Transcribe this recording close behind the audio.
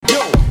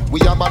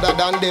Badder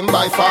than them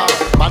by far,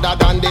 badder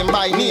than them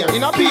by near.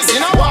 In a piece,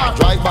 in a war,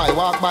 drive by,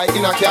 walk by,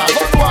 in a car.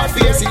 Gun war,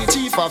 face the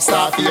chief of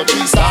staff, here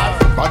 3 star.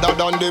 Badder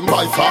than them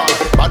by far,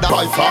 badder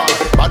by far,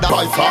 badder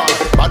by far,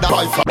 badder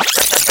by far.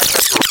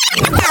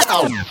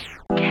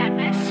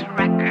 Chemist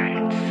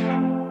Records.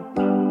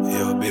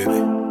 Yo, baby,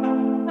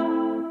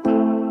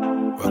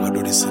 we're gonna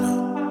do this, you know.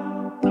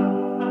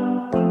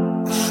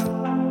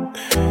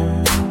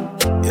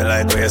 You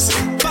like what you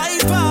say?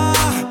 Viper.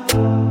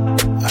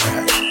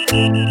 Alright,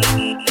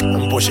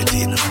 I'm pushing it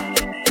in.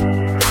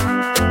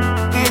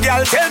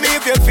 Girl, tell me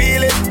if you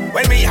feel it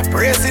when me a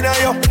pressing on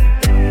you.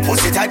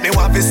 Pussy tight, me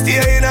want to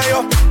stay in on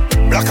you.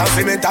 Black and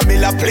cement and me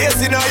la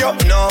place in on you.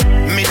 No,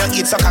 me no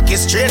eat so cocky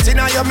straight in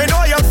on you. Me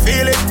know you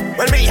feel it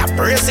when me a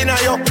pressing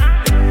on you.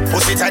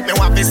 Pussy tight, me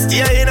want to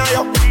stay in on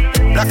you.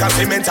 Black and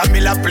cement and me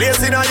la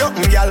place in on you.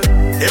 Girl,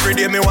 every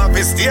day me want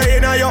to stay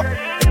in on you.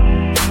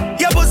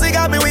 Your pussy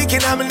got me weak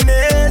in my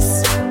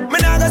knees. Me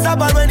nah go stop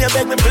when you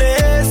beg me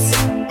place.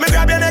 Me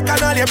grab your neck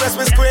and all your breast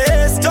me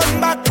squeeze. Turn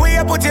back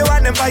where you put your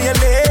hand in by your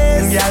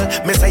knees.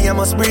 Girl, me say you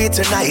must breathe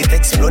tonight.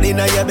 Exploding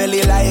on your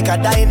belly like a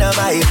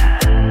dynamite.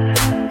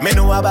 Me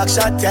know a back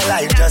shot your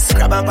life. Just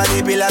grab on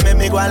the pillar,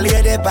 me go and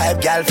lay the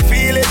pipe. Girl,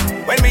 feel it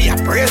when me a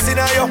pressing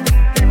on you.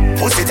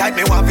 Pussy tight,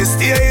 me want to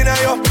stay in on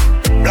you.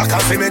 Black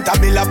and cement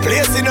and me la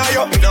place in on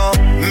you. No,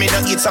 me no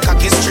eat so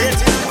cocky straight.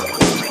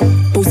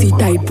 Pussy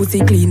tight, pussy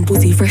clean,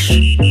 pussy fresh.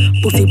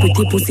 Pussy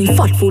pretty, pussy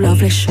fat, full of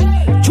flesh.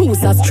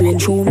 Juice a strain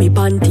through me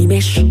panty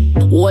mesh.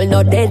 All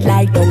not dead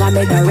like tongue and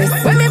make the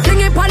rest. When me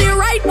fling it on the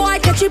right, boy,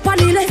 catch it on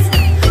the left.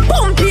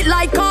 Pump it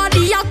like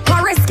cardiac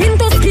arrest. Skin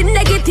to skin,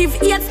 negative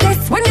 8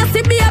 test. When you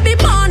see baby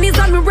born is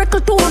a miracle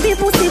to me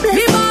pussy bless.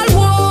 Me ball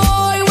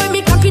boy, when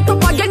me cock it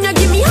up again, you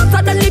give me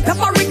hotter than the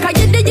paprika.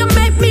 You did you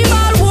make me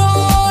ball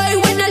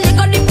boy. When you let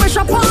go the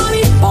pressure on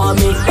me, on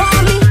me,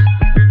 on me.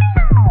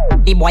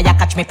 The boy a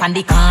catch me pan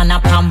the corner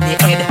pan me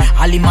head.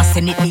 All him a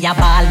send it me a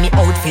ball me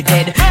out for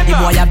dead. The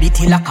boy a beat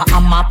it like a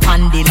hammer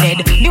pan the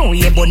lead. The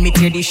way bun me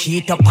tear the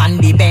sheet up on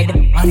the bed.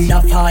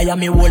 Under fire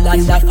me whole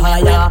under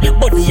fire.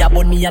 Body a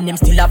bun me and him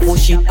still a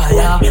push it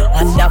higher.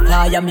 Under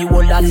fire me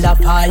whole under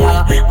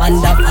fire.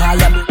 Under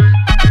fire me.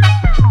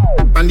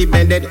 On the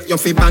bed, you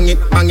feel bang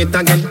it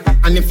again.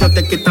 And if you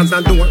take it as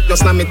a door, you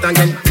slam it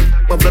again.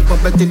 Bubble,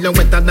 bubble till you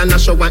wetter than a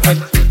shower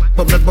head.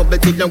 Bubble, bubble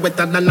till you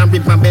wetter than a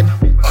river bed.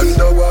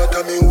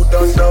 Underwater, me wood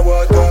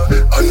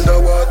underwater.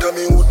 Underwater,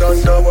 me wood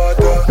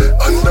underwater.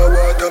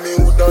 Underwater, me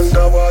wood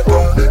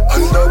underwater.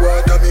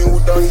 Underwater, me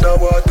wood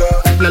underwater.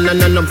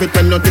 No, love it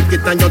when you take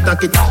it and you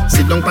take it.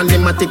 Sit down pan the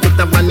matic, it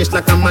a vanish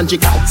like a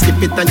magic. Skip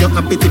it and you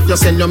happy if you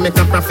sell, you make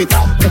a profit.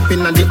 Up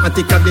in the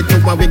attic, at the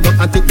tower, we go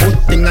at it. Good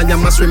thing I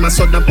am a swimmer,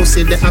 so the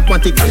pussy, the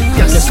aquatic. Girl,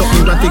 you so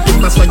erratic, it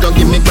pass when you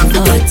give me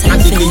graphic.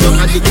 Addict, you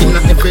addict in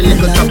every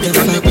little topic.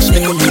 And I wish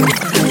me could do it.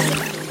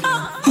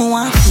 I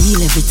want to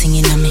feel everything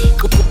in me.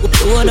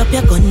 Load up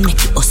your gun,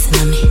 make it us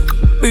in me.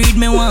 Breed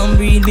me one,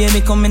 breed baby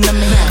come in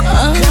me.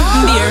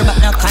 Beer but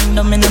no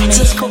condom in me.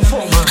 Just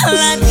perform.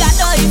 Like God,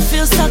 oh it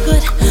feels so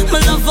good. My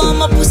love on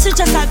my pussy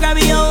just a grab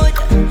it out.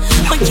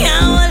 I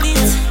can't hold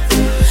it,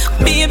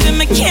 baby,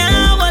 me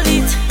can't hold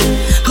it.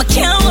 Me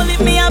can't hold it,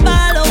 me a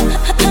ball out.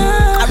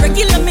 I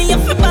regular me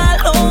up a ball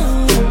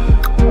out.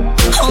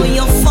 Oh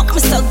you fuck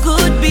me so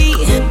good, B.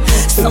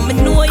 So me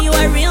know you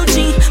a real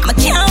G. Me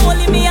can't hold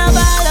it, me a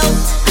ball out.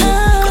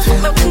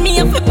 Me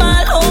up a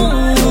ball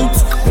out.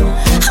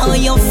 How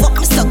you fuck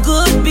me so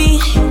good, B?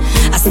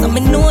 I saw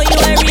me know you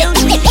a real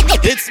G.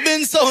 It's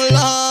been so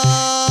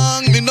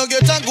long, me no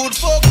get a good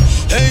fuck.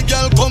 Hey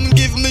girl, come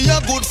give me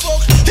a good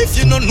fuck. If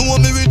you don't know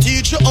me, we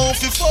teach you how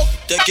to fuck.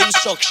 Take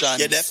instruction.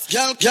 Yeah, deaf.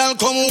 Girl,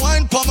 come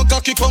wine pa me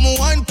cocky, come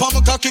wine pa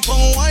me cocky,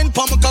 come wine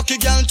pa me cocky,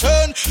 girl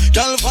turn.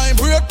 Girl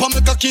vibrate pa me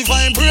cocky,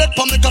 vibrate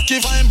pa me cocky,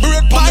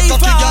 vibrate pa me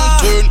cocky, girl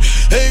turn.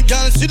 Hey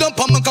girl, sit down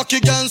pa me cocky,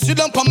 girl, sit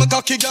down pa me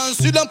cocky, girl,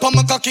 sit down pa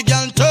me cocky,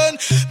 girl turn.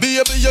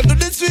 Baby, you do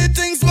the sweet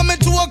things for me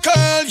to a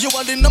girl. You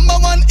are the #1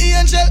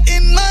 angel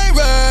in my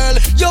world.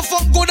 You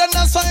fuck good and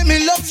that's why me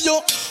love you.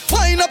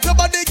 Wind up your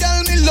body,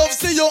 girl, me love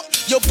see you.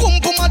 You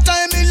pum pum a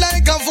time me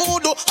like a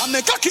voodoo. I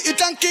me cocky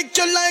it and kick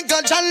you like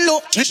a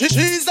janlo.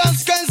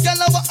 Jesus Christ, girl,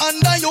 I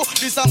under you.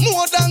 This a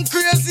more than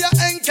crazy,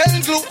 and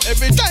can glue.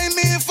 Every time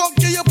me fuck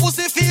you, your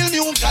pussy feel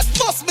new. God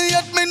bust me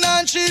at me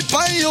and cheat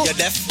by you. You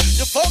deaf.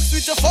 You fuck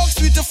sweet, you fuck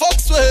sweet, you fuck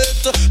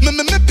sweet. Me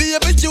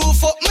baby, you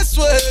fuck me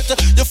sweet.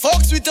 You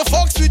fuck sweet, you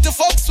fuck sweet, you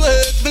fuck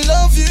sweet. Me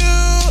love you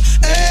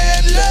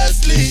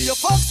endlessly. You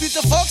fuck sweet,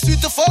 you fuck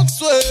sweet, you fuck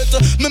sweet.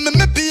 Me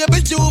baby,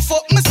 you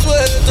fuck me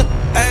sweet.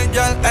 Hey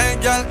girl, hey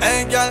girl,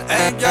 hey girl,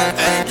 hey girl,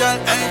 hey girl,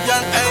 hey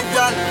girl, hey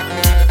girl.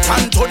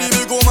 Tan to the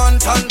big woman,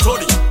 tan to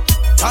the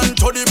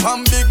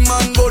pan big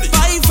man body.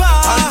 Tan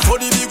to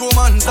the big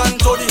woman, tan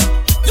to the.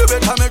 You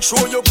better make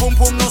sure your pum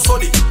pum no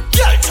sorry.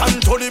 Yeah, tan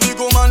to the big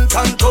woman,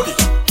 tan to the.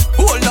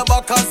 Hold the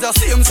back as the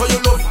same so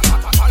you love it.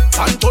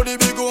 Tan to the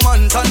big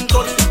woman, tan to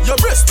the. Your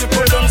breast the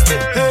problem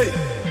still. Hey,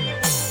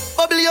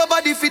 bubble your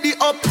body for the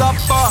up top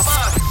pass.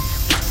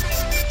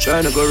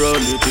 Tryna go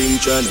round the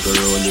thing, and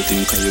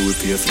you will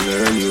pay for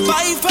learn you.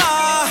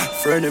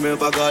 Friend of me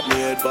got me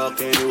head back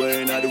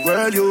anywhere in the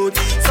world, youth.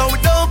 So we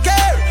don't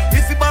care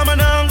if you buy me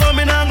now,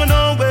 me now go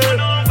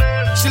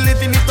nowhere. She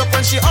living it up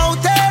and she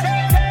out there,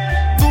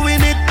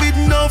 doing it with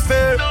no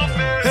fear.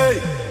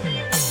 Hey,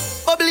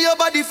 bubble your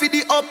body for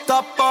the up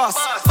top boss.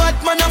 Bad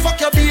man, I fuck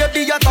your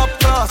baby, your top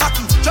class.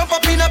 Jump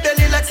up in her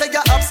belly like say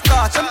you're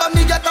upstart. Remember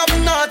me, you're top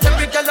notch,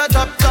 every girl a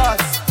drop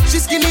class. She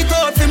skinny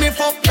tall for me,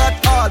 fuck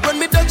that hard. When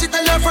me touch it,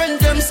 tell her friend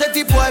them set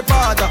the boy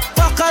bad.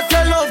 Back at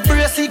your love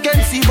brace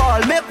against the ball.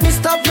 Make me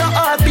stop your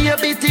heart,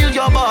 baby, till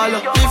your ball.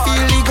 Me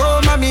feel the go,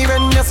 mommy,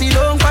 when you see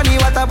long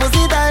funny. What a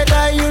pussy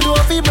die, you know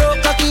if he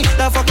broke cocky.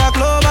 That fuck her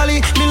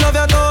globally, me love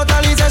you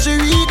totally. Say she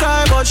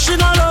retry, but she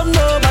not love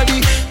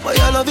nobody. But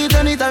you love it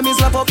anytime me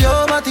slap up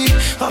your body.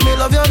 And me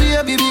love your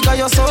baby because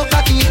you're so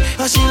cocky.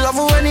 And she love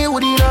you when you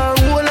would in her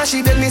hole. And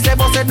she beg me say,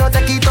 but said no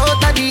take it out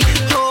of the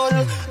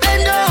hole.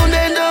 Then down.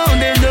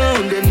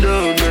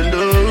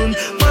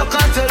 Back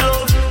at your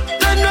love.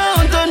 Turn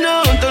round.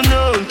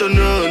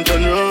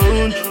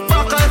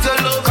 Back at your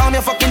love. Calm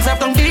your fucking self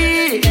down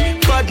deep.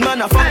 Bad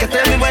man, I fuck you,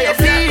 tell me where you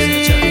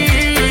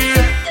feel.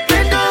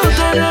 Then down.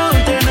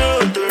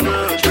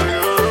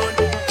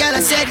 Girl,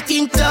 I said it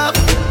in top.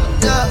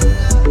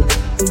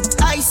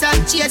 Ice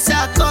and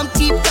chaser, come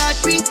keep that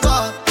drink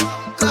up.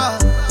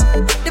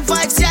 The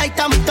vibes right,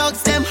 I'm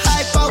thugs, them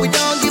hyper, we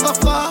don't give a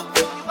fuck.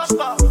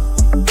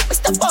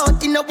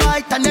 Out in the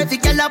white and every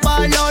girl a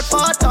ball out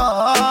for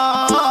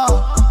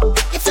talk.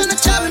 If you're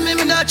not trying me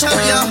not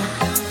trying you.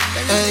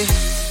 Hey,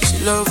 she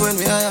love when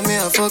we hire me,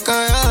 I fuck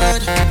her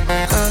hard.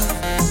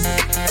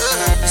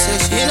 Say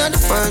she not the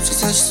vibe, she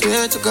said she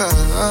swear to God.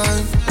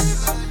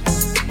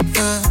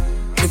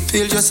 The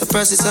pill just a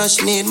process and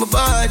she need my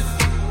body.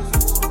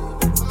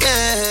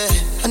 Yeah,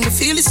 and the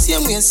feel the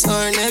same way, so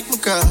her neck me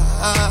cry.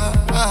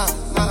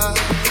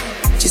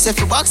 She said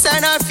for box her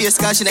in her face,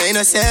 cause she not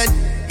innocent.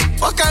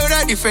 Fuck her with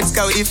a difference,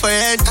 cause we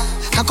different.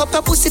 I cup her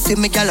pussy for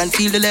me, girl, and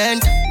feel the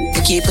length. We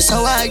keep her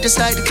so high, just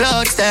like the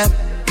clouds, them.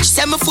 She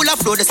said me full of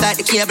flow, just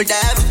like the cable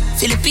dam.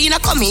 Filipina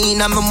come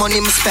in, and my money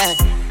me spend.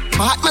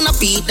 My heart man, I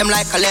beat them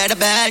like a leather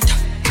belt.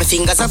 My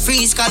fingers are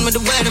freeze, call me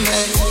the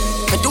weatherman.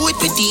 I do it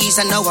with these,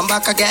 and now I'm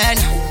back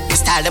again. My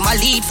style them, I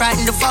lead,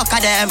 frighten the fuck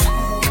of them.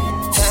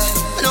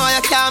 I know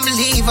I can't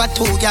believe I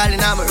two girl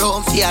in my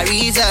room for a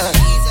reason.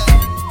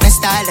 My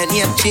style and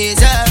name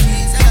chaser.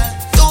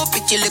 Two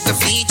pretty little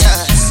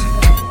features.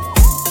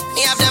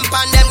 Me have them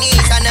on them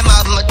knees and them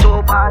have my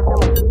toe bars.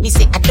 Me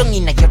say I dung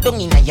inna your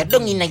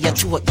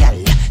throat,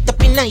 y'all.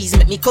 Tapping eyes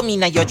make me come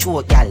inna your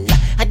throat, y'all.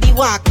 I di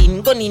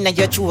walking gun inna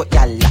your throat,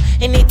 y'all.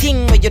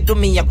 Anything where you do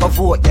me, I go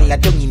vote, y'all.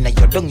 Dung inna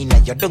your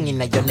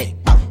neck.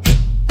 Hey,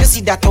 you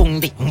see that tongue,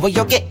 dick, where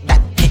you get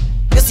that? Hey,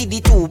 you see the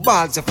two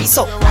balls of his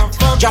up that.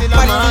 Drop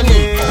on the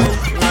knee.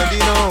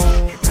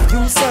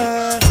 You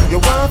say you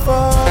want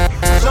fuck.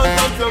 Shut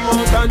up your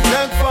mouth and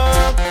neck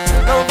fuck.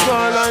 Don't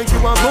call like you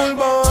a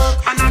bulldog.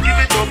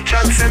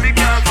 Chat say me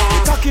can't go.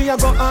 Cocky I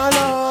go all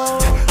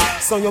out,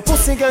 so your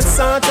pussy gets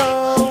sat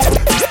out.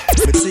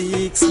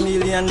 $6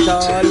 million,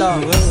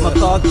 my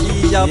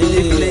cocky have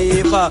the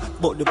flavor,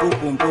 but the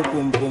boom fat.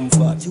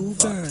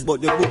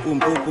 But the boom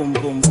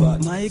fat.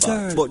 My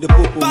girl, but the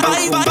boom.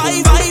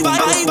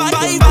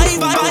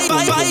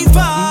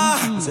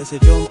 Say she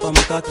jump on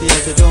my cocky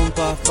and she jump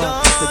off. She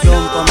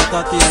jump on my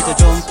cocky and she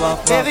jump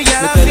off. Baby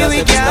girl, I feel we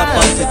stop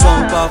and she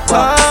jump off.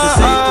 She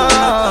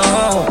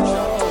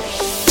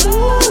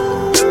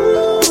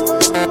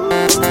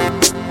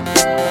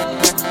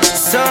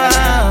say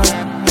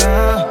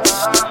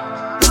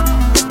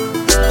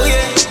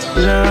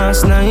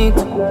last night,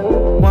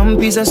 one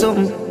piece of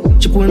something.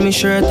 She pulled me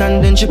shirt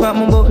and then she popped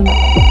my button.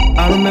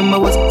 I remember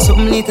was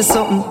something little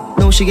something.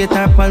 Now she get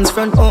her pants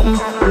front open.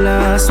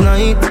 Last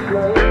night,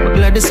 but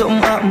glad there's something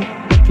happen.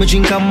 Me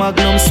drink a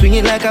Magnum, swing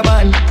it like a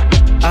button.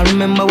 I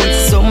remember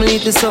was something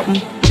little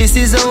something. This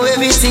is how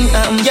everything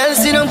happen. Girl,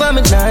 sit down by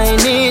me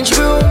 9-inch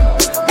room.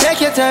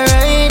 Take your time,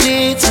 ride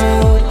it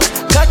smooth.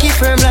 Cocky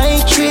firm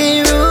like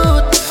tree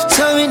root.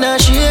 So we not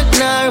shake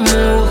nor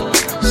move.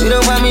 Sit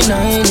down by me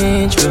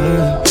 9-inch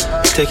room.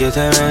 Take your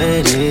time,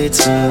 ride it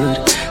smooth.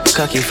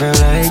 Cocky firm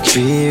like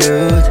tree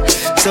root.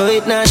 So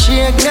it not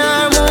shake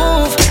nor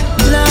move.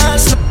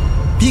 Last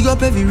big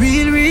up every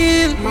real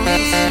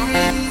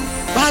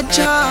bad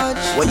charge.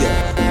 What you?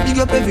 Big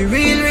up every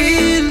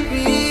real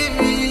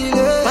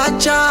bad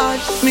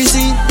charge. Me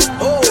see,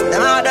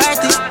 them are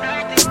dirty.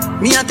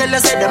 Me a tell you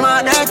say them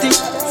are dirty.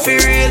 For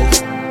real,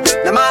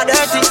 them are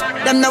dirty.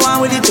 Them the one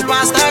with it to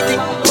pass 30.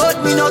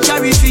 But me no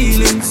carry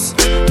feelings.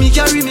 Me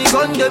carry me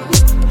gun them.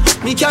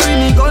 Me carry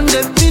me gun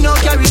them. Me no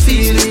carry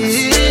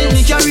feelings.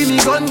 Me carry me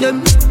gun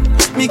them.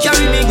 Me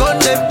carry me gun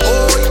them.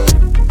 Oh,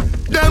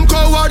 them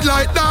coward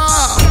like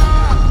that.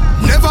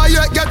 Never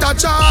yet get a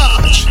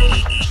charge.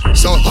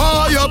 So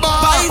how you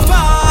bar?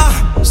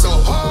 So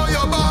how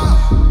you bar?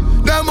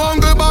 Them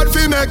hungry bad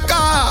fi make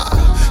car,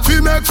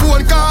 fi make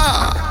phone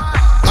car.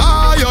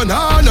 You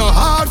no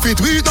hard fit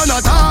we turn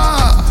a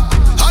tar.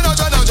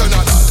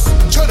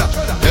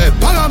 Hey,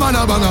 banga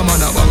mana banga.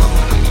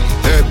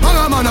 Hey,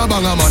 Banga man a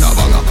banga man a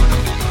banga.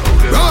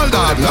 Roll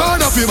dog,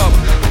 load up your bum.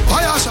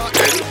 Fire shot.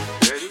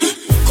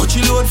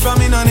 Coachy load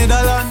from in a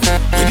Netherland.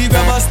 Where the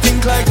grabbers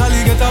stink like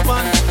alligator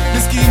pan. The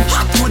skin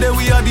hot today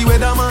we are the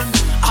weatherman.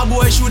 A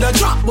boy shoulda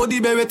drop but the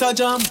beretta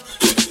jam.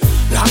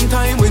 Long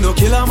time we no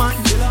kill a man.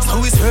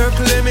 So it's her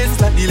Clemens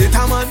like the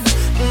later man.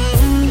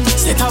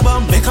 Set a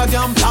bomb, make a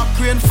damn black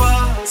rain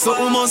fall. So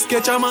we must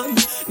catch a man.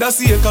 That's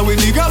the echo when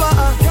the grabber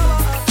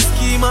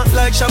schema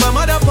like Shabba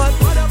Motherpot.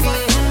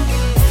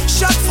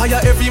 Shot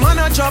fire, every man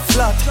a drop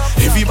flat.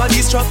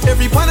 Everybody's trapped,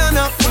 every pan a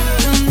nap.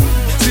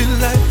 Feel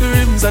like the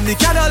rims and the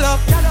Cadillac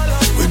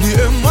when the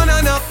M1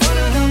 a nap.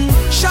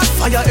 Shot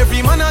fire,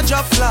 every man a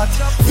drop flat.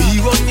 We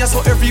run ya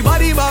so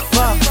everybody back.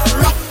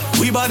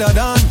 We badder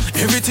than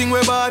everything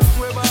we bad.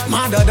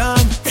 Madder than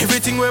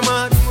everything we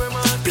mad.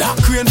 Black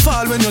rain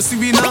fall when you see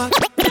we not.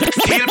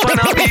 Feel pan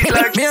a beat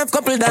like me have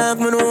couple dog,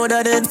 me know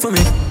that dead for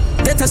me.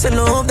 That I say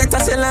love, that I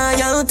say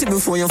loyalty.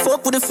 Before you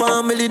fuck with the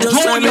family, just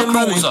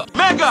remember me.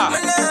 Mega! I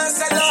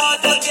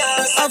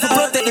have to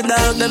protect the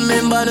dog, them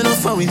member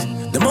enough for we.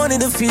 The money,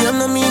 the fame,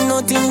 no mean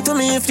nothing to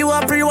me. If you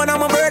are pre one,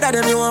 I'm a brother,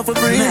 then you want to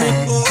bring me.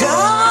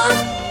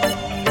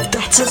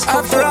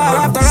 After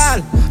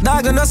all,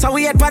 dog and us a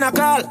wait pan a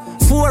call.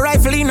 4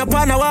 rifle in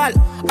upon a wall.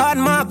 On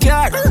my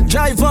yard,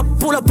 drive up,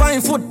 pull up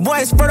on foot.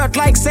 Boys spread out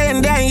like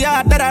saying damn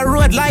yard. That I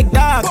road like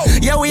dog.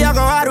 Yeah, we a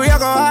go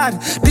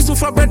hard. This one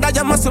for bread that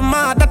you must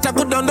mad. That I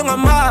could done a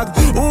mag.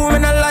 Who me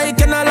not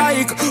like and I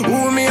like.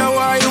 Who me a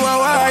why, you a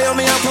why. You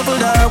me a couple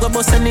dog, a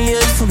bust any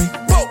head for me.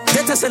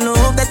 That I say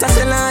love, that I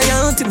say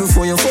loyalty.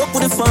 Before you fuck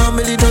with the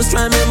family, just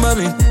try remember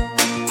me.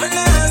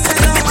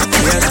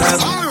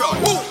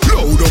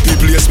 Load up the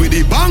place with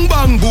the bang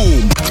bang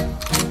boom.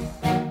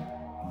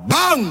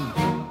 Bang!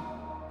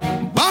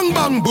 Bang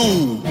bang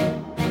boom!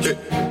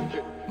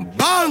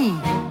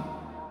 Bang!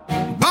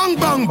 Bang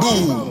bang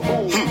boom!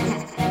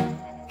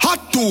 Hot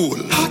tool!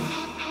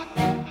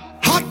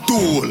 Hot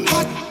tool!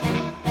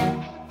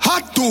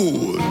 Hot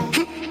tool!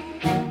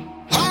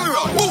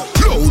 Alright!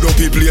 Load up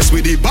the place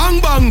with the bang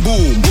bang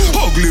boom.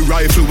 Ugly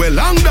rifle with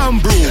long damn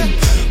broom.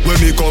 When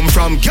me come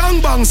from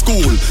gangbang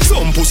school,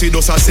 some pussy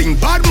does a sing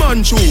bad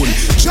man tune.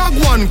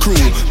 Jaguan crew,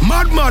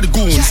 mad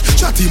goons.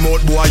 Chatty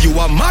mouth boy, you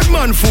a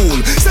madman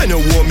fool. Send a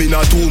woman in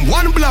a tomb,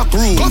 one black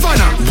room.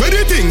 Governor, where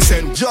the thing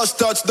send? Just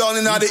touched down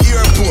in the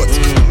airport.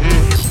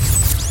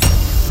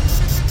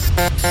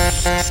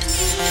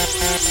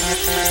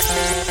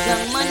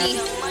 Young money.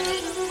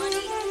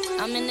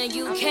 I'm in the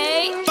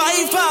UK.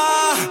 Piper.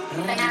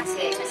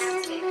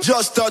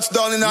 Just touched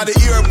down in the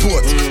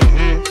airport.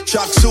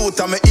 Track suit,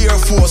 I'm an Air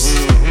Force.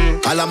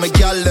 All of my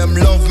gal, them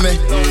love me.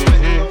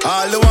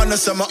 All the wanna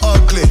say me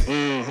ugly.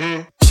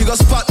 She go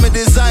spot me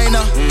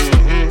designer.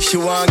 She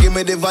wanna give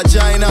me the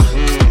vagina.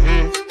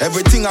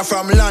 Everything I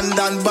from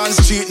London, Bond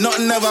Street.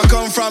 Nothing ever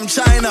come from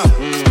China.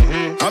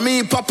 I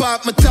mean, pop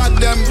up, me tag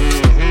them.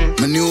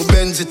 My new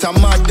Benz, it a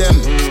mad them.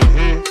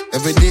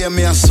 Every day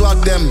me I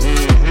swag them.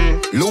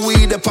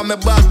 Louis, they pa me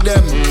back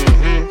them.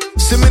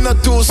 See me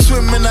not too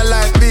swim, me not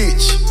like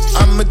beach.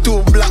 And me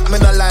too black, me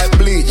not like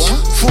bleach.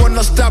 Phone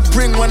no stop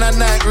ring when I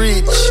night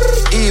reach.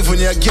 Even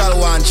your girl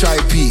want try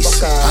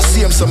peace. I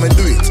see him, so me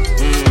do it.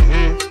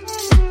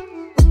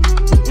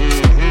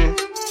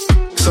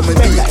 So me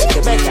do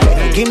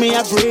it. Give me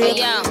a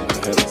break.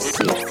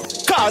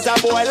 Cause a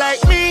boy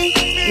like me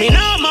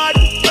not mad.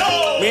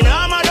 Me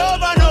not mad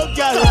over no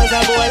girl. Cause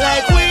a boy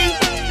like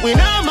we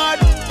not mad.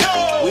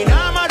 We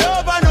not mad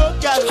over no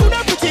girl.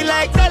 Coulda pretty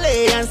like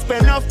Dolly and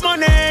spend enough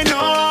money,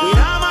 no. We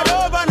not mad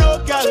over no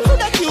girl.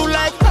 Coulda cute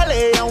like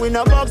Dolly and we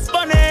no box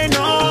bunny,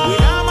 no. We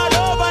not mad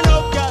over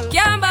no girl.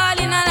 Can't ball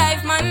in a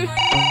life, man.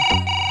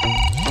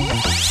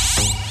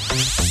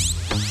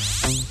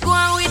 Go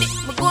on with it,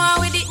 go on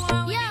with it.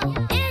 Yo,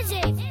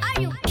 easy,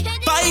 are you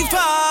kidding?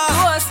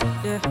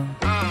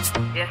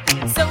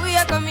 Yeah. So we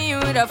are coming here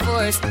with a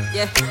force,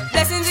 yeah.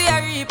 Blessings we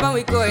are reap and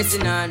we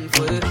coursing on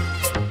full.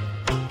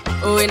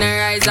 Oh, we not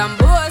rise and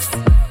boast.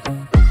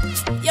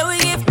 Yeah, we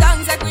give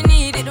thanks like we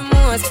need it the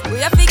most. We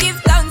have to give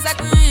thanks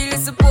like we really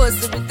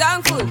supposed to be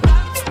thankful.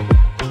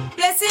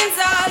 Blessings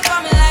all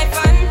for my life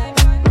and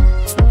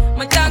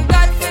my thank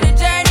God for the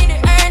journey, the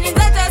earnings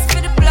are just for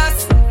the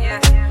plus.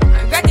 Yeah,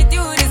 and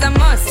gratitude is a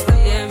must.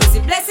 Yeah, me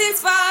see blessings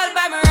fall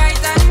by my right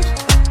hand.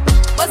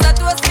 But that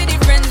was for the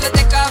friends that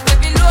take off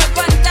every load.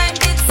 One time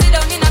did sit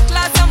down in a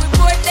class and we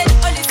bored then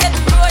only said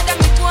the road and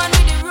we go on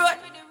with the road.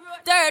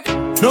 Third.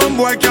 No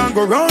boy can't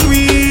go round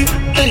we.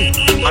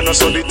 I know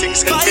so the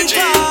things LPG.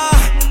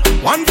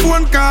 One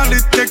phone call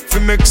it take to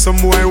make some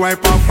boy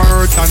wipe off my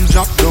hurt and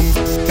drop down.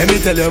 Let me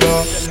tell you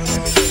about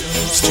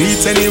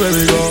streets anywhere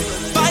we go.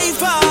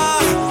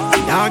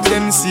 Dog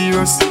them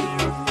serious.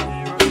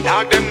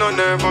 Dog them not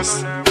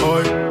nervous.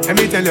 Boy, let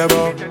me tell you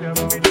about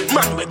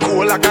man we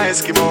cool like a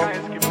Eskimo.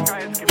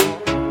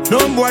 No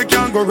boy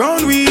can't go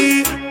round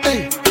we.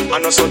 I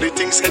know so the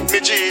things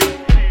LPG.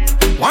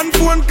 One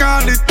phone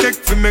call it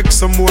take to make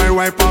some boy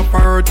wipe up her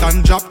hurt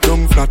and drop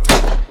down flat.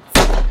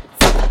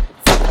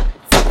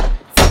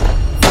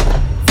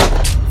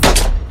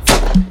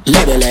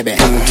 Lebe.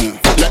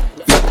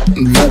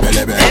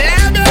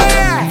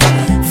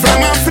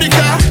 From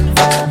Africa,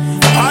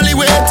 all the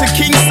way to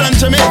Kingston,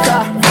 Jamaica.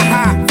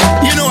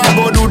 You know I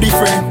go do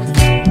different.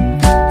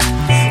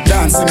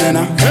 Dancing, man.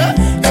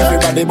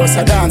 Everybody bust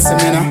a dancing,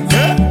 man.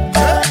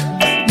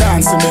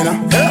 Dancing, man.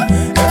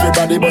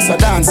 Everybody bust a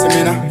dancing,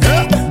 man.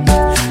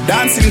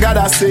 Dancing, God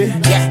I say.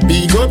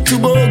 Big up to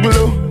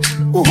Boglo.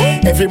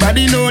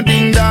 Everybody know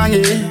ding dong,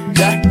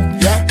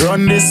 yeah.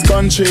 Run this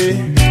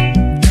country.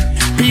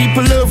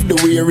 People love the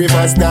way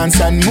rivers dance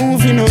and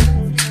move, you know.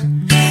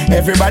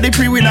 Everybody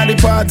pre-win at the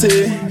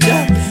party,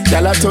 yeah.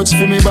 Y'all a touch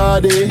for me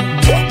body.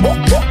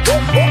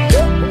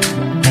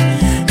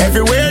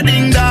 Everywhere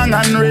ding dong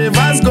and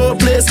ravers go,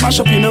 play smash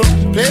up, you know.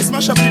 Play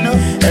smash up, you know.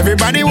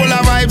 Everybody will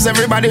have vibes,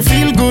 everybody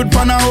feel good,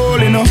 pan a hole,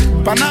 you know.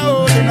 Pan a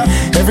hole, you know.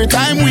 Every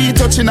time we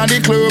touching at the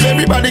club,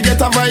 everybody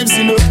get a vibes,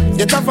 you know.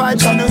 Get a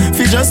vibes, you know.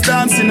 Fi just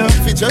dance, you know.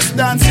 Fi just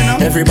dance, you know.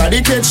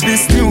 Everybody catch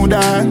this new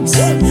dance.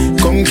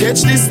 Come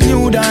catch this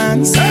new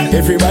dance.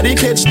 Everybody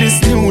catch this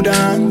new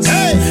dance.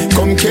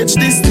 Come catch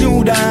this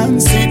new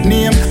dance. It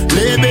name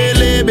Lebe,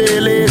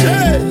 Lebe,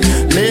 Lebe.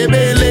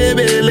 Lebe,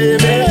 Lebe,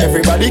 Lebe.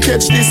 Everybody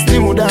catch this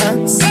new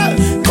dance.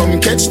 Come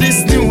catch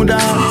this new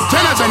dance.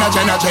 Jenna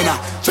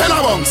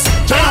bongs,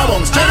 Jenna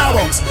bongs, Jenna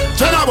bongs,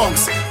 Jenna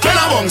bongs,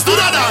 Jenna bongs. Do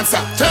the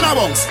dancer. Jenna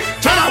bongs,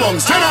 Jenna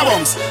bongs, Jenna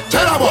bongs,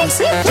 Jenna bongs,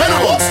 Jenna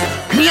bongs.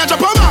 Me a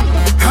Japan man,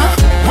 huh?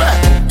 Where?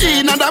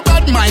 In a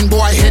bad mind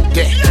boy head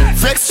there.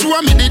 Vex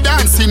through me the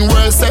dancing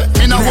world say.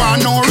 Me no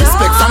want no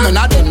respect from none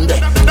of them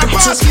there. The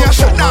party a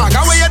shut dog,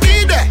 how you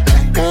did there?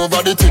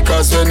 Over the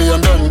tickers when you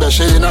done there.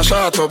 She in a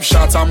shot up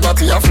shots and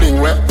body a fling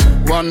where.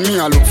 One me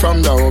a look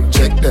from the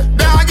object there.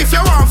 Dog, if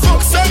you want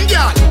fuck some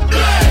girl,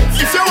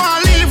 if you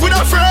want live with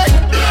a friend,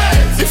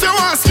 if you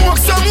want smoke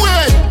some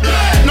way,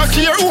 no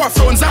care who a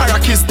phones are a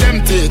kiss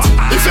them teeth.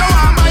 If you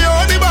want my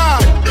own the bar,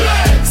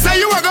 say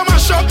you a go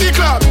mash up the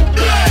club.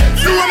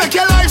 You a make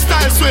your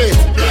lifestyle sweet.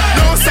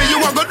 Don't say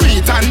you a go do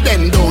it and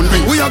then don't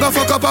ring. We a go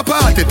fuck up a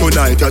party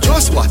tonight, you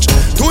just watch.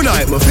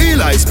 Tonight me feel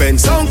I spend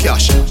some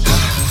cash.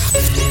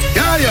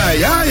 Yeah, yeah,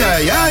 yeah, yeah,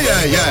 yeah,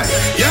 yeah, yeah.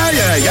 Yeah,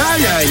 yeah, yeah,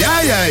 yeah,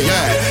 yeah, yeah,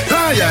 yeah.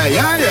 Yeah, yeah,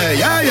 yeah, yeah,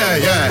 yeah, yeah,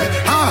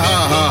 yeah. Ha, ha,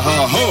 ha,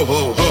 ha, ho,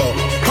 ho, ho.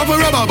 Couple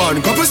rubber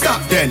band, couple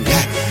stop then,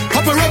 yeah.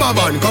 Couple rubber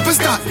band, couple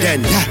stop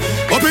then, yeah.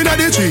 Up inna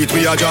the street,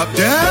 we a drop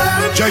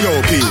dead.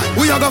 J.O.P.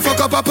 We a go fuck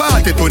up a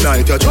party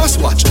tonight, you just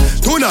watch.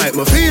 Tonight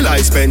me feel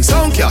I spend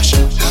some cash.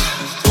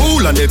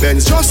 Cool on the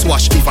Benz, just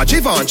watch. If a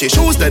Givenchy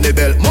shoes, then the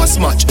belt must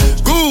match.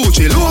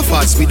 Gucci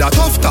loafers with a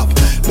tough top.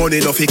 Money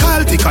no fi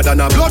call thicker than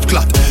a blood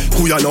clot.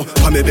 Who ya know,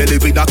 pa me belly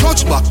with a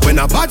clutch back. When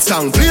a bad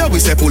sound clear, we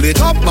say pull it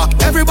up back.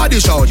 Everybody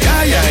shout,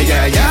 yeah, yeah,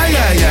 yeah, yeah,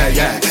 yeah, yeah,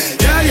 yeah.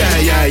 Yeah, yeah,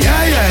 yeah,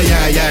 yeah, yeah,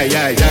 yeah, yeah,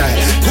 yeah, yeah.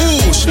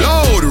 Push,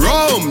 load,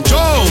 rum,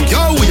 junk.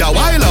 Yo, we a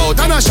wild out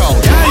and a shout.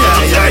 Yeah,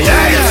 yeah, yeah,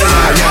 yeah,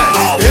 yeah, yeah,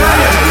 yeah. Yeah,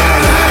 yeah, yeah,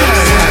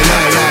 yeah,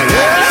 yeah, yeah,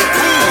 yeah.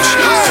 Push,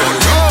 load,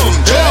 rum,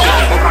 junk.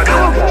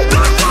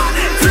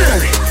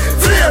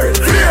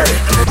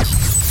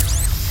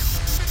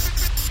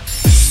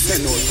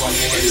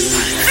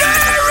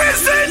 There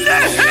is in the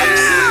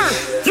air.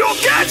 You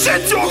catch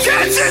it, you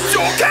catch it,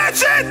 you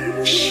catch it.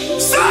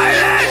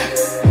 Silent.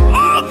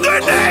 All the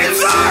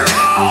days are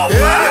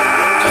over.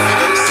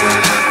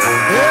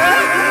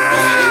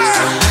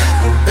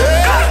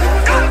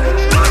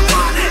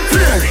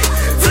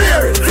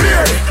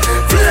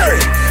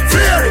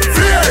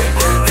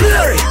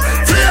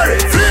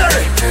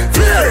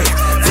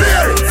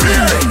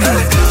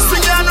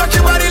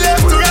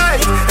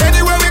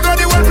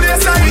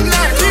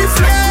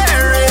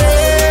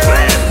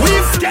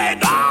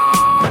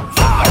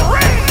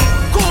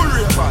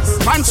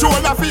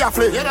 Shoulder for your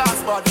flick, yeah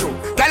that's bad too.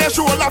 Tell your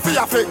shoulder for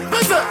your flick.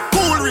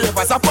 Cool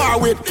ravers are far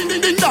with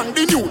ding ding dong,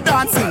 the new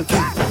dancing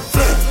king.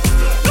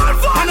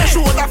 And your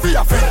shoulder for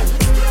your flick.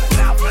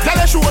 Tell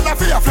your shoulder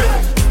for your flick.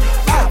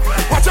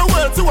 Watch your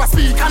words to a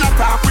speak and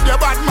attack with your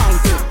bad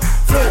mountain.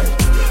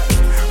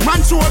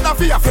 Man shoulder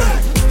for your flick.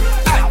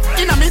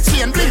 In a me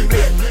chain bling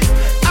bling.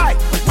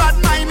 Bad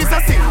mind is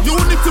a sin.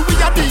 Unity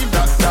we a deal.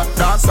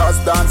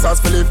 Dancers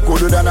feel live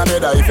gooder than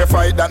another. If you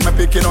fight that, me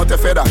picking out a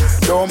feather.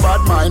 Don't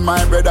bad mind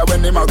my brother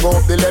when him a go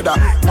up the ladder.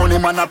 Money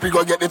man happy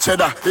go get the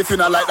cheddar. If you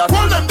not like that,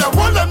 hold them there,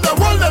 hold them there,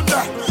 hold them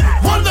there.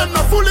 Hold them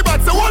there, fully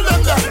back, so hold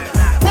them there.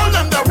 Hold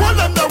them there, hold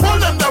them there,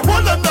 hold them there,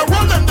 hold them there,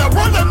 hold them there,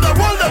 hold them there,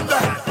 hold them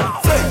there.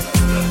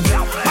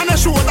 And a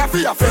shoulder for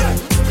your friend.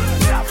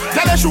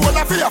 Tell a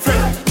shoulder for your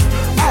friend.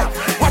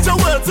 Watch your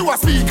words to a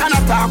speak and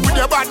attack with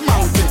your bad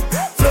mouth.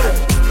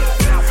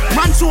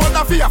 Man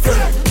shoulder for your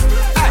friend.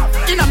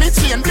 In a me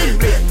chain bling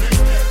bling.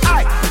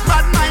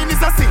 Bad mind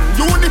is a sin.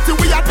 Unity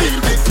we a deal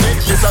with.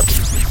 It's a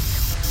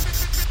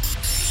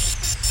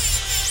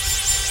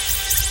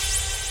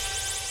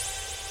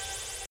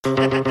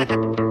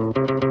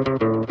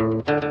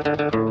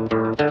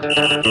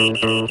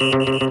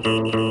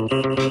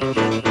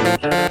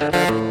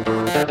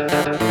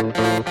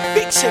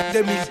Big check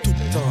de mille tout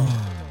le temps.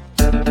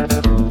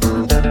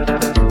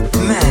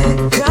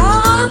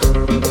 Mega,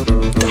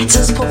 that's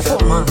his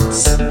performance.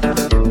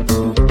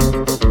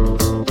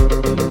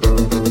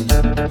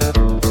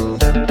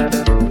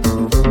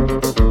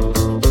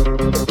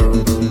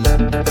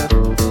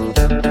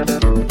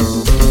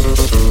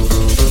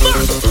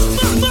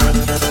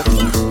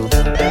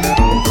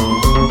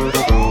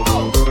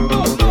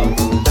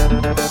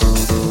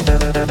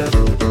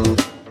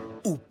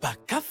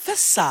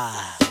 ça,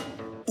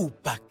 ou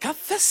pas qu'à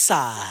faire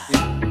ça,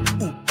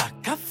 ou pas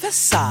qu'à faire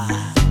ça,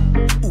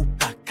 ou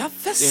pas qu'à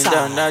faire ça,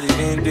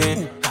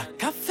 ou pas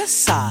qu'à faire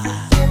ça,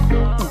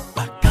 ou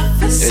pas qu'à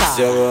faire ça,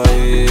 ou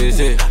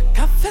pas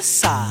qu'à faire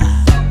ça,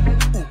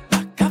 ou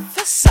pas qu'à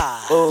faire ça,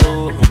 ou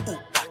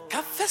pas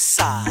qu'à faire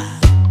ça.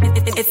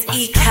 It's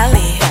E.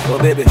 Kelly. Oh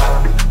baby,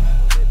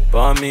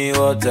 pour me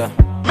water,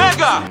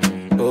 Mega,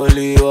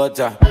 holy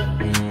water,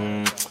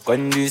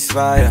 quench this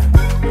fire.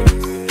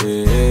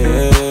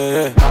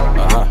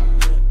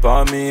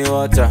 Pour me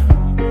water,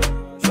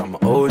 some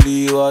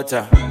holy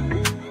water,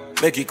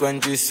 make it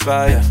quench this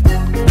fire.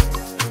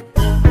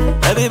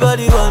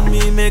 Everybody want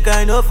me, make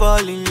I no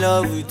fall in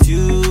love with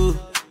you,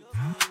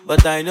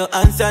 but I no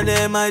answer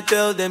them, I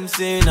tell them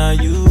say na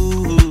you.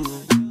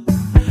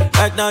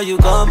 Right now you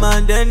come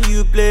and then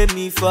you play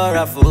me for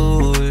a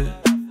fool.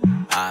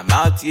 I'm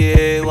out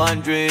here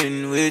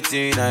wondering,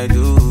 waiting I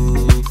do,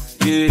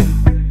 yeah.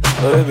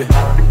 Oh baby,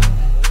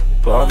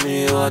 pour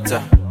me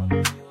water,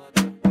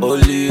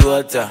 holy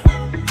water,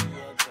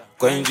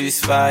 quench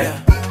this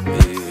fire,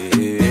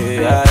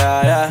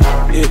 yeah.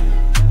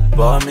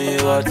 Pour me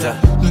water,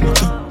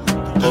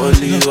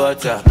 holy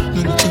water,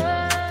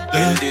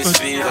 in this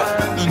fever.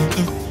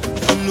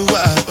 I'm the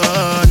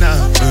wild now,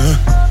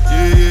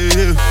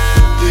 yeah.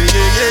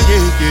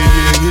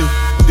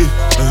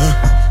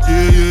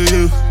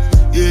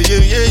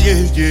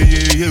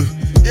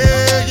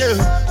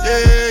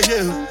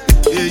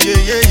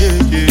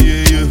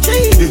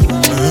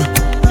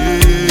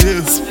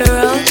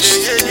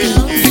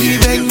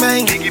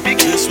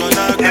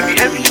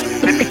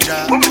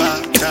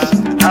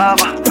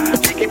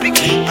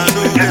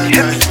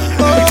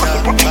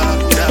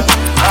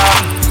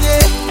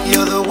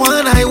 You're the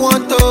one I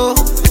want to.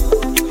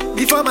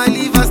 Before my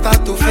liver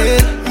start to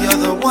fail, you're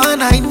the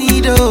one I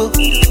need, oh.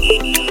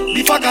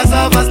 Before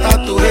cassava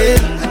start to hail,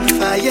 and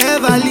if I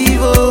ever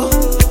leave, oh,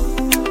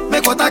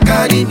 make what I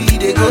carry me,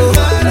 they go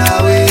far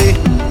away,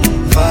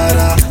 far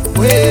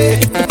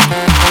away.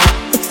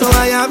 So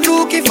I am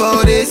looking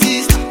for the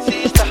sister,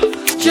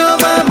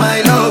 Jova,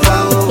 my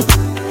lover, oh.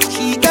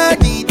 She got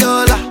the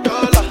dollar,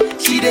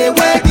 she dey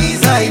wear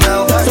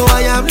designer, oh. So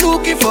I am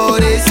looking for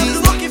the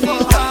sister,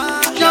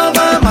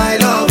 Jova, my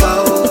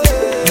lover, oh.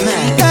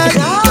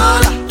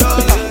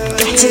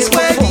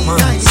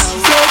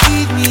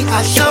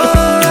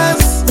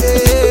 Assurance,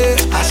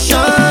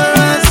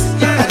 assurance.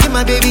 I give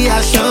my baby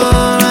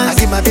assurance. I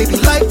give my baby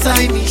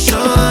lifetime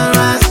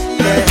insurance.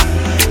 Yeah,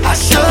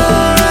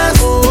 assurance.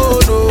 Oh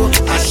no,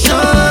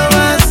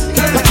 assurance.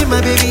 I give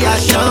my baby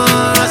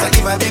assurance. I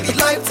give my baby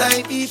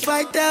lifetime. If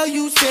I tell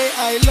you, say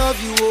I love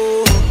you,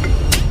 oh.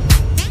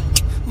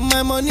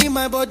 My money,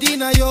 my body,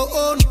 now your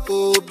own,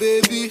 oh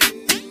baby.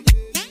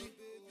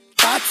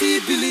 30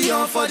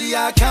 billion for the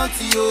account,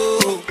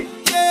 yo.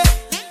 Yeah,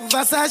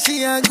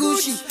 Versace and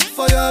Gucci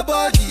for your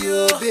body,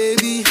 oh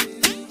baby.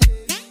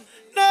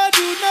 No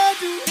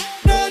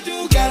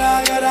do,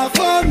 gotta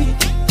for me.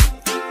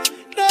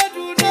 No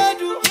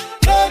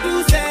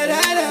do, say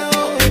that,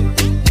 oh.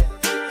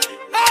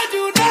 No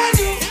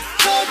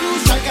do,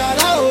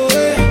 shakara, oh.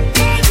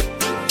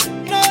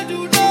 No do,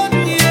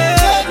 yeah.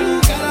 No do,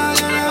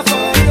 gotta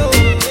for you.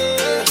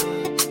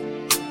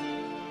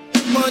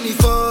 Money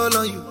fall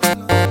on you,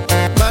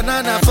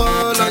 banana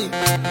fall on you,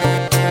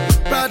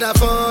 Prada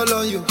fall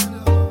on you.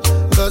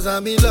 Cause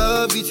I'm in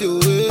love with you,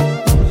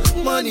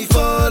 eh? Money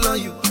fall on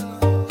you,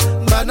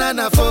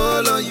 banana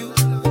fall on you,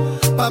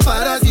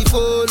 paparazzi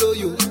follow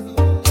you.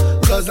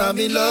 Cause I'm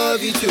in love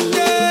with you,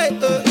 yeah.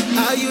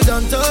 Are you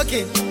done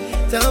talking?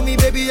 Tell me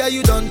baby, are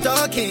you done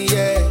talking,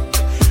 yeah?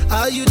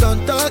 Are you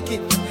done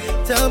talking?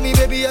 Tell me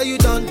baby, are you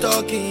done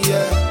talking,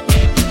 yeah?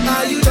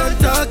 Are you done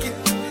talking?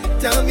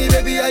 Tell me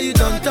baby, are you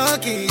done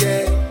talking,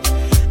 yeah?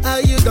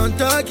 Are you done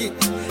talking?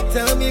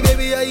 Tell me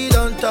baby, are you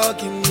done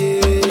talking,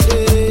 yeah?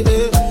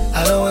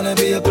 I don't wanna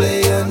be a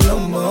player no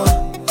more.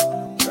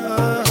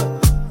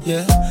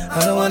 Yeah,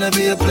 I don't wanna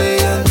be a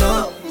player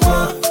no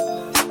more.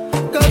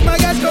 Cause my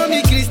guys call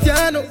me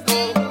Cristiano,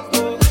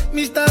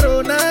 Mr.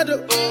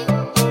 Ronaldo,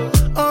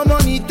 I'm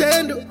on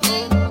Nintendo.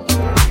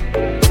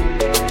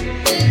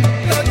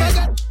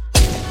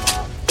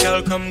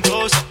 Girl, come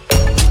closer.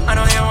 I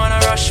know you wanna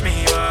rush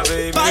me, but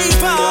baby,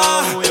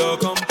 girl, your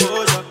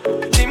composure.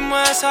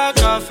 Dis-moi ça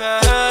qu'a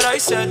fait, I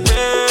said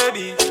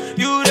baby,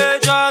 you dey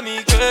drive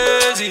me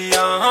crazy,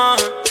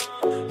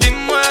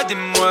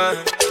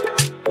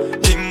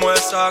 Dis-moi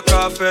ça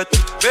qu'a fait,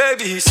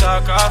 baby,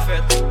 ça qu'a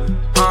fait,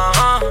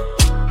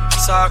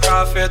 ça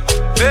qu'a fait,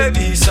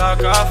 baby, ça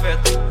qu'a fait,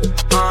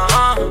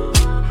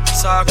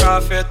 ça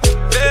qu'a fait,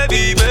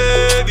 baby,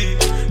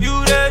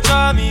 you dey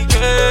drive me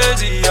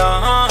crazy,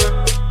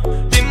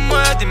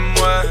 Dis-moi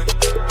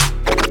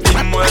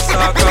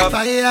ça qu'a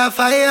fait.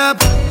 Fire.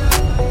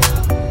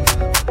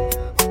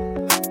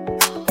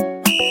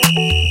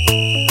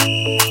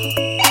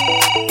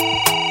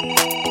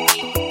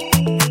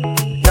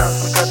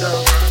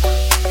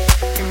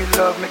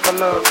 Make a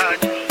love.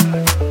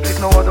 There's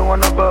no other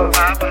one above.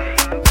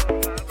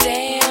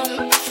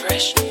 Damn,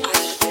 fresh on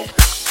the bed.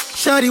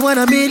 Shawty want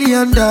 $1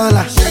 million.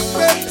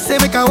 Say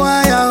make a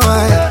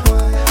wire.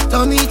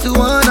 Tell me to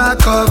wanna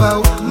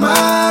cover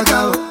my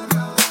girl.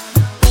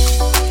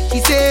 He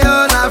say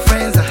all our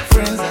friends are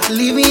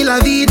living la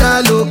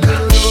vida loca.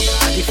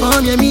 I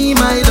define me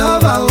my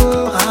lover.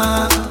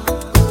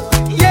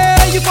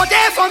 Yeah, you for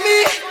there for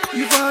me.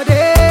 You for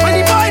there. When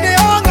the boy they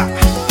hunger,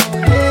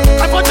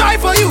 I for try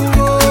for you.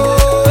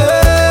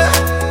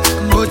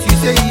 But you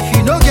say if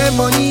you don't get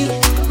money,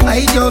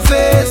 hide your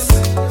face.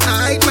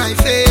 Hide my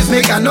face.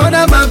 Make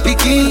another man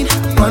picking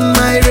on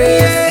my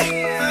race.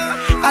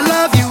 I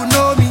love you,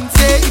 no mean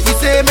say. If you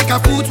say make I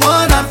put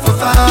one hand for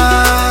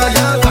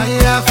fire,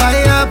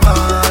 fire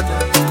burn.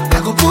 I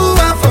go put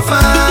one for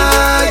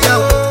fire.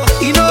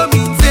 You know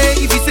mean say.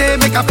 If you say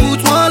make I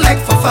put one leg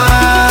for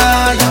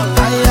fire,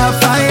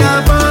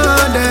 fire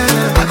burn.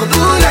 I go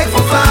do leg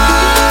for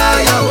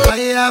fire,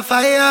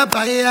 fire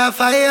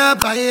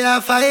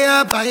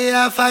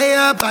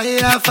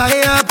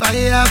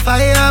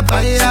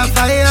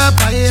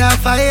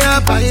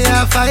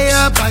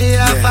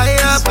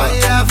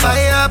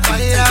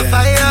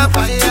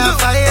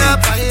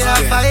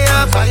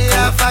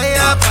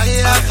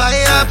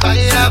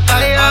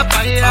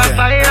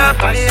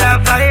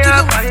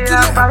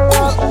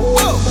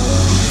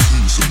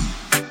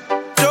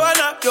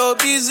Joanna, your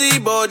busy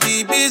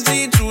body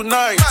busy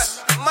tonight.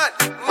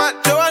 Mad,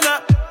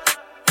 Joanna,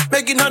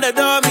 making all the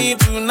dummy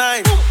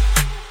tonight.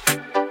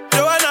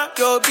 Joanna,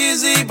 your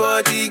busy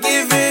body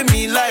giving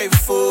me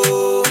life,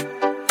 oh,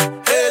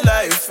 hey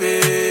life,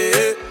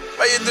 hey.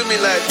 Why you do me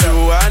like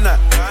Joanna,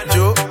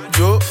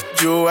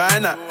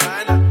 Joanna?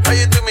 Why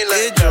you do me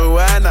like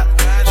Joanna,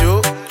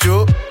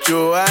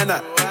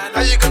 Joanna?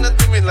 How you gonna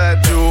do me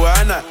like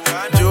Joanna,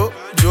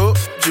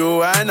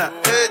 Joanna?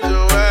 Hey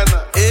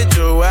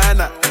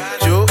Joanna,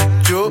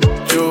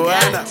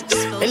 Joanna.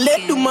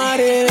 Let the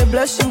mare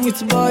bless you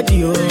with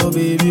body, oh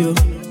baby. Oh.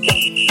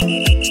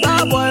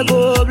 Star boy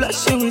go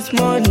bless you with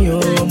money,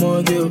 oh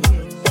my girl.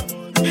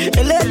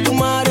 Let the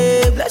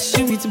mare bless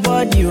you with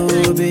body,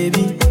 oh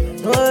baby.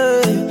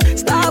 Oh,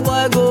 star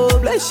boy go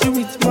bless you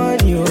with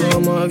money, oh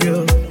my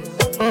girl.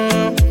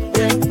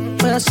 Yeah,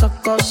 when I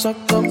suck up,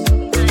 baby.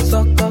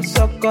 Suck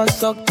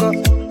up.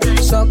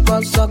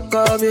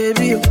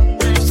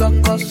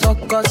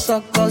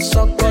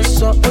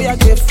 Oh yeah,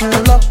 get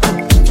full up.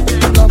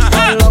 Lock.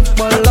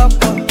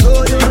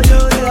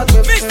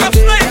 Mr.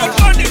 Flavor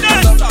on the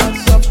dancer.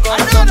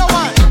 Another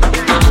one.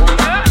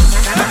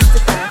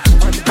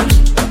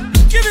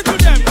 Give it to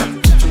them.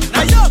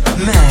 Now you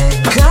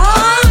Mega.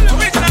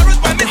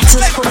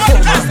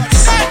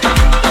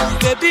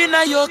 Baby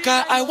Nayoka,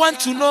 I want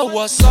to know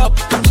what's up.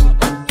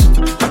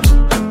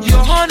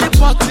 Your honey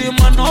pot in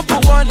my number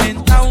one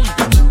in town.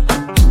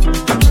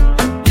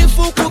 If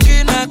you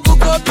cooking, I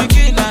cook up,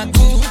 begin I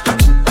cook.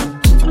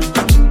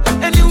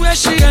 Anywhere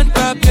she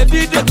enter,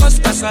 baby, they cause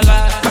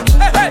casala.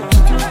 Hey.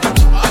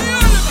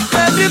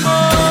 Baby mo,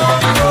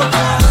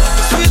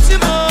 sweetie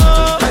mo,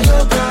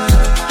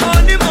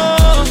 honey mo,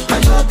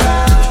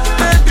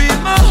 baby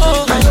mo,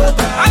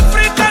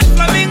 African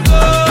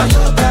flamingo,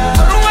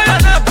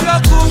 Rwanda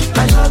bloku,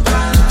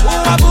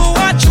 Uwabu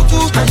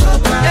wachuku,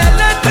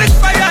 electric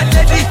fire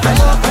lady,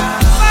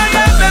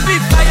 fire baby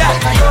fire,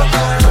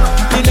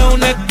 you know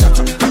neck,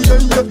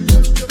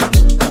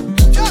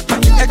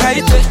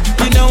 ekaite,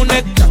 you know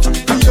neck.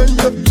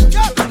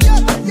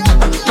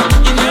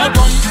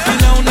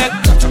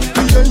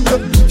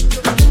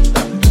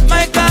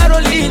 My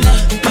Carolina,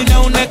 you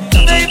know neck,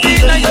 baby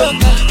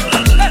Nayoka.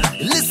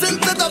 Listen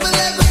to Double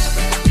M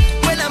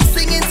when I'm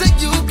singing to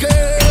you,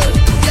 girl.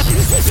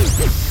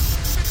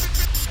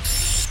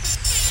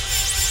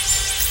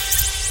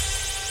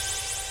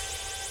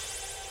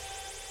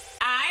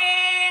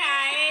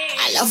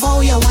 I love how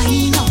you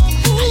whine up.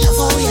 I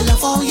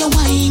love how you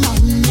whine up.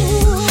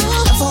 I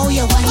love how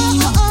you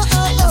whine up.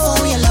 I love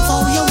how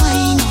you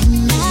whine up.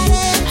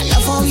 I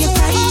love how you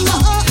cry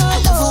up. I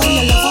love how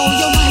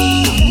you whine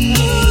up.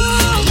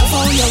 I love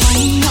how you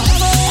whine up.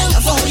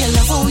 I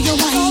love how you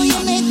whine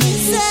up. Make me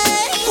say,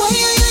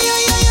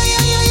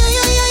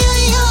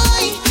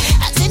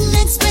 I didn't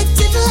expect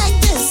it like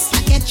this. I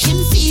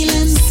catching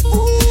feelings.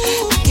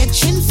 I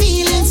catching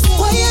feelings. I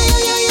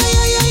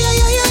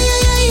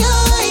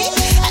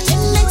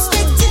didn't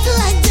expect it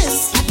like this.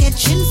 I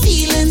catching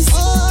feelings. I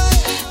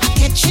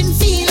catching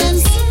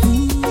feelings.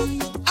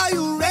 Are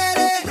you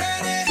ready?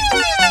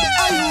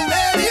 Are you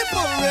ready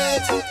for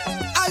it?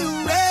 Are you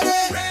ready?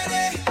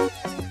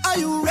 Are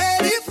you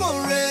ready for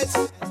it?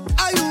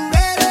 Are you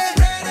ready?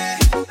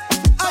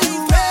 Are you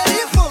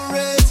ready for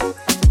it?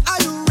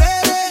 Are you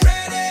ready?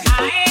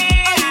 Are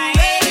you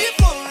ready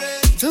for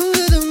it?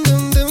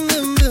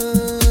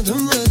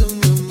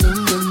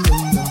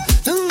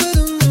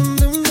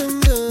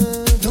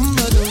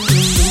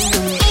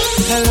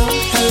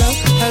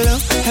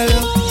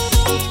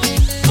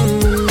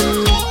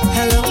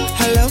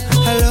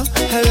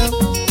 Hello.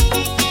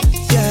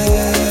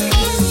 Yeah,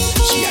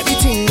 she had the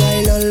thing I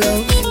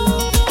love.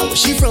 And where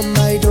she from,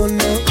 I don't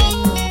know.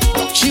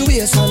 Rock she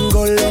waist and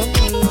go low.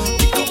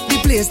 Pick up the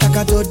place like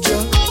a dojo.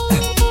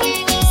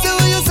 Say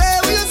what you say,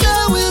 what you say.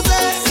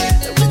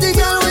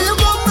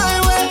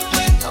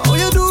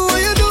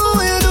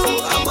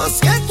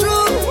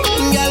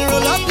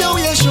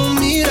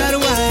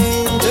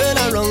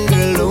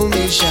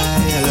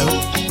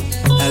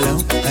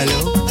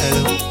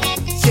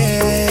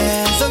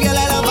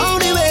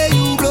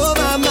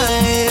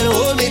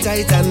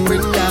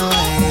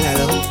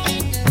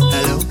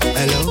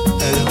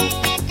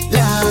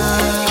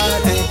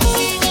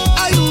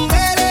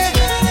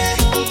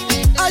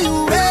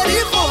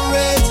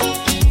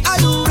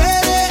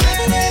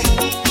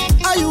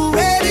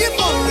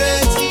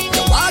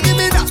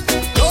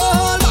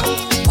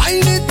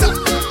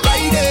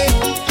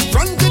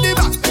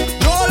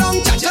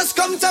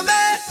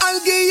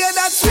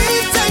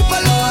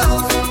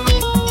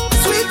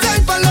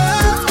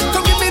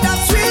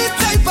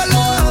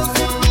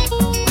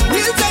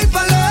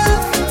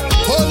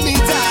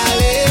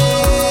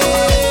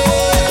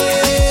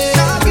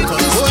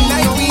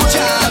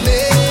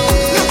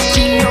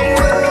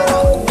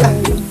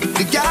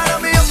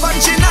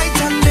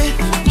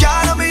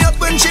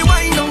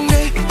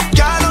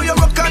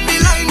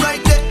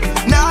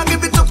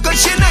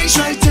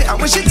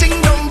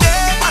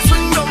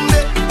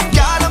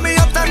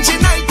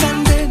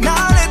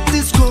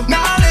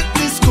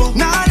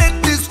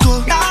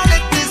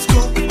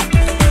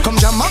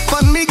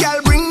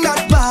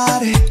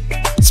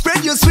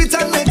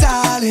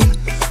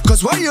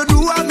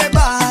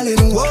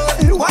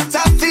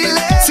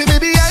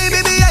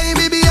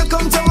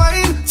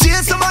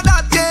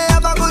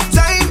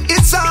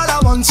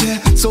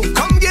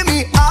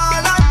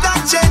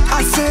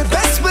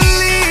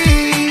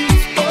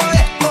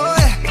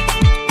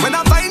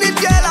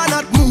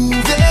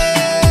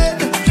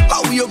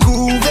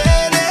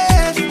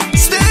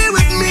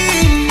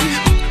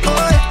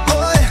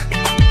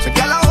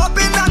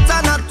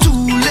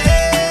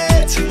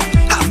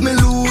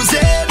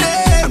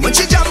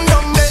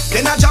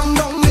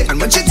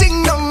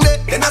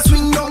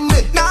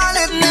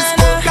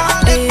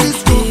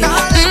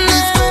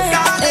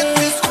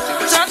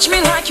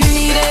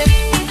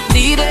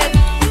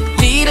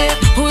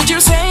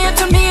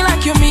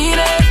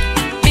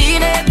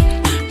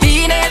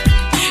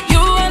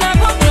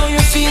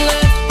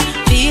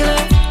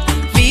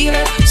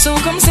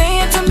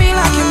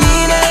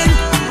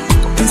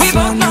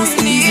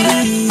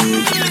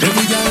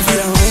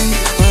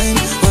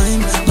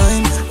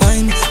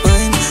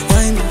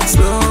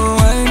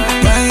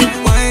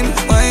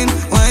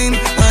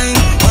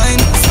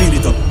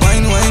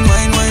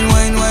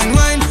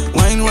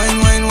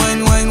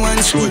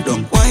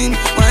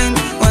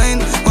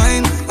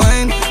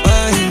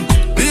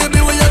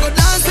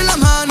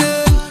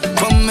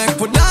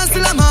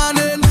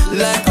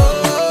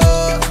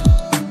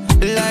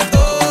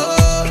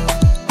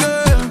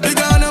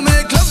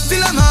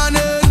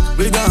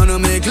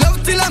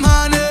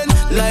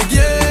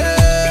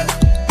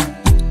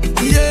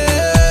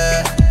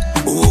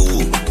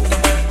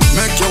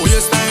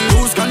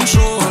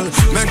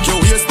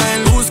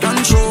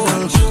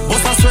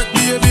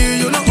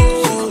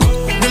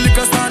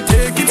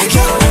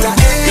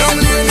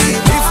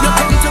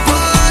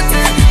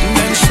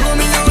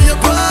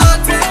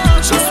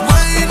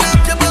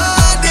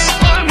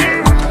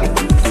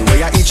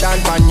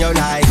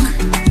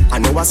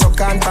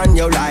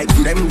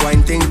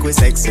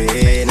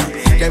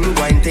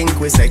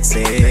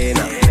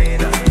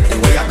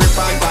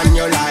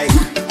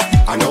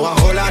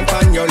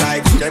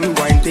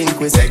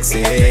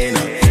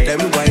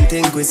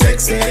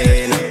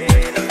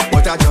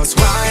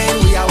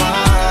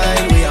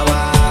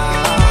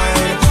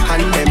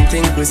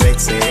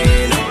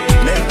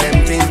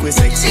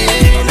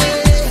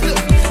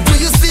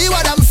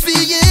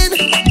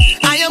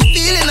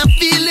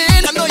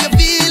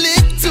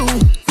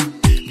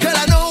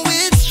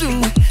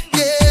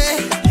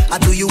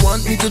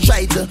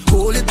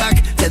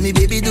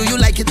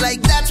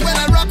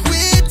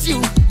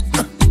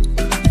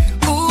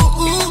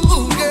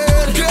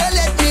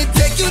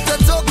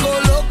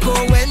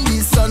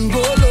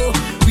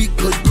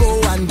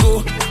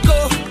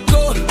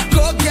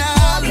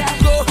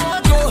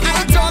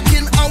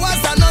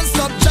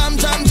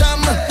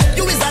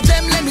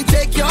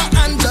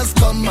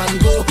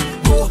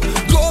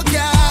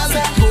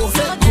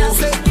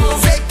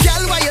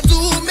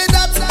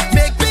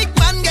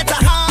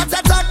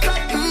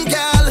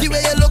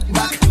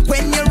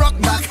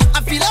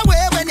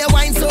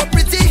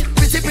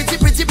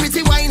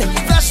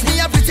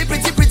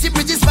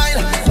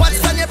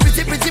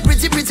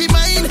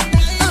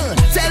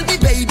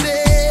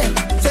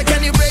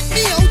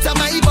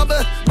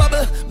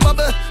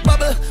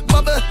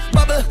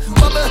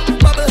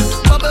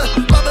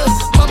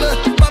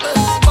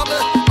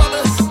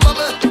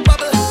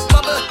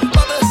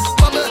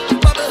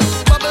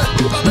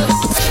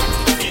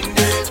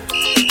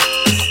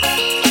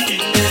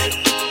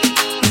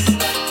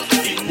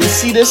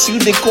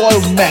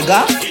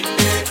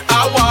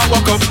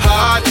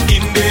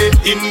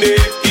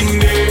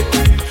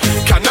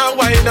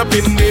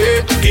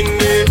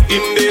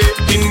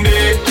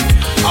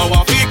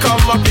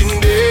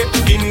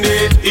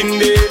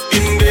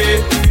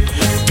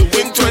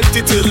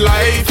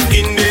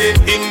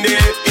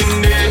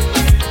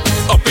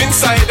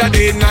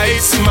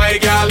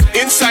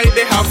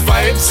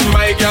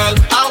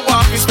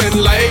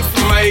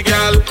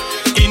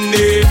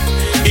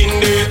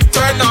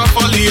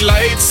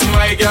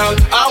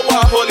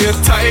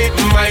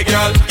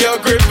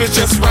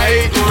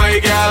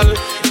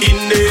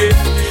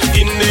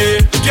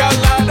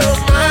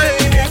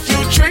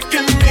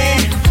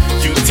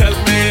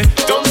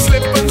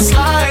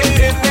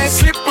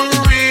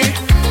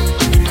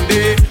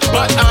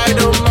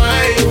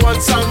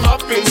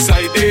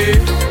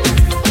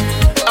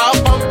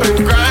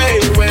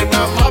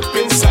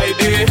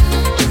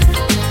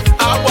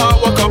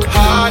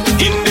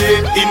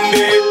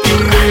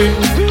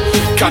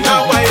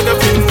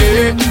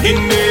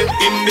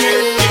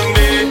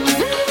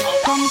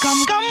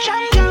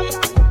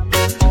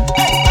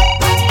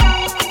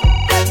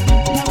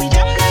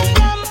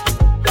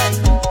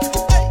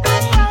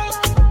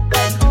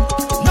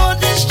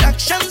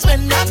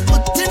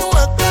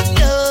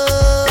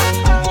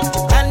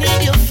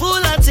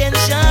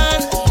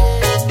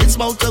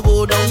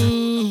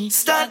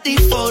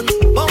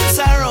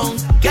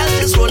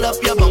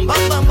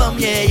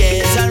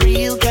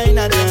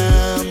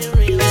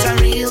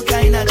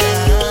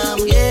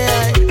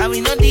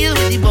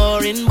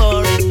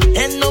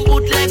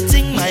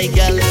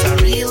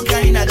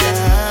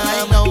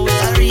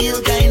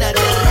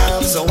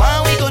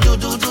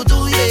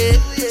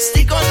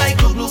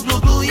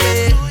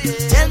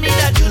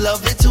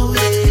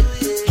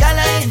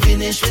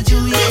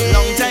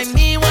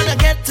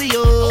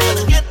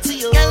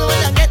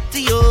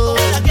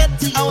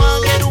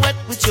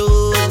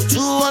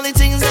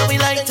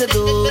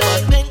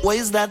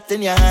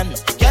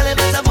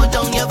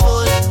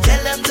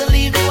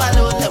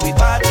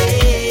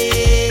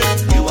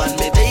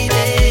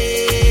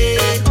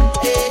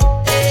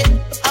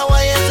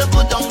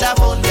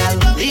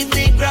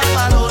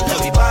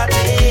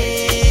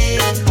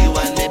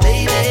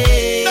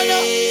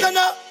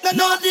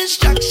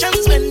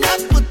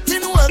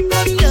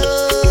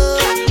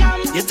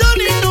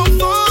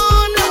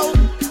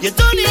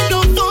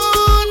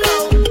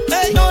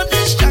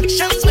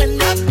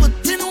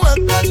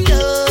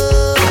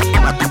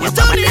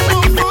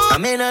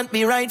 not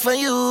be right for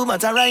you,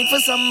 but I right for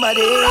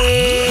somebody.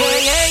 Yeah.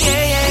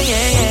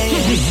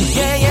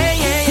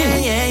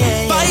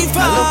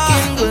 I'm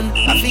looking good,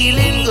 I'm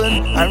feeling good,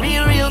 I'm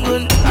real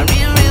good, I'm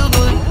real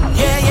good.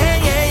 Yeah.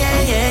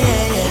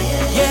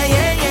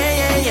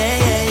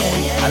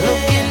 I'm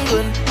looking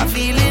good, I'm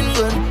feeling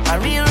good,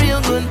 I'm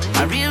real good,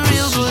 I'm real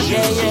good.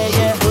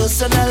 Yeah.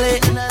 Personally,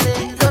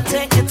 don't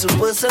take it too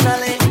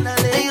personally.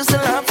 They used to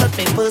laugh at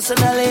me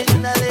personally.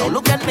 Now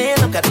look at me.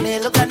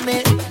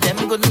 Them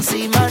couldn't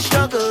see my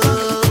struggle.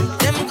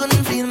 Them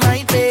couldn't feel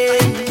my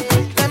pain.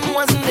 Them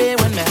wasn't there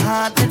when my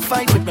heart did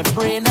fight with my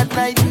brain at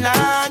night and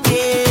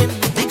again.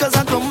 Because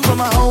I come from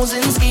a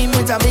housing scheme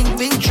with a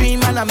big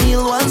dream, and a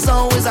meal once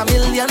always a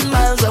million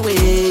miles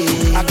away.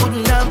 I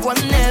couldn't have one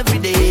every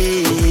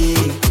day.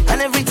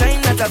 And every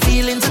time that I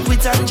feel into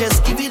quit and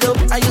just give it up,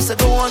 I used to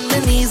go on my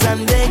knees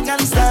and beg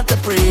and start to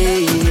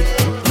pray.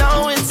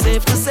 Now it's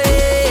safe to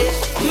say,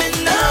 me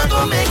not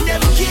gonna make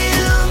them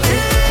kill me.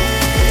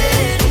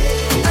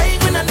 I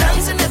ain't gonna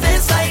dance in the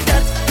face like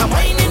that. I'm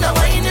whining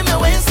my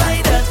waist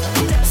like that.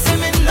 Say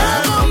me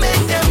not gonna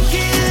make them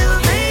kill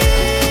me.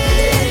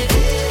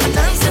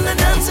 I'm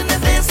dancing the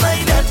face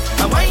like that.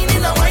 I'm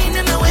whining my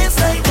waist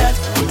like that.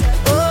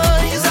 Oh,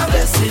 it's a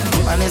blessing,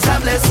 and it's a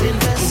blessing.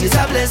 It's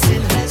a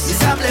blessing,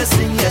 it's a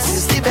blessing, yes,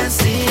 it's the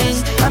best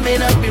thing. I may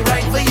not be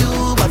right for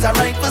you, but I'm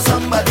right for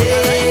somebody.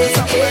 It's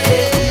a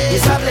blessing,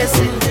 it's a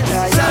blessing,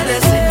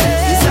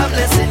 it's a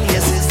blessing,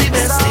 yes, it's the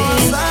best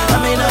thing. I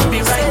may not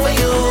be right for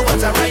you, but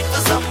I'm right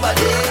for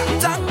somebody.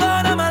 Thank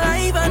God I'm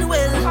alive and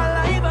well.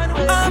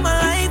 I'm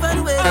alive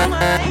and well.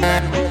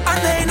 And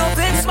they no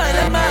face smile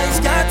and my eyes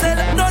can't tell.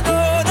 No.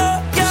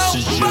 Yo,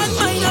 bad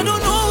mind, I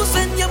don't know,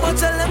 send you, but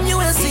tell them you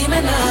will see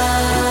me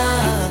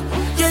now.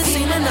 You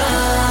see me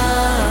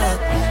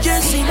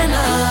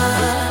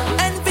now.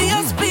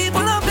 Envious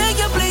people, I beg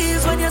you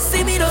please, when you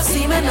see me, don't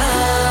see me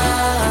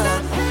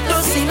now.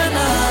 Don't see me now.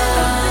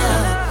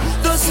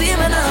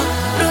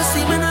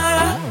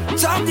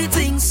 Talk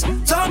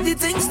the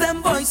things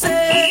them boys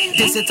say.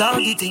 They say talk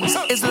the things,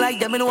 it's like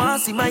them and want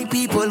to see my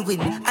people win.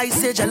 I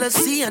say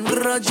jealousy and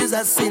grudges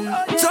are sin.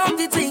 Talk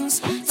the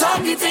things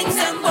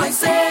them boys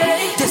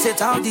say. They say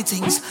talk the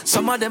things,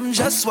 some of them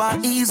just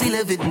want easy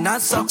living,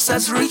 not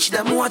success reach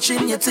them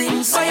watching your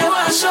things. But you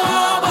want show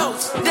about,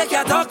 they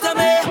can't talk to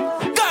me.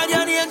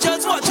 Guardian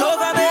angels watch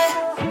over me.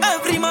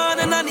 Every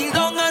morning I kneel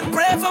down and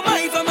pray for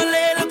my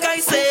family. Look, I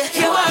say,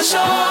 you want show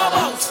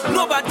about,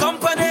 no bad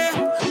company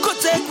could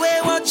take away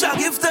what you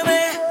give to me.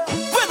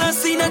 When I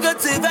see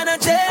negative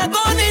energy, I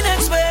go the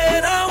next way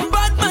down.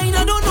 Bad mind,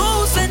 I don't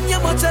know, send you,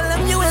 but tell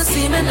them you will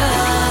see me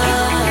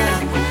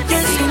now.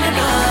 You see me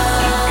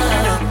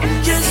now.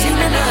 You see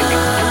me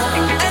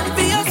now.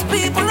 Envious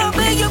people, I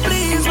beg you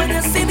please, when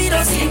you see me,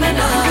 don't see me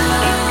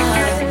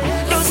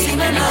now. Don't see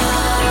me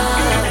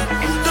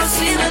now. Don't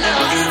see me now.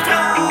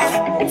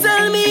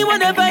 Tell me what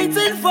they're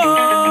fighting for,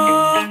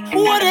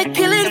 what they're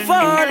killing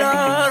for,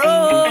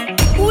 Lord.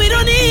 We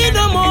don't need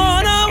no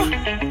more now.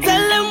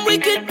 Tell them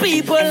wicked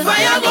people,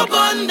 fire go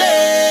burn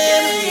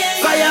them,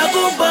 fire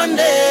go burn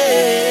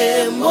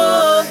them.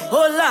 Oh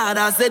Lord,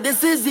 I said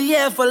this is the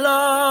year for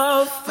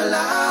love,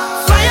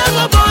 Fire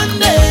go burn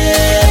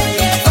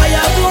them,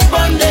 fire go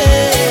burn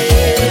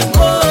them.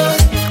 Oh,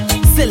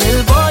 say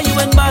little boy, you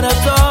ain't bad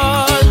at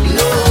all.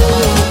 No,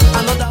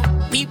 another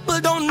people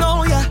don't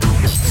know ya.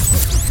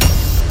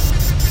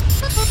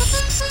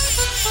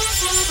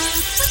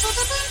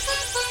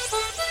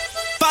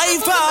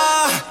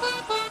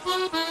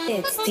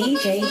 It's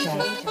DJ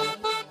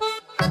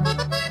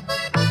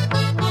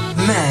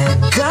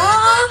Mega?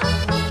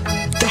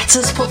 That's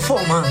his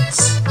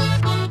performance.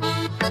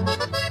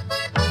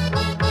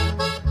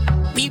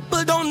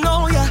 People don't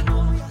know ya,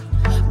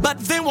 but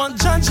they won't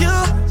judge you.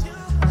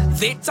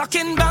 They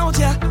talking about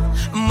ya.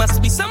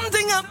 Must be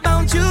something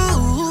about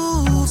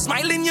you.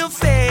 Smile in your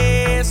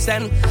face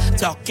and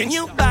talking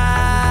you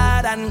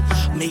bad and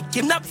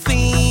making up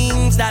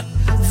things that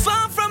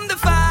far from the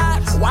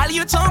facts. While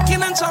you're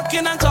talking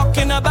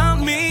about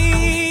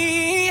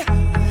me,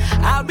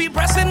 I'll be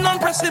pressing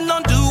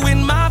on,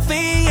 doing my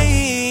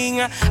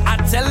thing.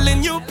 I'm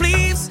telling you,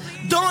 please,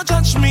 don't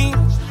judge me.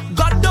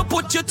 God don't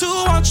put you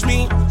to watch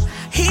me.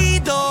 He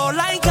don't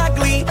like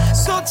ugly,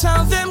 so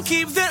tell them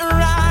keep their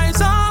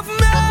eyes off me.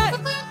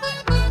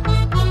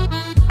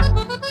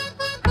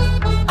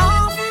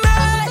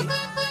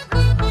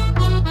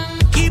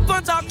 Keep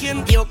on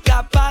talking, you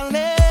got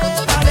ballet.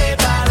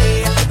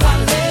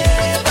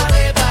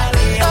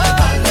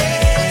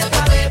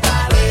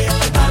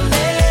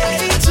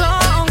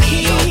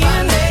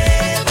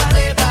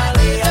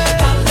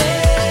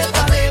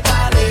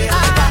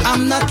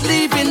 I'm not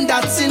leaving,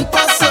 that's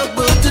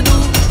impossible to do.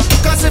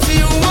 Cause if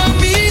you want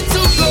me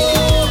to go,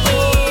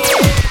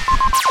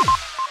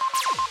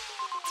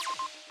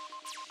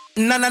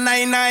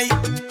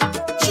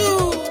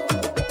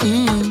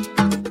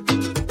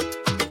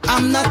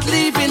 I'm not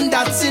leaving,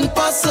 that's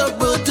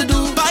impossible to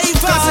do.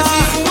 Cause if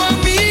you want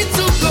me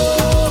to go,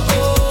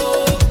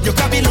 you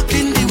can be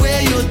looking the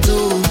way you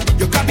do.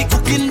 You can be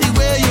cooking the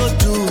way you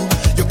do.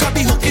 You can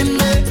be hooking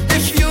me.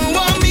 If you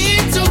want me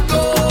to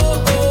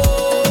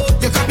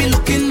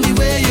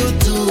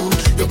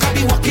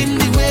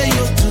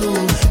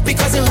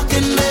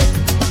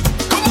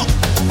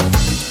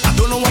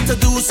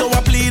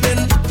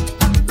bleeding.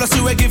 Plus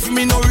you ain't give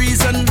me no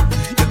reason.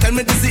 You tell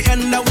me this the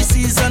end of the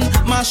season.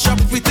 Mash up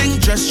everything,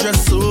 dress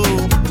so.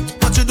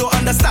 But you don't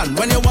understand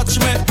when you watch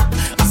me.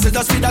 I said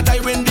just see that I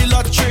win the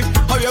lottery.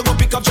 How you go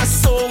pick up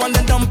just so and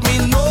then dump me?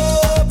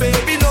 No,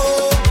 baby,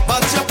 no.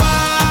 But you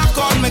pack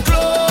on me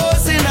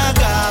clothes in a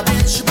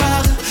garbage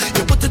bag.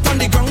 You put it on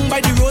the ground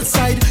by the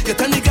roadside. You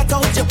tell me get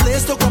out your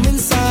place to come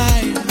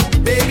inside.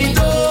 Baby,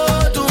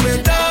 don't do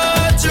me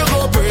that. You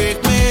go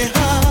break my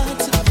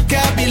heart.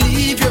 Can't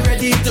believe you're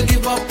ready to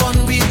give up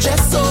on me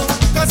just so.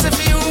 Cause if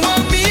you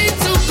want me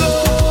to go,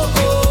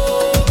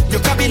 you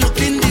can't be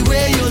looking the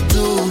way you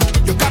do.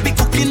 You can't be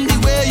cooking the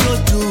way you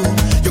do.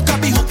 You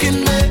can't be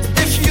hooking me.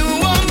 If you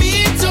want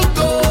me to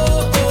go,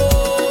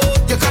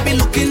 you can't be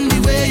looking the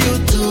way you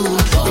do.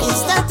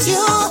 Is that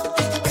you?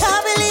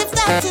 Can't believe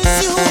that is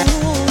you.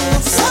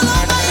 So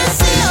long as you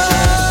see you,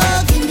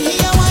 give me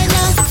a wine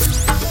up.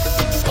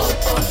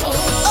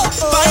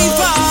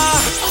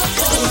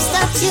 Is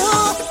that you?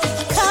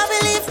 Can't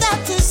believe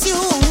that is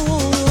you.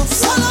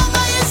 So long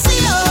as you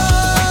see you,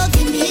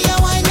 give me a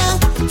wine up.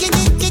 Give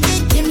me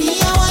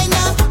a wine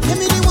up. Give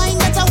me the wine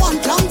that I want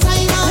long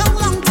time.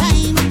 Long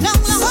time.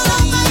 So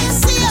long as you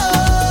see you,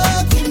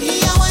 give me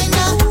a wine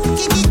up.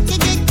 Give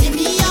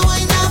me a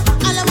wine up.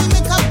 And let me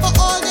make up for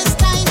all this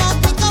time.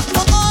 Make up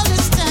for all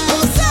this time.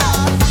 What's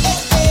up?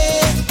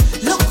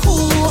 Look who.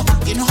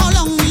 You know how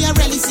long we are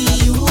really see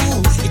you.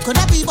 It could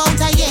have been about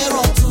a year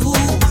or two.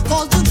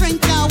 Call to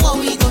drink now, what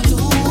we gonna do?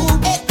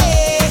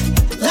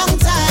 Long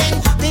time.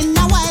 Been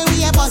a while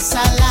we a bust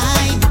a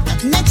line.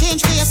 Nothing a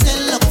change, but you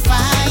still look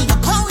fine.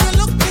 Look how you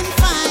looking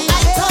fine.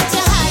 I thought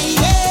you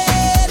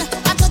hiding.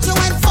 I thought you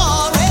went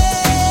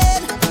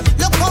foreign.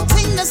 Look how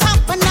things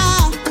happen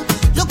now.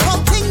 Look how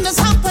things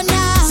happen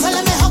now. So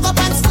let me hug up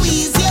and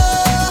squeeze you.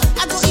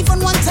 I don't even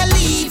want to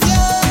leave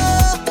you.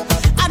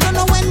 I don't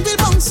know when we'll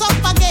bounce up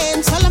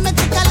again. So let me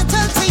take a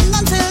little thing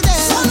until then.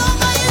 So long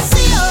as you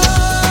see you,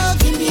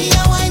 give me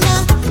a wine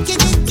up. Give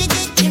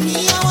me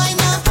a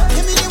wine up.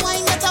 Give me the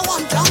wine that I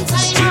want long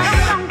time.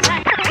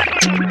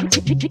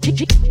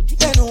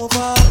 Bend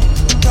over,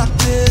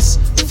 practice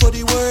for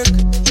the work.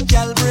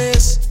 Gal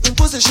brace,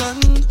 position,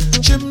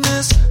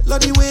 gymnast.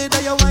 Love the way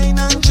that you whine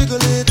and jiggle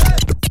it.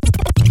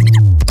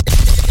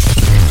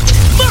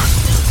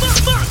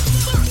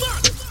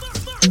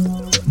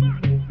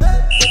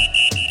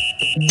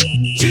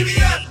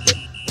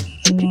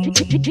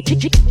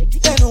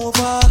 Bend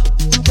over,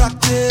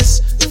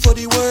 practice for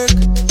the work.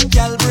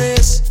 Gal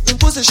brace,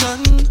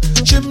 position,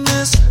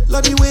 gymnast.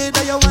 Love the way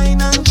that you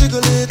whine and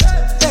jiggle it.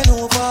 Bend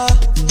over,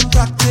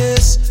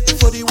 practice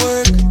for the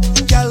work.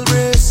 Gal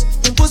brace,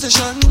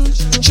 position,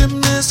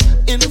 gymnast.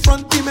 In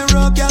front the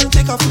mirror, gal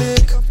take a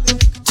flick.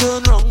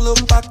 Turn round,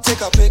 look back,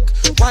 take a pic.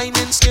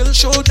 Whining skill,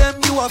 show them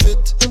you have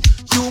it.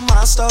 You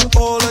master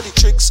all of the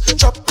tricks.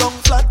 Drop down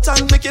flat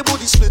and make your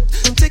body split.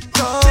 Tick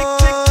tock,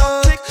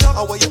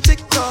 how are you tick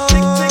tock?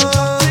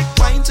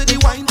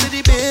 Wine to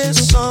the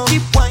bass now.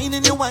 Keep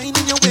whining your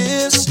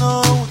waist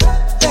now.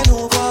 Bend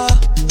over,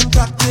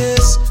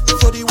 practice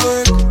for the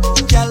work.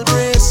 Gal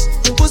brace,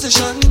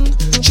 position,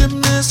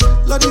 gymnast.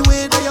 Love the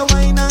way that you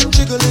whine and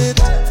jiggle it.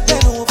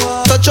 Bend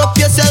over, Touch up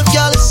yourself,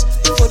 gal.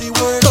 for the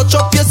work. Touch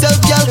up yourself,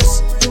 gal.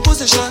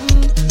 Position,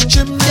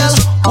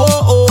 gymnast. Whoa,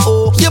 oh,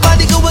 oh. Your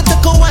body go with the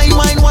wine,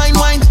 wine, wine,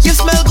 wine. You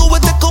smell good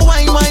with the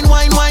wine, wine,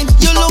 wine, wine.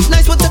 You look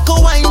nice with the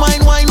wine,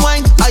 wine, wine,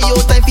 wine. Are you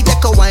time for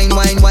the wine,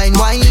 wine, wine,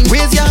 wine?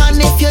 Raise your hand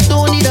if you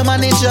don't need a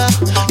manager.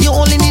 You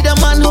only need a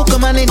man who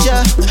can manage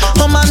ya.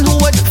 A man who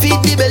would feed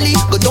the belly,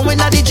 go down in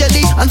the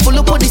jelly and full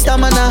up with the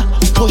stamina.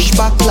 Push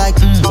back like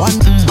one.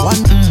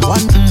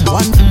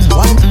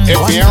 If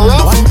you're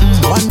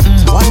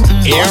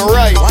rough, you're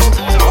right.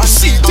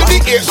 C to the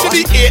A to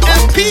the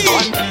AMP.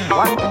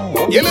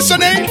 You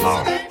listening?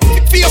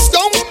 Face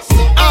down,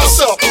 ass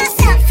up.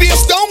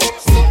 Face down,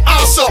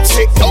 ass up.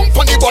 Sit down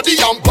on the body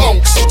and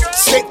bounce.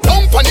 Sit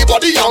down on the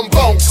body and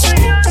bounce.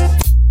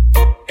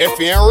 If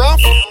you're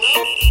rough,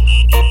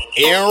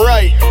 you're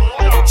right.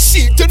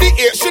 C to the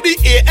A to the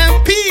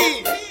AMP.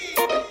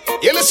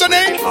 You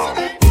listening?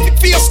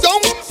 Face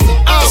down,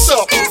 ass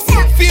up.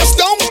 Face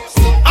down,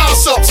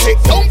 ass up.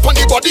 Sit down on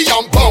the body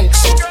and bounce.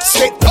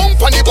 Sit down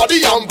on the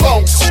body and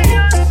bounce.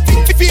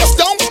 Face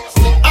down,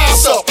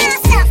 ass up.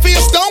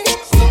 Face down,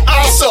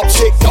 ass up.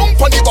 Sit down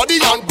on the body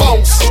and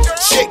bounce.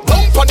 Shake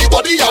down on the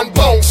body and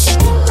bounce.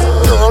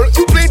 Girl,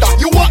 you play that,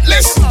 you want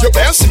less. You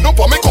better sit up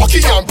on me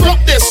cocky and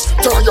practice.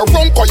 Turn your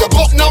rump or you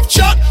got enough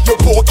chat. Your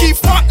pokey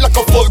fat like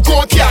a full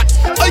grown cat.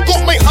 I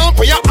got my hand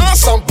for your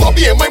ass and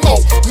bobby in my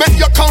mouth. Make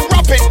you can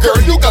rap it, girl,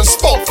 you can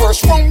spout.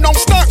 First round now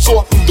start,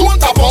 so don't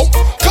tap out.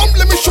 Come,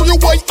 let me show you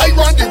why I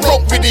run the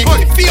rope with the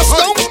face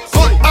down,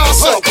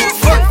 ass up.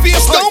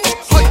 Face down,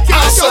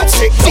 ass up.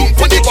 Sit down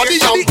on the body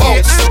and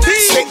bounce.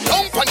 Sit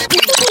down on the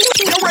body.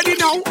 You ready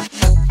now?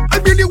 I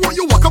really want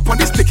you walk up on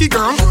this sticky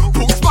girl.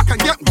 Pulse back and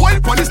get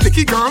wild on this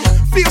sticky girl.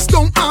 Face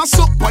down, ass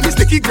up on this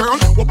sticky girl.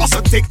 What boss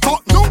a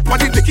TikTok? No, on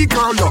the sticky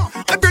girl.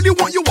 I really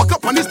want you walk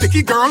up on this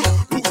sticky girl.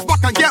 Pulse back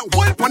back and get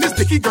wild on this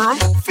dicky girl.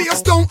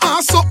 Face down,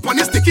 ass up on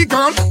this dicky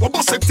girl. What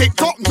boss it take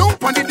top, no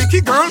on the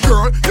dicky girl.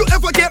 Girl, you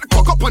ever get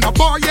cock up on a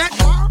bar yet?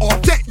 Or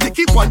take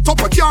dicky on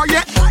top of car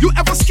yet? You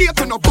ever skate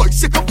on a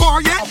bicycle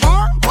bar yet?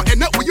 Or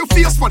end up with your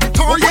face for the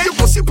tar yet? You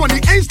pussy on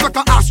the edge like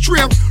a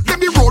ashtray. Let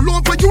me roll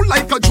over you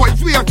like a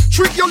driveway.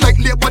 Treat you like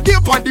labor day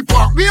on the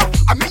parkway.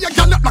 I mean you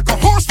gallop like a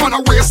horse on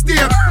a race day.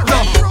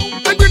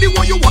 I really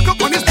want you walk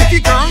up on this dicky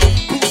girl.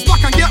 Boost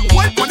back and get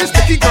wild on this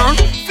dicky girl.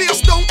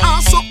 Face down,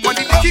 ass up on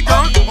the dicky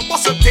girl. I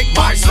must take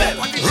my spell.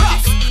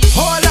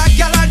 Hold a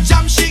gal and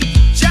jam shit,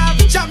 jam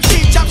shit, jam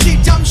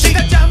shit, jam shit,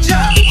 jam.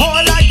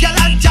 Hold a gal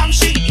and jam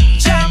shit,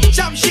 jam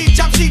shit,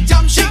 jam shit,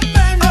 jam shit.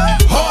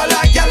 Hold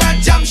a gal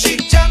and jam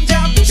shit, jam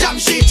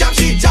shit, jam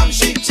shit, jam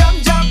shit, jam.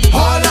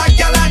 Hold a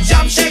gal and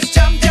jam shit,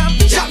 jam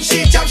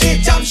shit, jam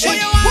shit, jam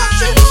shit. What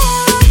she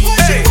want, what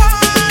she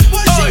want,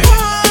 what she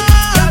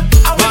want.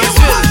 I want you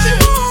what she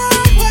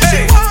want, what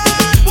she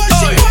want, what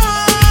she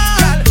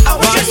want. I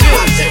want you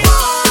what she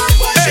want,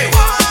 what she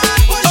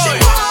want, what she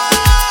want.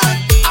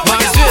 I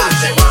want you what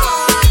she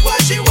want, what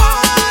she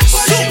want,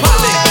 what she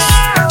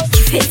want.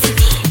 Give it to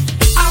me.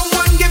 I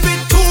want give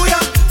it to ya.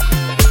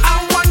 I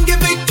want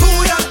give it to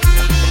ya.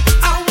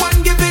 I want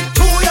give it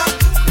to ya.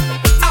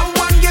 I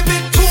want give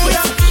it to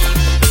ya.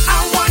 I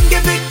want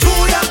give it to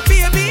ya,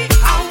 baby.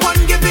 I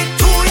want give it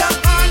to ya,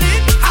 honey.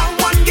 I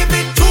want give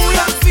it to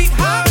ya,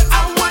 sweetheart. I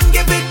want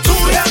give it to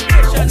ya.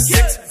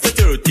 6 to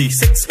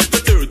 36 to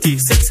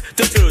 36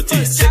 to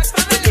 36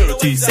 to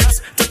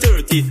 36 to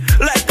 30.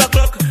 Like a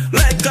clock,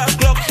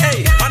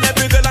 hey. And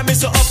every girl I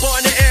miss you up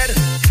on the head.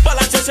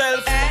 Balance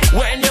yourself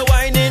when you're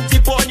whining,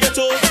 tip on your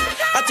toe.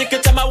 I take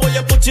your time, I want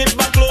you put it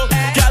back low.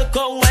 Girl,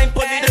 come wine,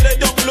 put it dele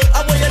down low.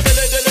 I want you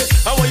dele,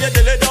 I want you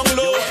dele down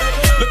low.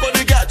 Because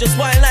the girl just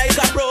wine like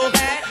a pro.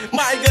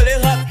 My girl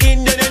is hot,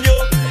 Indian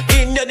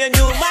and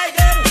you, my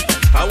girl.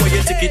 I want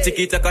you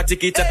tiki taka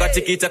tiki taka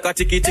tiki taka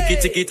tiki tiki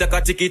tiki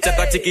taka tiki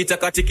taka tiki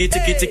taka tiki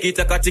tiki tiki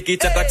taka tiki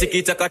taka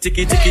tiki taka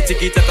tiki tiki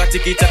tiki taka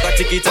tiki taka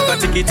tiki taka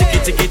tiki tiki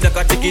tiki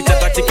taka tiki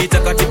taka tiki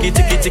taka tiki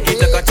tiki tiki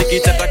taka tiki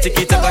taka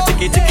tiki taka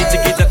tiki tiki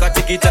tiki taka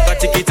tiki taka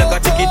tiki taka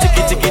tiki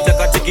tiki tiki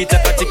taka tiki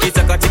taka tiki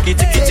taka tiki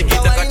tiki tiki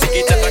taka tiki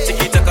taka tiki taka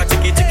tiki tiki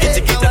tiki taka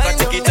tiki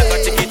taka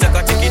tiki taka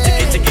tiki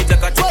tiki tiki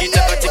taka tiki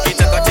taka tiki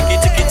taka tiki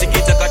tiki tiki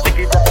taka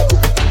tiki.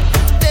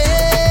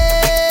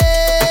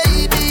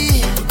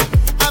 Baby,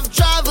 I've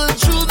traveled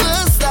through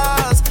the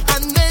stars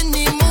and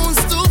many moons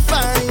to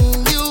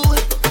find you.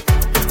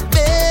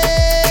 Baby,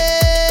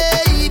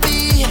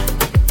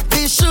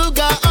 the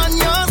sugar on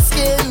your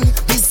skin,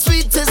 the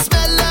sweetest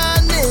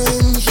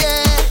melanin,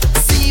 yeah.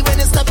 See when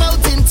you step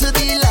out into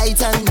the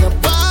light and your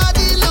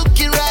body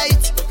looking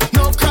right.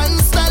 No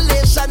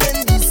constellation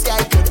in the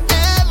sky could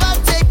ever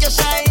take your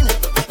shine.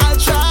 I'll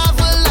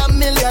travel a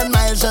million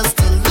miles just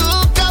to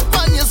look up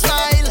on your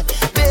smile.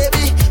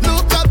 Baby,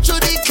 look up to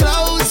the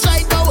clouds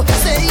right now.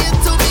 Say it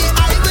to me, I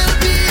will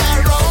be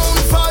around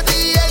for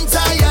the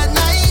entire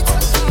night.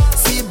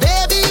 See,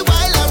 baby,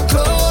 while I'm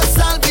close,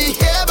 I'll be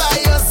here by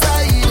your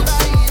side.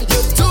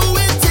 You're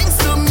doing things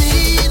to me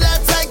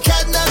that I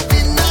cannot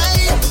deny.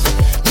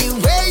 The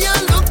way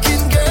you're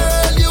looking,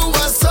 girl, you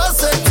are so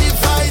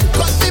certified.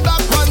 Cut me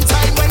back one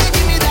time when you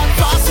give me that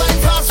fast wine,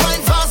 fast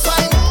wine, fast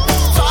wine.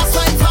 Fast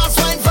wine, fast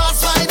wine,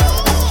 fast wine.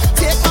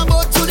 Take my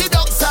boat to the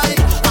dock side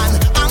and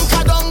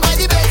anchor down by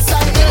the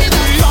bedside. Give me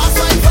that fast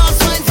wine,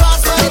 fast wine,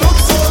 fast wine.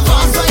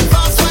 Fast wine,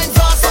 fast wine,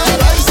 fast wine.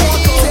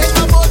 Take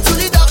my boat to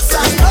the dock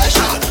side and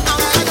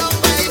anchor down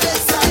by the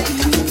bedside.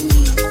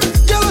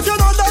 Girl, if you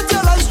know that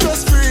your life's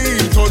stress free,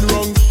 turn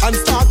round and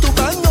start to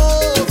bend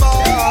over.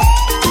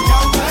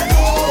 Girl, bend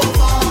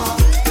over.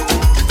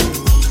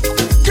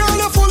 Girl,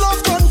 you're full of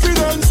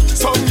confidence.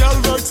 Some girl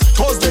vex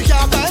 'cause they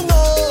can't bend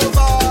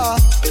over.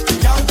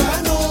 Girl,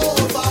 bend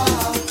over.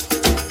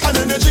 And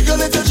then you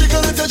jiggle it, you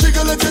jiggle it, you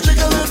jiggle it, you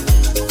jiggle it.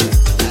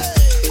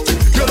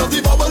 Girl, of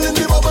the bubbling,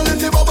 the bubbling,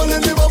 the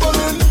bubbling, the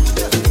bubbling.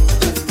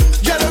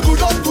 Girl, you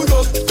good up, good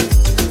up.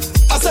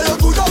 I say you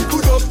good up,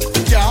 good up.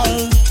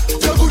 Girl,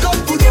 you good up,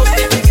 good up.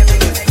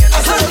 I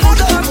say you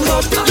good up, good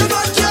up. You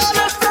got girl.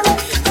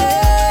 I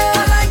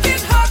like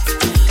it hot.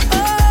 I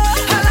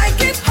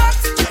like it hot.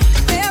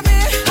 Baby,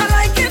 I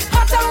like it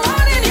hot. I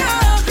want it,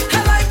 yeah. I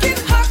like it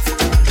hot.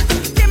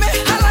 Give me, I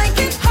like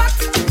it hot.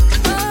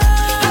 I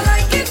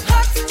like it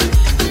hot.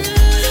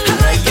 I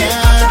like it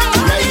hot.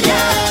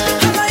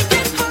 I like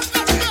it hot.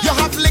 You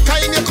have liquor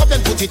in your cup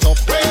and put it up.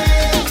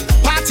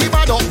 Party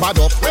bad up, bad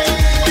up.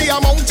 The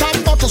amount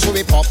of bottles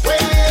we pop.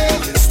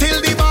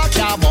 Still the bar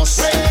can't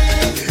bust.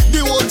 The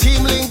whole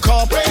team link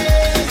up.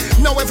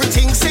 Now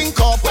everything sync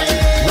up.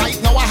 Right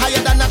now we're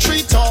higher than a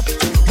treetop.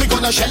 We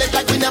gonna shell it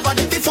like we never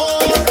did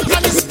before.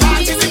 And this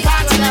party, we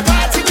party, we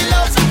party, we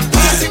love.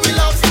 Party, we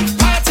love.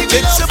 Party,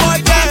 we love. It's your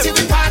boy, Party,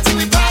 we party,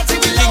 we party,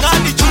 we love. King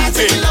on the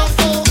Party, we Tuesday. love.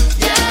 Oh,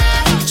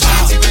 yeah.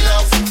 Party, we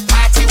love.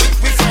 Party with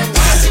we friends.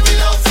 Party, we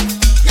love.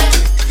 Yeah,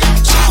 yeah.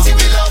 Party,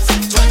 we love.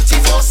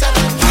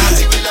 24/7.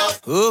 Party, we love.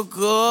 Oh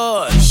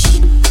gosh,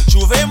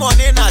 Juve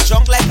money na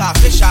junk like a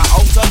fish out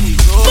on the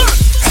road.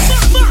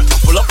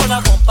 Pull up on a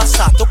bumper,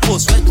 start to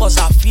post when cause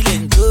I'm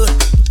feeling good.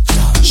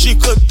 She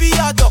could be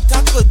a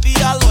doctor, could be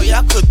a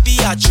lawyer, could be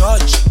a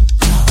judge.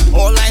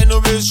 All I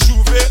know is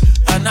Juve,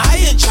 and I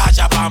ain't charge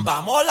of Bam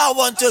Bam. All I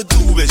want to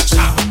do is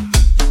jam,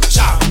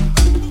 jam,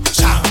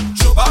 jam.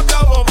 Chuba the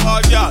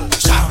bumper, girl.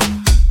 Jam,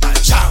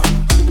 jam,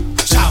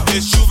 jam.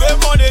 It's Juve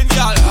morning,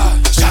 girl.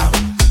 Jam,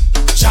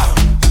 jam,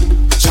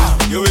 jam.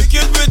 You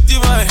wicked with the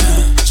man.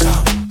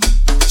 Jam,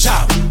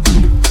 jam,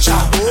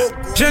 jam.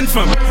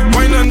 Gentlemen,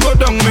 wine and go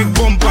down, make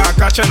bumper,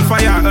 catch on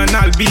fire, and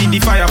I'll be the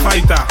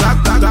firefighter.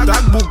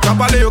 That book,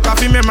 kabale yo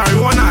kafi me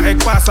marijuana, ek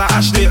pasa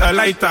Ashley a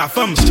lighter.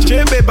 Femme,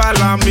 chebe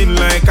bala min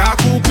like a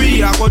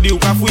kupi, akodi yo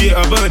kafuye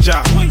a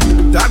banja.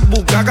 That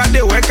book,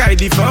 agade weka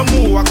di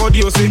famu, akodi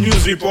yo se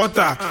news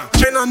reporter.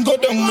 Chain and go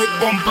down, make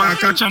bumper,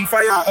 catch on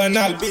fire, and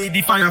I'll be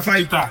the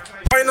firefighter.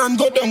 Wine and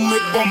go down,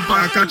 make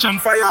bumper, catch on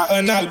fire,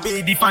 and I'll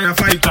be the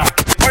firefighter.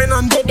 Wine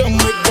and go down,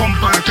 make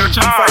bumper, catch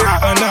on fire,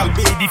 and I'll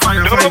be the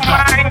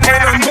firefighter.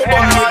 Wine and go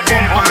down, make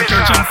bumper,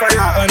 catch on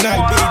fire, and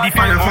I'll be the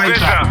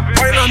firefighter.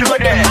 Wine and go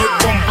down, make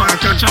bumper,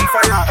 catch on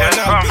fire, and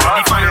I'll be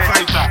the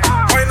firefighter.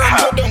 Wine and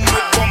go down,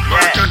 make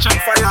bumper, catch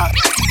on fire.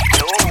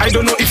 I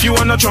don't know if you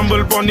wanna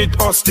tremble on it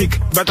or stick,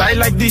 but I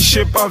like the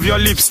shape of your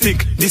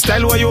lipstick. The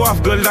style where you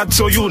have, girl, that's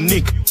so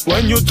unique.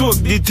 When you talk,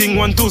 the thing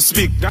want to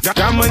speak.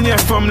 Gamanye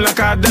from la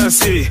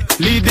cadence,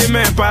 l'idée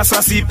me passe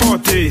à si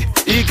porter.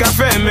 I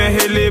café me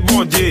hele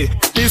bondé,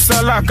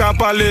 isa la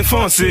capa le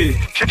foncé.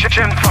 Tu ne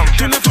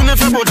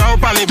fais beau d'au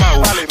pas les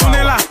baou. Tu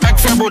ne la ek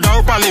fais beau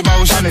d'au pas les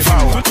baou, j'en ai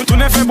fao. Tu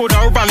ne fais beau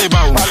d'au pas les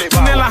baou. Tu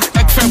ne la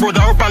ek fais beau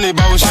d'au pas les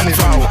baou, j'en ai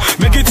fao.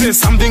 Make it say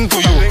something to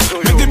you.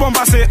 Make the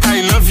bomba say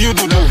I love you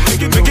to do.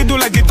 Make it do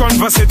like it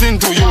conversating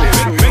to you.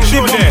 Make the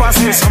bomba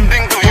say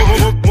something to you.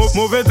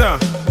 Move it on.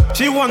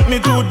 She want me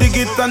to dig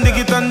it and dig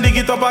it and dig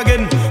it up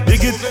again.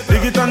 Dig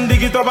it and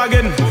dig it up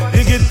again.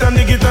 Dig it and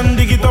dig it and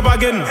dig it up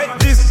again.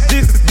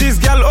 This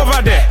girl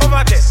over there,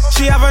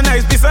 she have a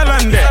nice piece of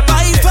land there.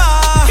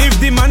 If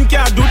the man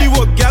can't do the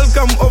work, girl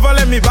come over,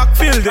 let me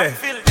backfill there.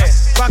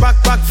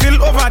 Backfill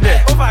over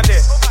there.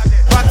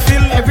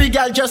 Backfill. Every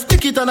girl just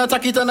tick it and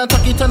attack it and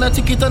attack it and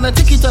tick it and a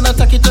tick it and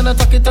attack it and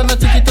attack it and a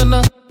tick it and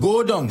a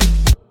go down,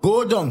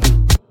 go down,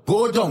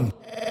 go down.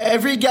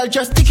 Every girl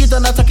just tick it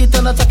and attack it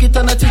and attack it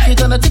and a tick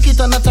it and a tick it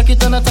and attack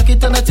it and attack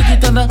it and a tick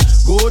it and a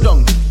go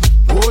down,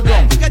 go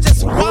down. You can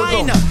just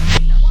whine.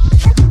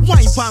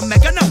 Wine pan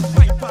mega now.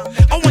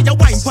 I want your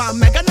wine pan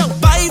mega now. I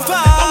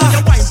want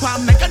your wine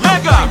pan mega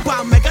now. Wine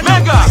pan mega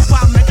now. Wine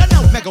pan mega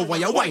now. Mega want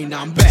your wine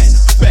and bend.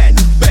 Wine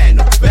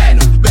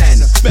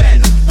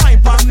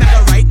pan mega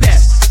right there.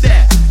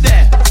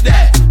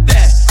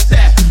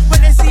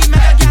 When they see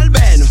mega girl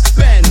bend.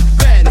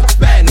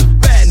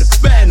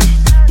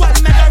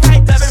 One mega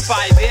right 7-5.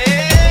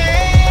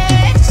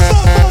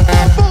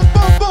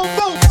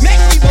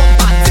 Make me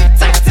bumper tick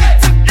tack.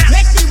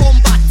 Make me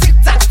bumper tick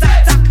tack.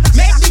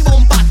 Make me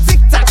bumper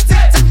tick tack.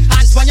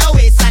 Hands on your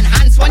waist and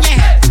hands on your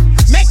head.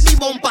 Make me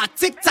bumper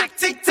tick tack.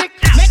 Make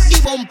me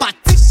bumper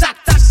tick tack.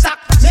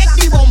 Make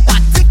me bumper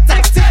tick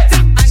tack.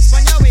 Hands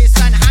on your waist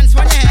and hands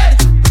on your head.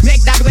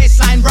 Make that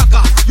waistline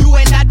rocker. You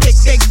and that big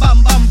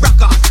bum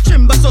rocker.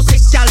 Timber so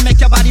sick, y'all make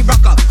your body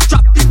rock up.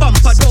 Drop the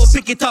bumper, don't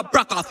pick it up,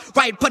 rock up.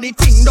 Ride for the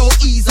thing, no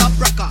ease up,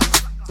 rocker.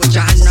 Put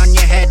your hand on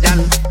your head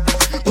and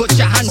put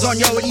your hands on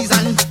your knees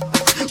and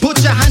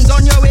put your hands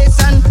on your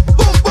waist and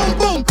boom, boom,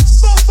 boom.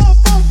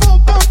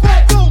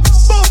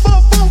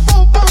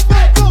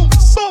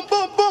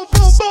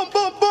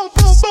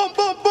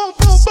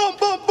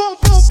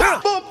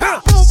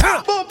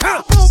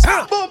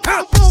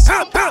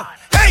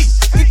 Hey,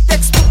 it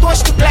takes two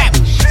touch to clap.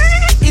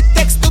 It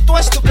takes two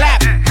touch to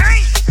clap.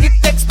 It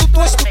takes two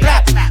touch to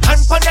clap.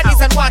 Hand on your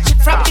knees and watch it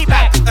from the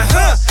back.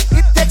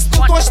 It takes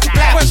two touch to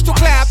clap.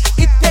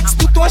 It takes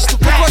two touch to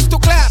clap.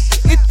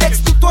 It takes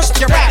two touch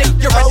to clap.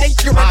 You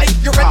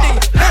ready?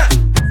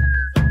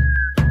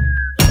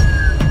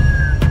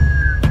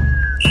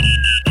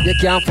 You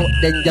can't fuck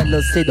then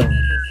just sit down.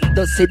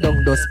 Just sit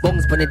down, just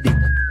bounce pon the dick.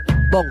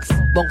 Bounce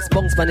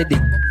pon the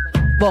dick.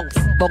 Bounce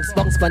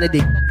pon the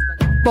dick.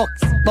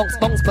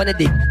 Bounce pon the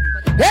dick.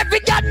 Every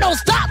girl now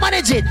start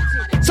manage it.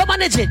 So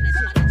manage it.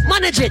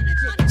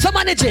 So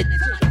manage it.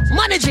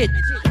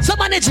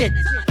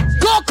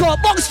 Go,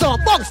 bounce.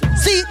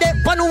 See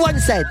them on one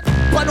side.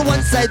 Catch on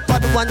one side.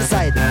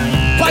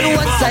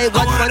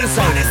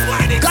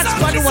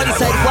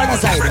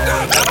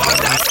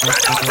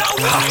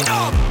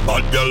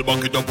 Bad girl,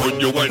 back it up when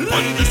you wine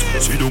pan this.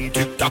 See don't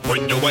tick tock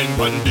when you wine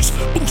pan this.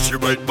 Push you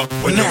right back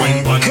when you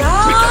wine pan. Make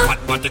your fat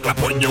body clap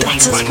when you wine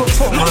pan.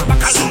 Look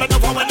back and look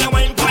over when you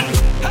wine pan.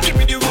 Give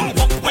me the room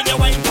walk when you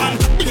wine pan.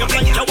 Be a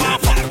like you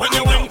want fuck when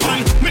you wine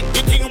pan. Make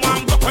the thing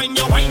warm up when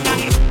you wine pan.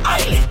 I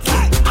lick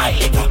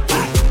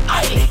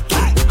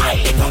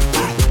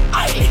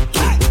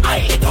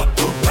up.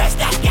 Where's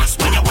that gas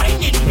when you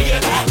wine in me?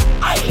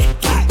 I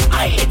lick up.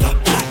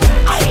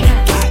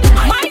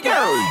 My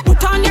girl,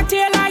 put on your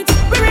taillight.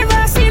 We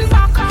reversing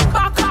back.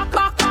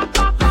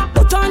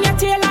 Put on your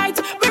taillight.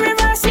 We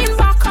reversing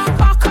back.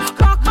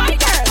 My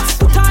girl,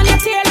 put on your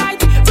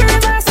taillight. We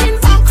reversing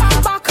back.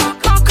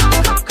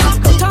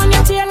 Put on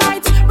your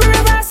taillight. We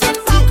reversing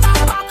back.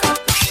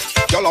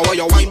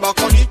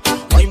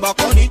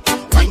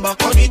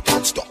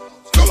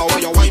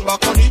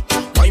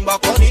 Wine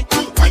back on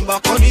it, wine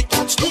back on it.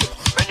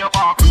 When you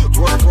back,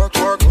 work, work,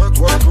 work, work,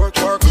 work, work,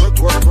 work,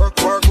 work, work, work,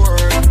 work,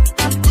 work.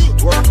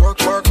 Work, work,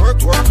 work,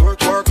 work, work,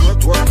 work, work,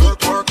 work,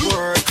 work, work,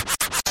 work.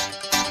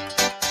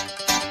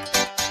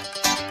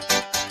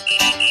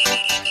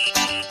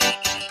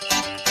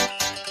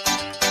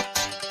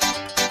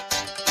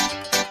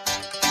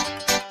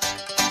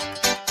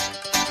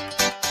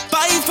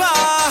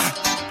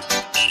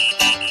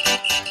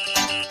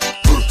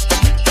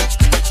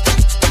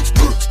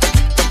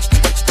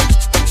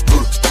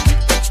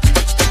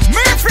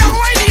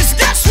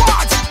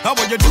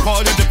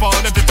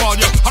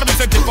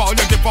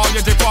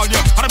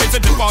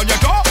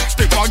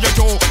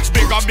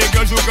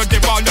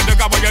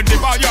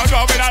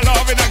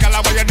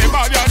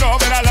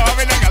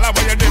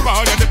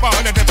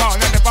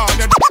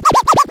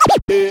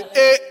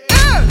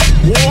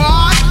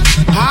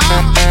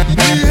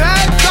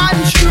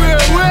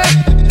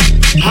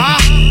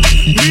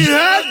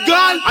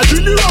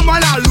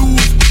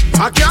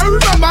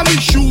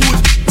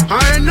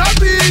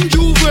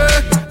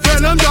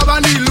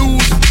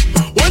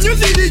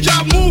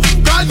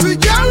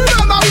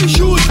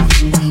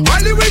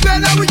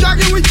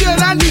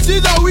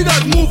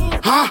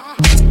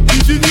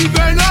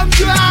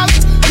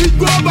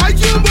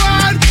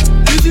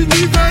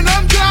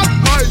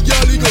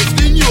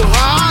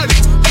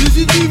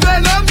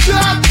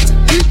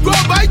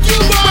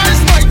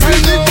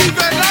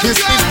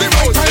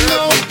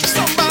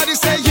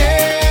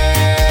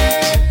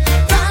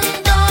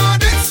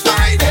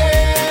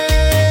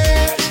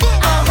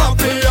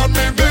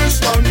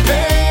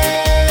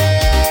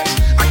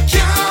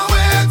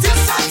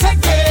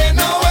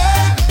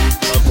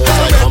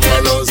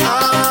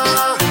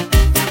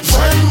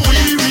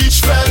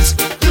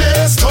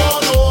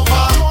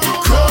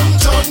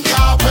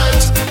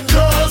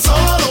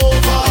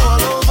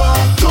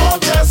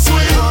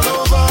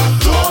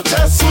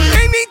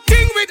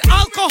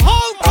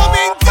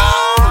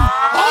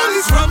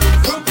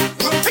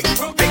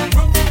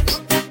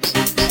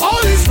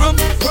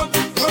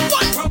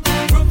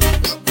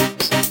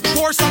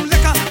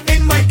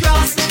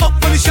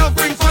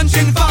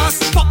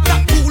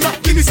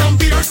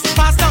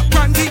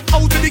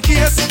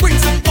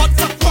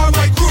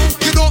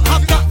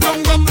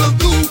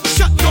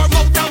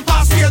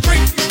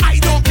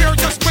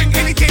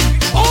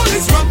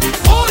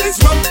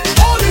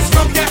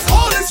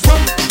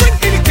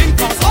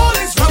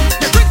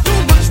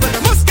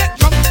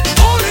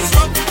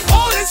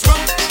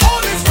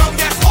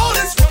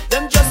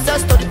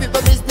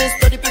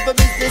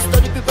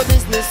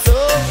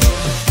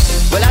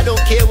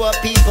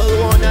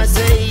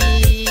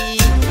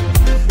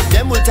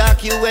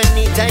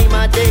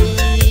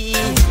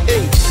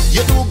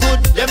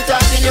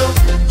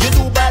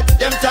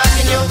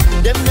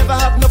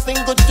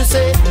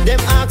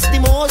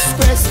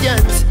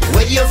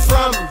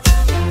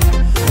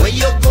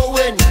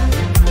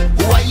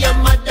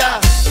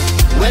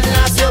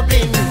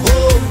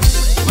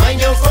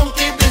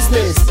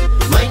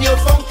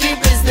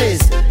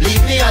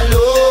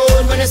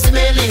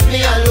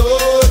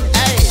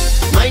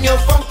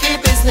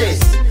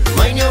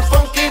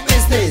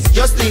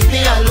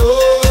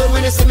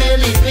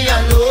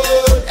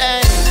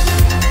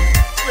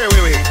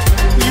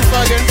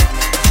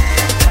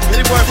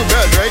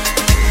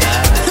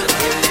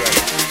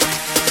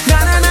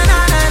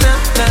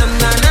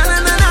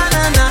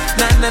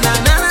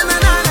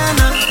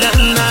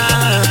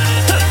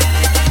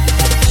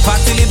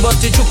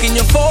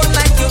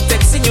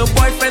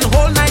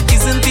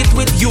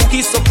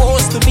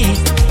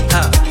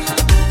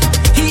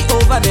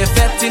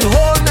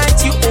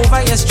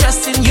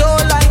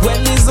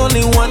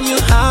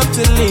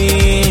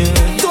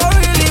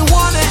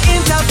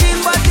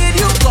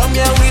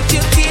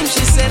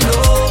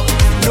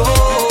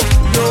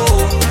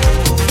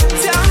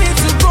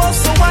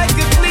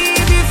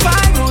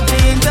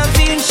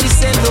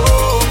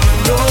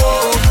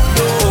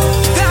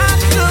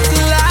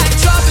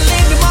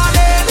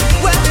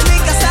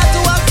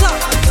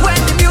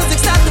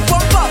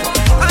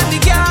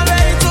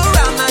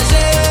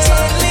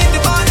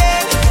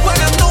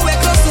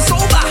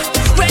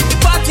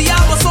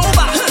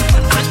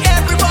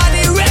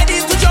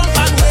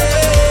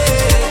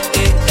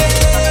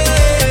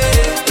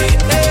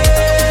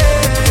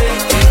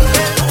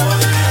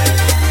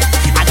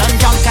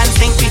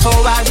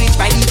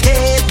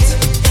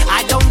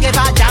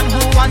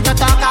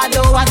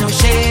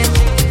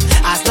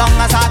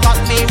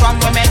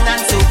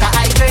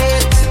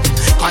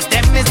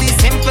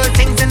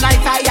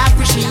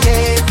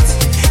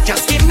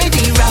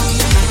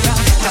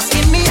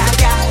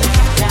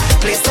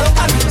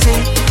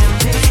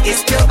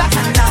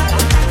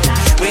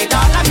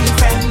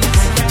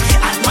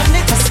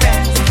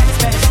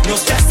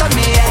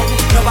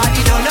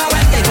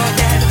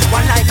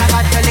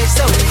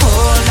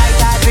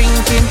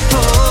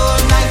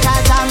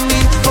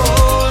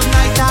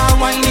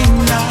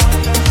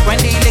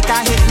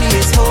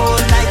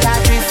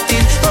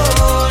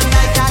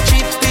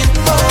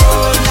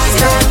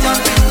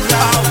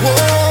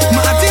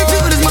 My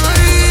attitude is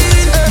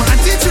mine. My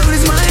attitude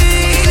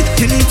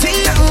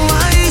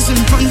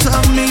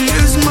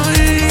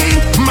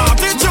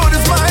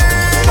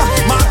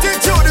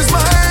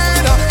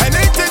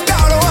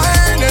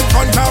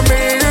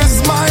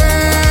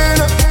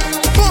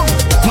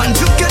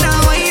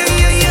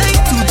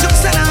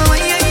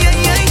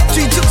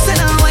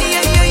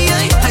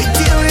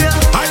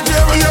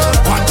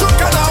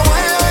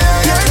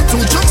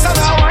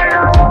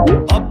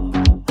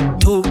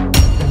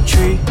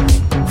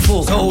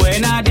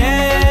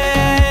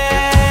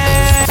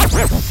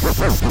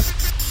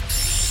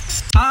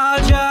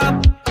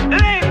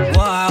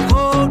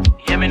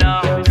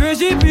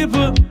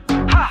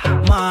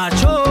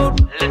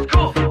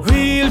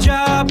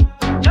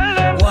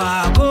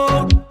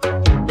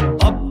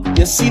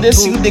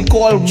this you they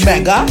call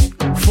Mega.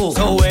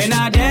 So when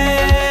I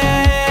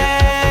dead,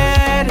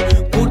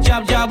 put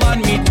jab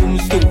on me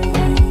tombstone.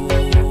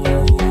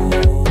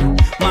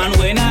 Man,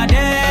 when I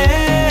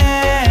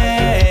dead,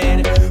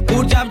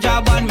 put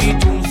jab on me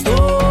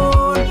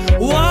tombstone.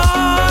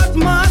 What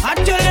man?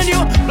 I'm telling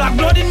you, black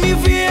blood in me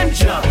vein,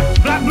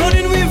 black blood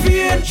in me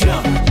vein,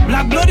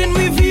 black blood in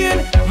me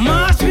vein.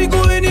 Mass we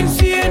going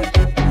insane.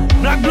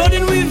 Black blood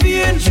in me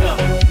vein,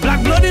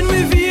 black blood in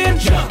me vein,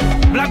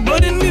 black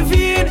blood in me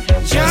vein.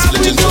 Jab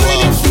we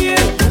going insane.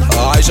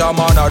 I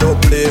man I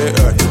don't play.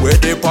 Where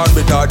they pan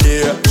with that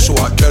day. So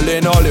I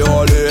killing all the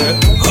holy.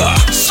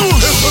 So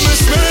if I'm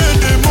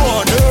spending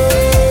money,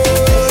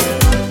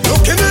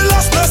 look in the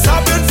last place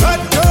I've been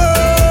fed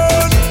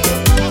good.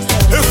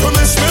 If I'm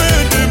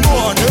spending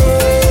money,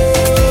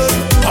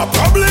 I'm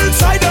probably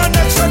inside the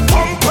next red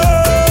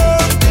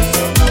pumpkin.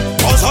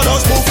 Cause I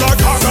don't move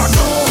like I got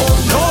no.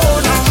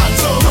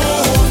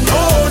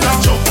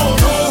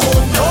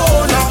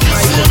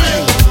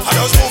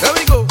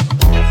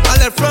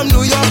 From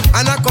New York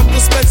and I come to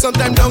spend some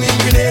time down in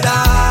Grenada.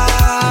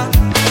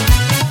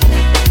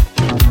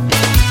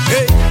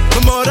 Hey, my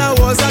mother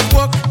was at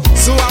work,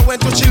 so I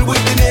went to chill with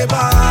the neighbor.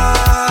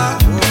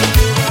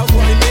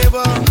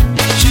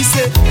 She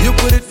said, you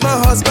could eat my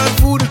husband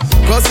food,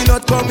 cause he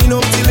not coming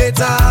home till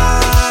later.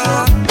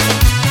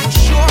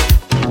 Sure?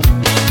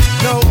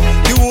 No,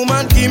 the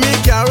woman give me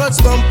carrots,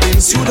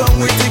 dumplings, you done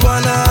with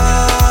iguana.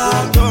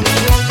 Wrong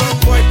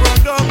boy,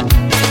 wrong down.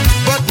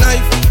 But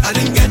knife, I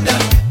didn't get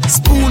that.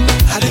 Spoon,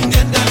 I didn't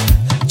get that.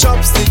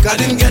 Chopstick, I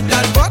didn't get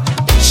that. But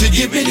she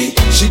give me the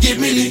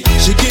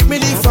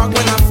fuck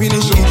when I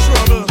finish it.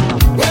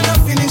 When I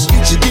finish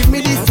it, she give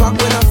me the fuck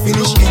when I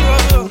finish it.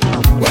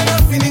 When I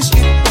finish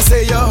it, I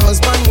say your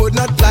husband would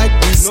not like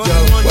this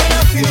girl. When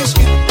I finish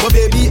it, but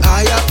baby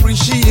I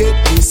appreciate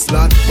this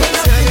lot. When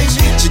I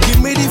finish it, she give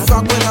me the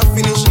fuck when I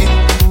finish it.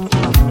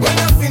 When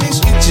I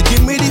finish it, she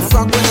give me the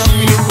fuck when I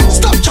finish it.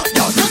 Stop, shut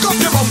down, take off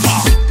your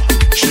bumper.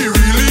 She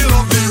really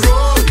love the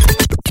road.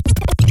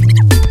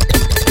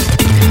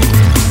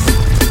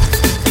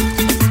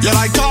 You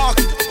like talk?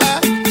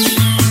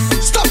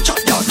 Stop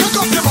chat, yo, pick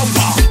up your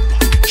bumper.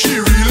 She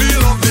really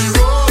love the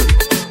road.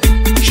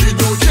 She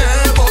don't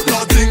care about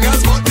nothing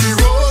else but the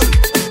road.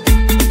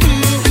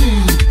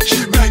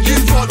 She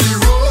begging for the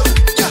road.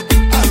 Yeah.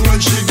 And when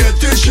she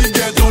get it, she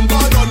get on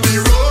bad on the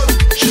road.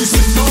 She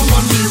sit down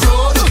on the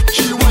road.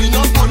 She wind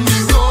up on the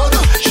road.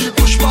 She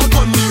push back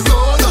on the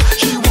road.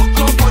 She walk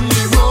up on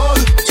the road.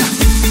 Yeah.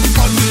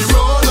 On the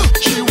road.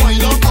 She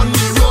wind up on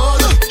the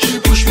road. She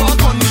push back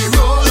on the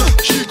road.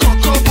 She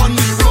cock up on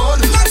the road.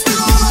 That's the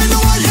all I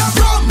know I hear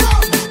from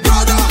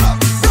brother.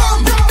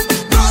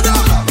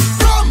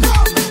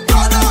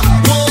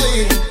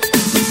 Boy,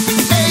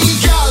 hey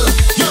girl,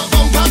 your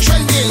bumper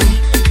trending.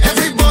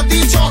 Everybody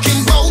talking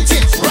about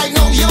it. Right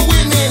now you're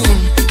winning.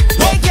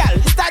 Hey girl,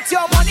 start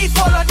your money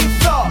fall on the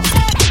floor.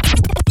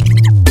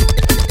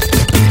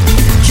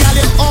 Girl,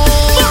 you're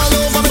all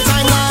over my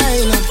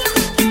timeline.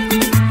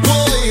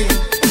 Boy,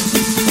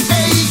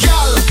 hey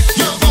girl,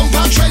 your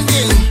bumper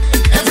trending.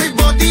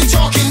 Everybody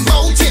talking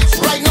about it.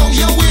 Right now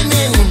you're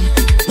winning.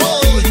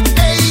 Boy,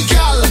 hey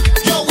girl,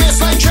 your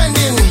waistline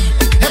trending.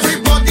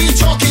 Everybody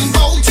talking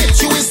about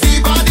it. You is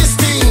the baddest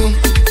thing.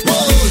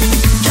 Boy,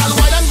 girl,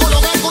 why don't go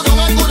down and go down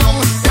and go down?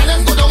 Girl,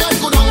 and go down and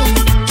go down.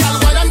 Girl,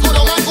 why don't go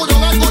down and go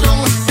down and go down?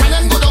 Girl,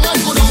 and go down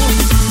and go down.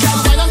 Girl,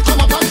 why don't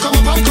come up and come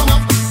up and come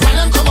up? Why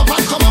don't come up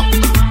and come up?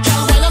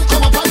 Girl, why don't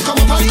come up and come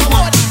up and come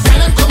up? Why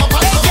don't come up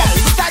and Hey come girl,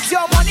 up? start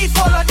your money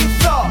fall on the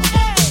floor.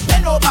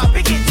 Bend over,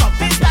 pick it up,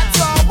 it's that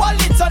your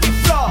wallet on the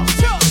floor.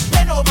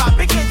 Bend over,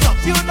 pick it up,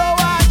 you know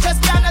I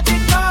just cannot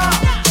ignore.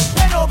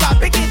 Bend over,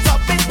 pick it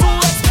up, it's too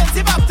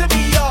expensive have to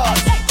be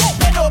yours.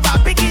 Bend over,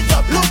 pick it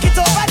up, look it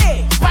over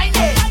there. Find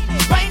it,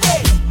 find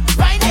it,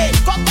 find it.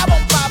 Cock the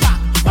bumper back.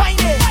 Find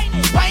it,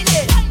 find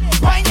it,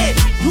 find it.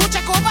 You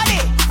check over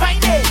there.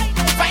 Find it,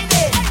 find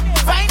it,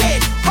 find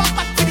it. Come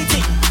back to the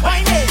thing.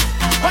 Find it,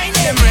 find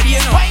it. I'm ready,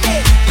 you know. Find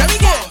it. Let me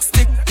go.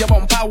 Stick your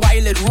bumper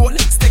while it roll.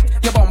 Stick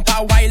your bumper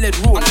while it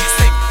roll.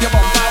 Stick your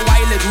bumper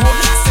while it roll.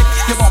 Stick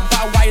your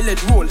bumper while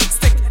it roll.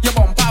 Stick your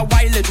bumper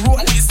while it roll.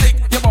 Stick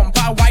your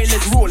bumper while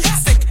it roll.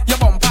 Stick your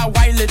bumper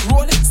while it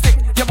roll. Stick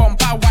your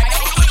bumper while.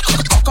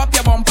 Cock up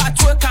your bumper,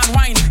 twerk and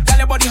wine. Tell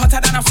your body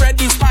hotter than a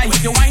Freddy's pie.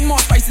 Your wine more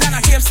spicy than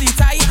a KFC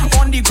tie.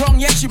 On the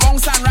ground, yeah, she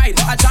bounce and ride.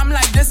 A jam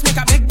like this make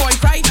a big boy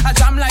cry. A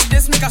jam like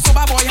this make a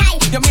sober boy high.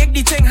 You make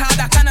the thing hard,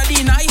 I cannot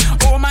deny.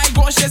 Oh my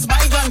gosh, it's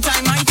bygone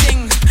time. My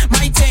thing,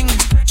 my thing.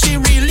 She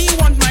really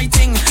want my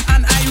thing,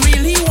 and I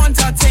really want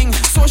her thing.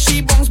 So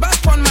she bounce back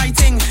on my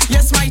thing.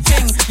 Yes, my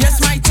thing. Yes,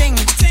 my thing.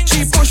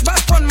 She push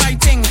back on my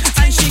thing,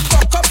 and she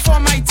cock up for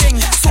my thing.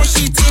 So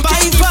she take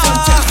it from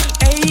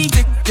hey,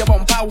 stick your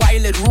bumper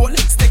while it roll.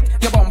 Stick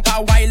your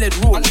bumper while it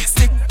roll.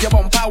 Stick your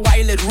bumper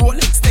while it roll.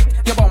 Stick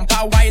your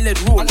bumper while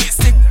it roll.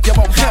 Stick your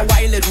bumper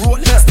while it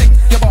roll. Stick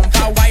your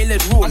bumper while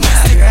it roll.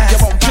 Stick your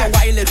bumper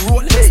while it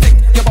roll. Stick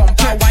your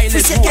bumper while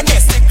it roll.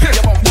 Stick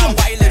your bumper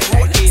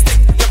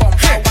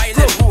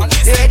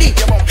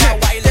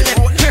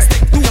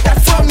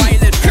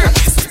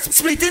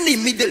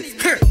middle.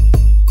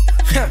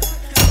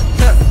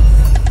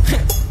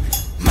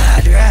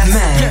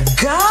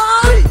 Mega.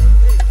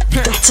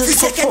 That's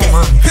a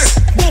performance.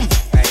 Boom.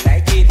 I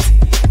like it.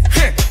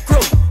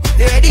 Crow,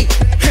 they ready?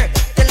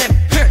 Tell them,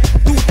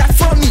 do that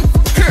for me.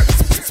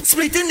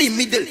 Split in the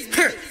middle.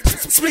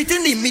 Split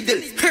in the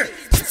middle.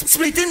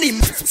 Split in the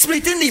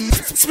middle.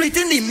 Split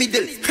in the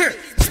middle.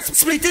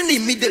 Split in the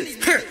middle.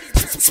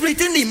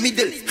 Split in the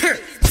middle.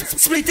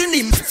 Split in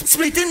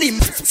the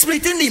middle.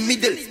 Split in the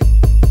middle.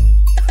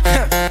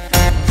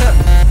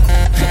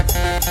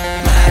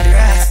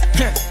 Madras.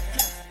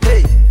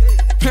 Hey.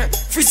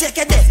 Free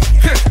second.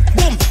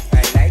 Boom. I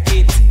like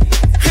it.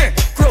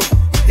 Crow,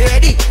 they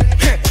ready?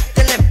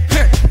 Tell them,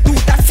 do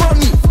that for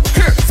me.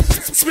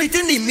 Split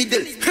in the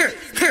middle.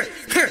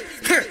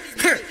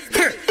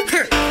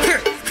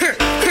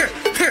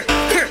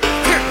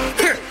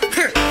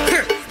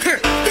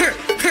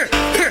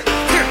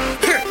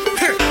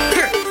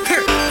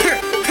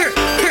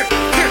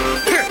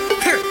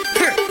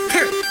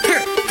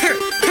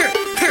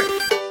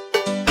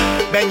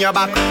 Bend your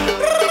back,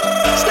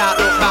 start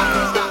look back.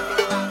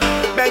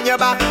 Bend your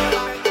back,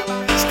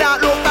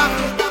 start look back.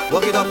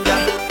 Walk it up, girl.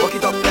 Walk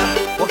it up, girl.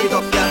 Walk it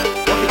up, girl.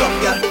 Walk it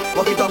up, girl.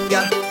 Walk it up,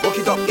 girl. Walk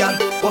it up, girl.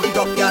 Walk it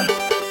up, girl.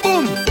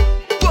 Boom.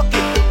 Walk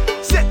it,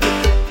 set it.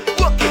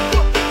 Walk it,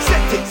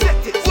 set it,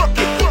 set it. Walk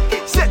it,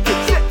 set it,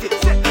 set it,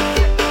 set it.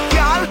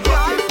 Girl,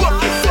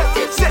 walk it, set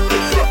it, set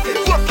it, set it.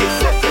 Walk it,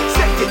 set it,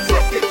 set it,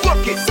 set it.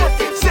 Walk it, set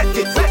it, set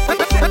it, set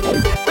it.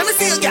 Let me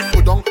see you, girl.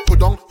 Put on,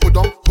 put on, put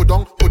on, put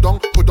on, put on,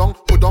 put on,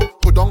 put on,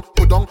 put on,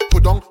 put on,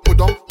 put on,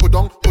 put on, put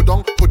on, put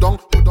on, put on,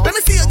 put on. Let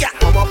me see you, girl.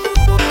 Come up,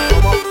 come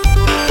up,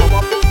 come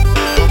up,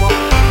 come up,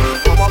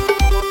 come up,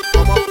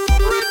 come up.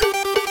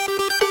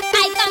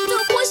 I come to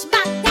push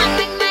back and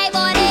bring my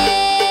body,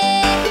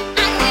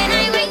 and when I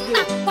bring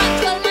back,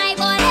 control my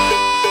body.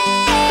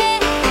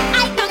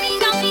 I come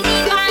in on with the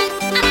man,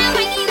 and I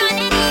bring in on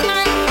any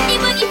man.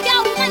 Even if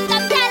your woman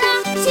come tell her,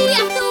 she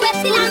have to wait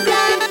till I'm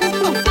done.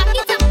 Back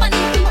it up on the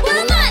people,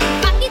 man.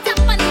 Back it up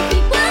on the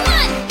people,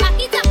 man. Back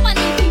it up on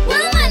the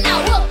people, man. Now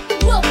whoa,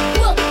 whoa,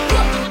 whoa,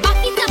 whoa.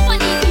 Back it up on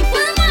the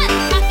people, man.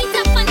 Back it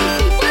up on the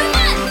people,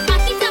 man.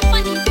 Back it up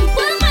on the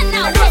people, man.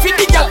 Now whoa. Fit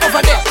the girl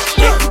over there.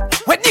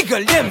 When the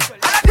girl them,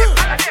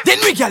 then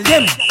we girl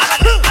them.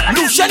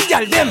 Lucian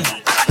girl them.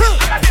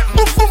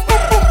 Boom boom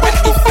boom boom. When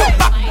if you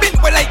back bend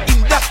well I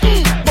in that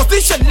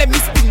position, let me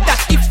spin that.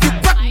 If you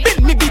back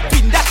bend me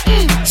between that,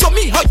 show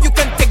me how you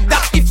can take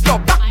that. If your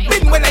back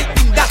bend when I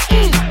in that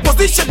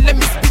position, let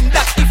me spin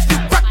that. If you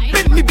back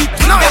bend me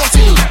between that.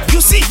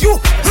 You see, you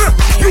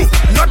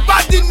not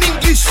bad in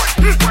English,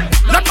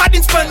 not bad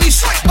in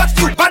Spanish, but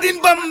you bad in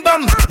bum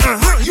bum.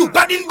 You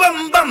bad in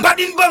bum bum, bad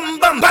in bum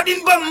bum, bad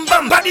in bum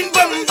bum, bad in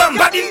bum bum,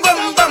 bad in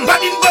bum bum,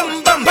 bad in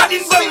bum bum, bad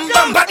in bum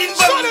bum, bad in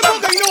bum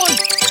bum.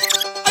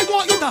 I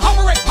want you to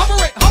hover it, hover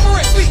it, hover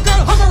it, sweet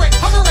girl, hover it,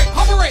 hover it,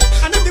 hover it.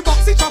 And if the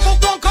boxy chop up,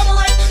 don't cover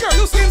it. Girl,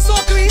 you skin so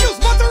clean, use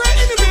butter it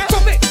in the mirror.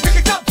 Drop it, pick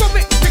it up, drop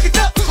it, pick it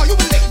up. Cause you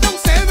will lick down,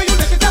 say when you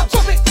lift it up.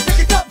 Drop it, pick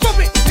it up, drop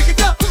it, pick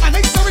it up. And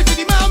I'm sorry to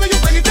the man when you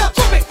bring it up.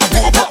 Drop it, pick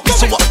it up,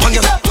 drop it, pick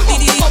it up.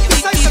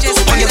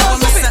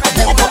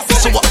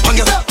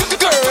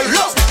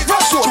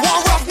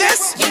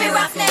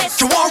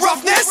 You want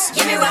roughness?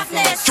 Give me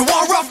roughness. You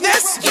want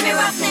roughness? Give me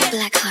roughness.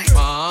 Black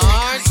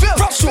heart.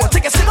 Rough sure,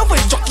 take a sit over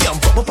and jockey and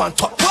bump up on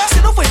top.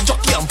 Sit over and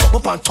jockey and bump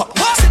up on top.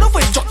 Sit over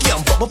and jockey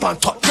and bump up on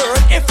top. Girl,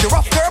 if you're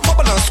rough, girl,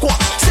 bubble and squat.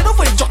 Sit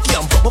over and jockey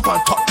and bump up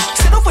on top.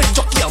 Sit over and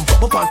jockey and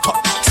bump up on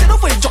top. Sit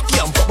over and jockey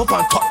and bump up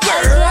on top.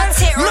 Girl,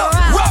 no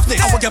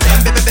roughness. I want you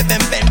bend, bend, bend,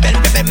 bend, bend, bend,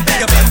 bend,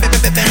 bend,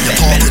 bend, bend, bend,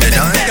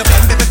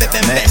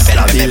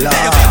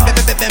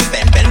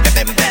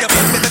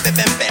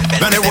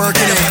 when they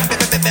working it,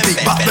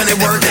 big bop when they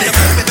working it,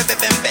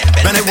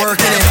 when they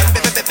working it,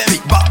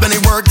 big bop when they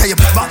work. Tell you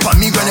bop on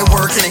me when they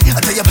working it.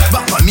 I tell you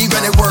bop on me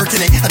when they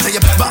working it. I tell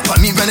you bop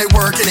on me when they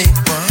working it.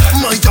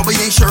 My job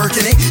ain't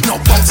shirking it. No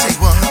bounce it,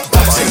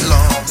 bounce it,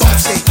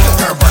 bounce it.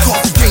 Girl, break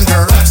off the thing,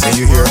 girl. Can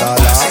you hear that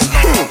loud?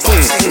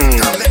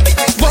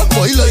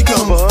 Why like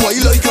 'em? Why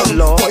like 'em?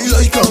 Why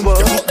like 'em?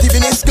 You're hot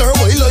giving this girl.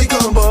 Why like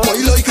 'em? Why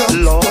like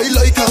 'em? Why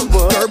like 'em?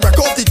 Girl, break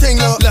off the thing,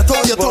 let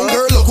out your tongue,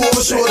 girl. Look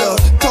over shoulder,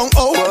 tongue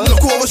out,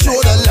 look over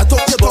shoulder. Let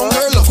out your tongue,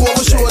 girl. Look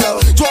over shoulder.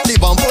 Drop the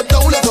bomb, put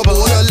down like a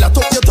border. Let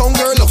out your tongue,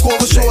 girl. Look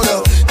over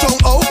shoulder, tongue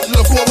out,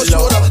 look over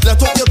shoulder.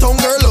 Let out your tongue,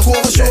 girl. Look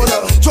over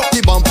shoulder. Drop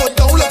the bomb, put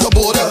down like a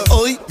border.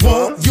 I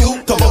want you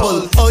to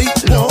bubble. I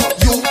want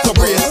you to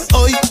brace.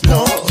 I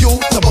want you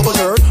to bubble,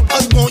 girl.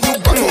 I want you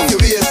back off your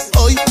waist.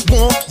 I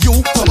want you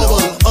to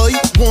bubble. I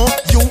want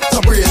you to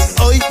brace.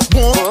 I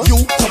want you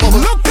to bubble.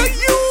 Look at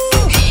you.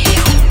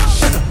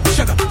 Sugar,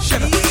 sugar,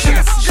 sugar,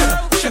 sugar, sugar,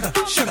 sugar,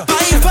 sugar.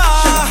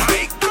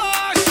 My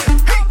gosh.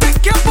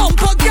 Take your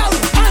bumper, girl,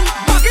 and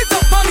back it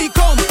up on me,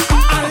 come.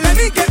 And let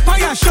me get by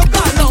your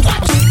sugar love.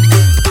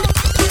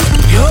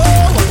 Yo,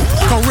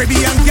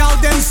 Caribbean girl,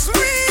 them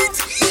sweet.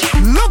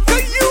 Look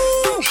at you.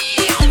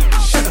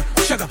 Sugar,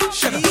 sugar,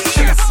 sugar,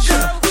 sugar,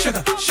 sugar,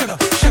 sugar, sugar,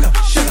 sugar,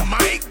 sugar.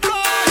 My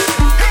God.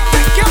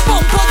 Take your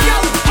bumper,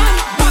 girl, and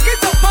back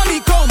it up on me,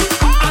 come.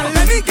 And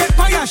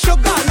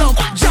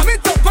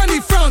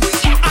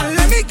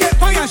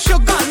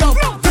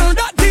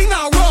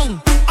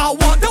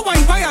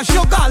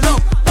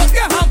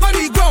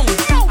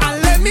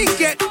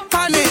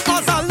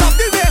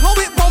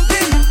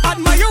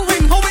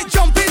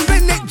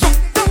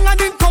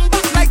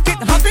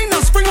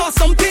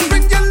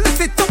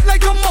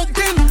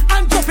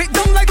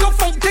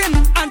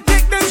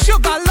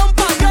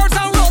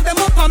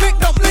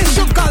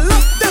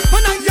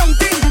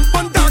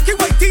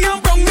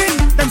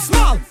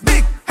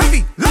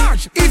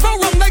punch, even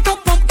run like a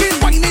pumpkin.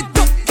 Wind it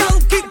up, girl,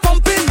 keep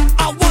pumping.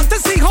 I want to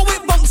see how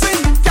it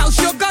bouncing. Girl,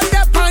 sugar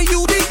that pan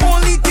you, the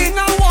only thing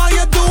I want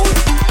you do.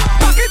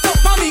 Back it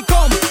up on me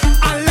come,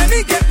 and let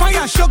me get by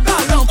your sugar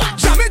lump.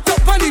 Jam it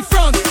up on the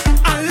front,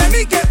 and let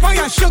me get by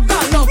your sugar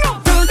lump.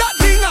 Turn that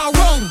thing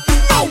around,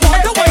 I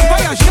want to wine by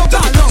your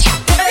sugar lump.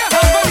 Get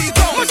half on the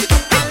come, and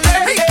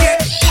let me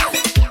get.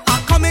 I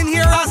come in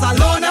here as a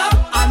loner,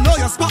 I know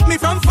you spot me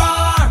from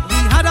far. We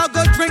had a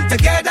good drink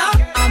together,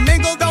 and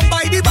mingle down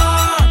by the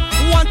bar.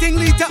 One thing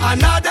lead to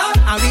another,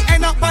 and we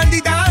end up on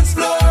the dance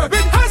floor.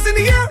 With hands in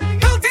the air,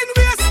 belt in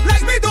waist,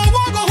 like we don't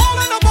want go home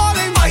and a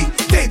ballin'. I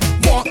did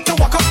want to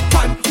walk up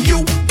on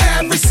you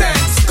every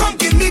sense. Come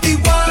give me the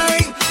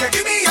wine, yeah,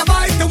 give me a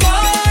bite to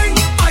wine.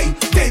 I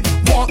did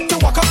want to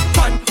walk up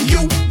on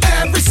you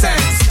every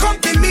sense. Come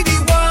give me the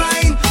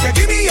wine, yeah,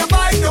 give me a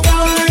bite to wine.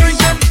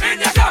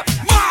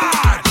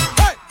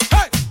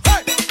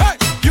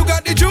 You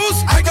got the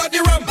juice, I got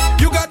the rum.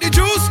 You got the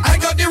juice, I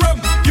got the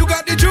rum. You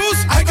got the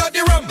juice, I got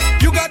the rum.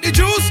 You got the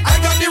juice, I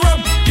got the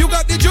rum. You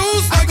got the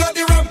juice, I got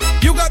the rum.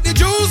 You got the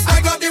juice,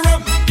 I got the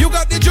rum. You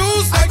got the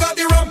juice, I got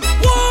the rum.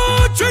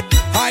 Watch it.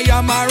 I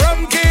am a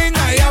rum king,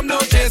 I am no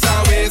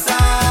chaser waster.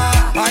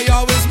 I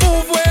always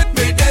move with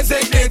me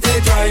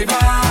designated driver,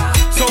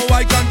 so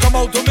I can come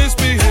out to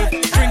misbehave.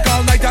 Drink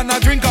all night and I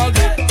drink all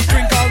day.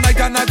 Drink all night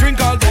and I drink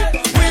all day.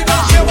 We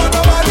don't care what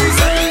nobody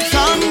say.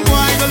 Some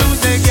boy go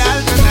lose their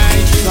gal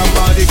tonight.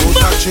 Somebody go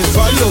touch it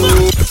for you.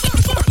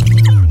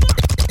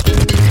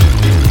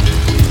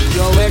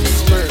 Yo,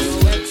 expert.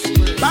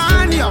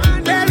 Burn your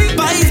belly.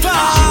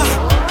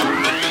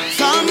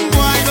 Some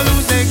boy go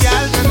lose their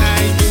gal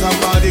tonight.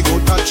 Somebody go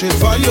touch it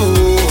for you.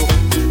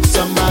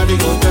 Somebody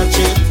go touch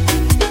it.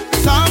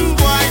 Some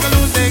boy go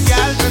lose their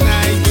gal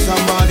tonight.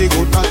 Somebody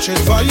go touch it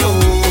for you.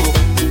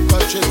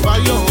 Touch it for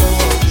you.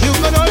 You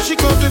can all she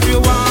goes if you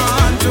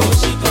want to.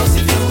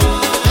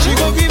 She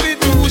go give it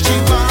to who she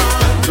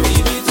want to.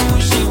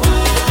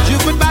 You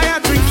could buy her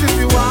drinks if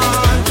you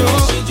want to.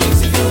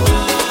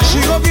 She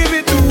go give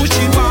it to who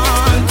she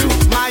want to.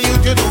 My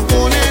youth, you don't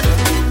own it.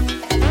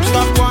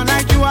 Stop one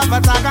like you have a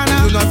tagana.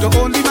 You're not the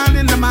only man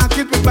in the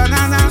market with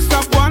banana.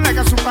 Stop one like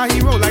a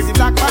superhero, like the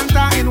Black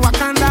Panther in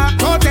Wakanda.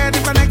 Go there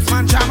if the next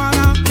man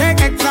shamana.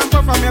 Take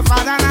example from your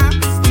father now.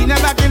 He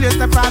never kill his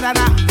stepfather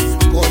now.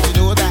 Cause you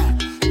know that.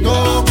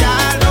 No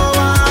girl, no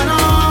one, no,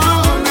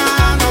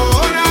 nah, no,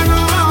 nah, no,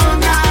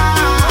 nah.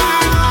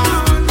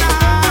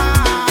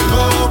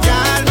 No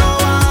girl, no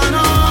one,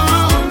 no,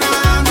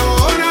 nah, no,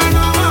 nah, no,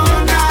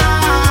 nah.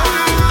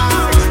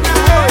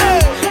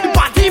 The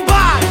party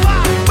bad,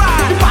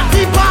 bad,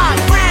 party bad,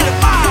 really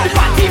bad,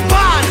 party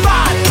bad,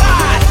 bad,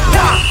 bad.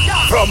 Yeah.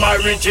 From my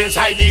rich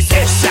inside this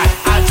session,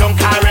 I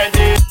drunk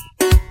already.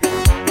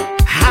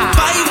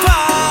 Viper,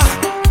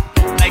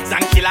 like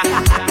Zankila.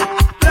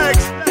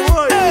 Legs,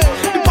 boy.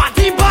 The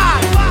party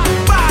bad,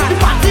 bad,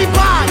 party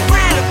bad,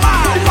 really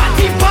bad,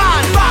 party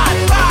bad, bad,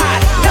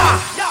 bad.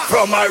 Yeah.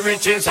 From my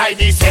rich inside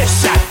this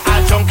session,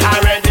 I drunk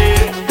already.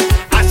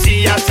 I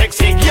see a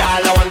sexy girl,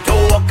 I want to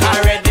walk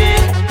already.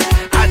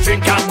 I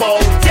drink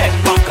about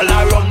 10 buckle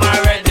of rum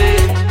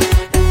already.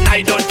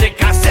 I don't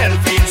take a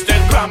selfie,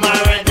 Instagram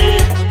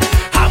already.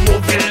 I'm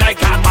moving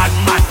like a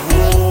madman.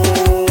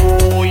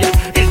 Oh, yeah.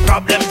 It's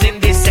problems in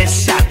this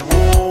session.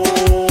 Oh,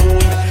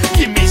 yeah.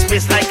 Give me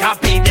space like a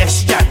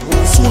pedestrian.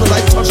 Soon as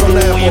I touch on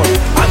their boy,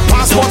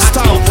 passport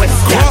stamp,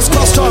 cross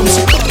customs,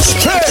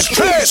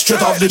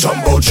 straight off the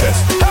jumbo jet,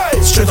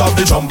 straight off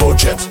the jumbo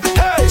jet,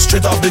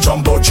 straight off the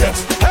jumbo jet,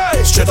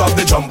 straight off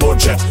the jumbo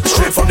jet,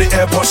 straight from the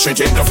airport, straight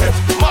in the flip,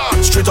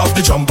 straight off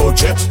the jumbo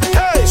jet,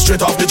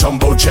 straight off the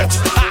jumbo jet,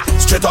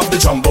 straight off the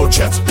jumbo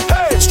jet,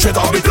 straight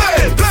off the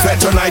plane. Fed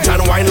tonight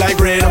and wine like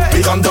rain.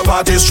 We come to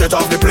party straight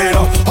off the plane.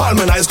 All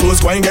my nice clothes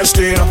going get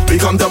stained. We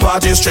come to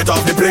party straight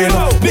off the plane.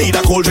 Need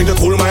a cold drink to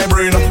cool my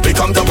brain. We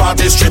come to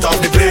party straight off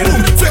the plane.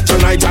 Fed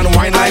tonight and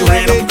wine like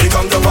rain. We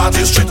come to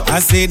party straight. I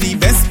say the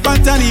best part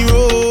of the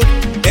road,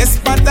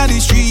 best part of the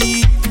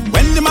street.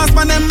 When the mass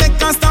man them make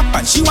her stop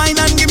and she whine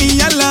and give me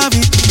a love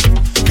it.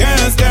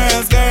 Girls,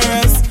 girls,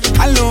 girls,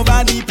 all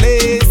over the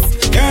place.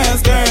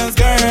 Girls, girls,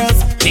 girls,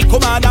 they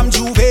come Madame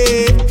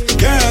Juve.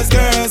 Girls,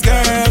 girls,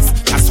 girls,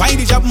 that's why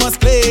the job must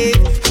play.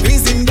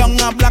 Freezing down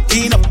a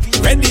blocking up,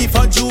 ready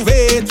for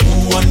Juve.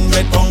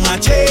 200 pound a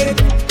chain.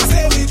 I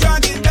say we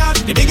drag it down.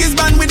 The biggest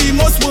band with the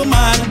most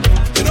woman.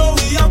 You know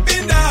we up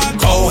in that.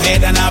 Go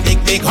ahead and a big,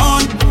 big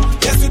horn.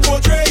 Yes, we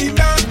portray it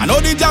down. I know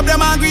the job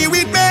them agree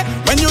with me.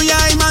 When you hear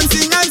him and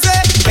sing and say,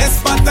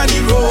 best part of the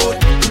road,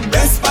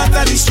 best part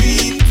of the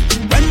street.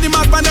 When the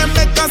map and them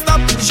make us stop,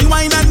 she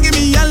whine and give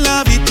me a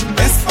love it.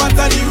 Best part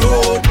of the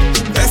road,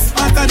 best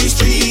part of the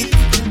street.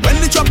 When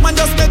the truck man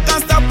just make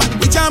us stop,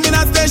 we jam in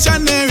a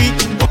stationary.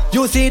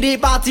 You see the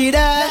party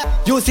there,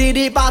 you see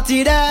the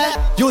party there,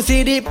 you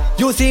see the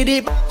party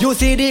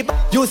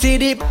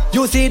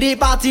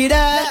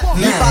there.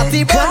 The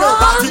party burn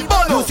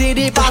up, you see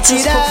the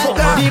party there,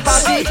 the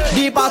party lit,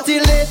 the party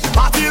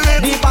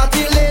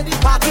lit,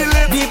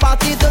 the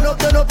party turn up,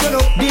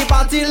 the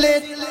party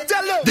lit,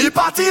 the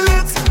party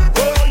lit,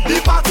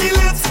 the party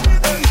lit,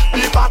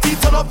 the party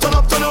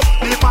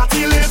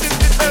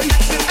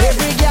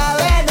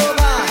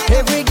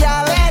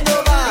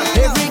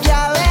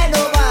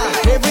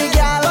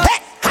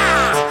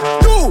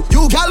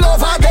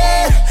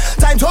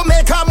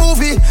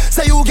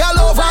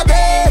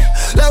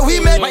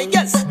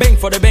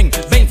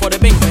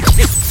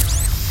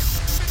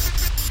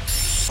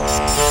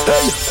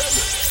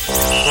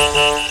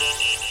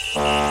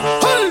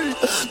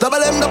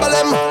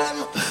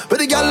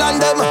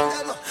and them.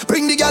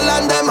 Bring the gal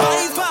and them.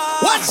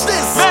 Watch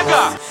this.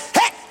 Mega.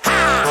 Hey,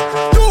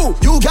 ha.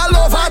 You gal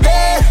over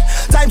there.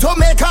 Time to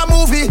make a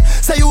movie.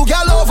 Say you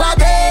gal over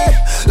there.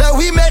 Let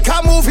we make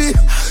a movie.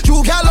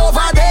 You gal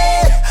over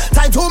there.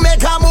 Time to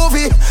make a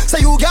movie.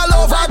 Say you gal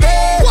over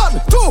there.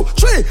 1, 2,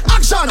 3,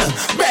 action.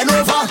 Bend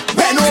over,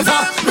 bend over,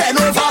 bend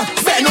over,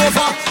 bend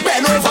over,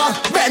 bend over,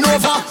 bend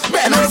over,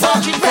 bend over, bend over,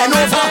 bend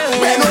over,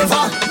 bend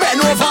over,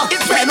 bend over,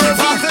 bend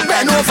over,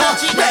 bend over,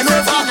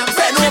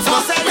 bend over,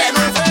 bend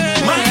over.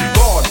 My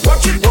God,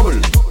 watch it bubble.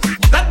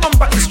 That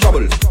bumper is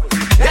trouble.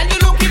 Then you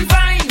looking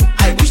fine.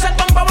 I wish that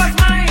bumper was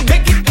mine.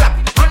 Make it clap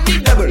on the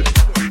double.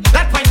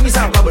 That wine is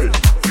a bubble.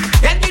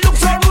 Then you look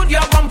so rude,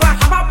 your bumper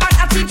have a bad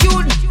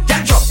attitude.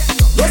 Then drop,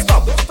 don't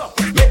stop.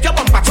 Make your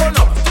bumper turn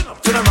up.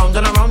 Turn around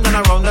and around and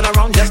around and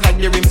around, just like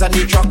the rims on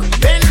the truck.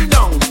 Bend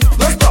down,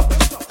 don't stop.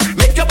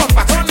 Make your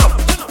bumper turn up.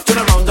 Turn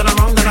around and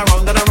around and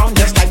around and around,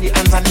 just like the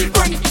hands on the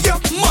truck. Bring your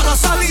mother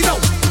Sally now.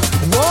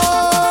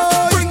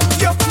 Whoa. Bring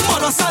your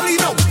mother Sally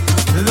now.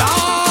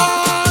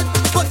 Lord,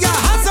 put your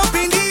hands up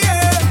in the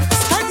air.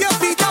 Stand your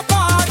feet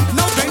apart.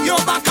 Now bend your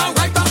back and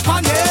right back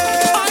on it.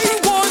 I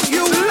want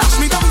you. Lash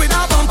me down with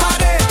a bumper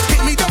there.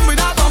 Hit me down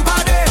with a bumper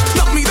there.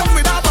 Knock me down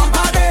with a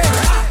bumper there.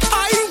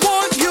 I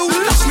want you.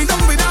 Lash me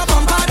down with a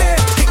bumper there.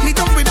 Hit me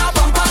down with a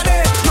bumper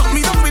there. Knock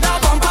me down with a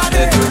bumper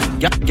there.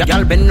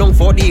 Y'all bend down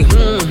for the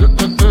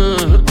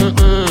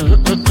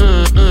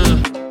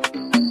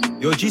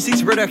Yo,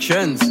 G6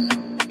 Productions,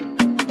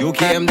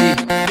 UKMD.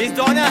 This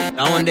donor.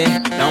 That one day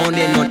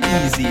not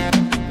easy.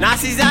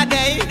 Nazis are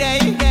day.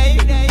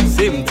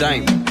 Same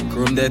time,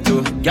 Chrome there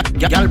too.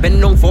 Y'all bend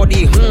down for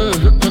the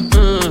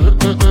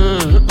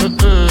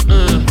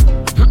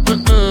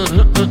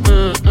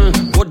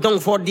Go down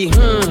for the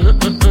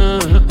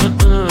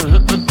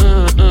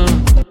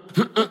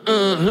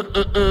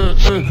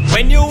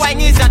When you whine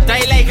is that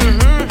I like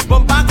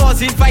bumper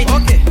goes in fight.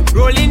 Okay.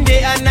 Rolling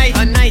day and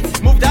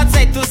night. Move that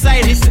side to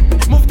side. Listen.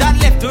 Move that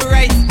left to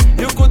right.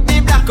 You could be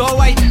black or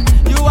white.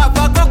 You have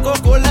a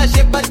Coca-Cola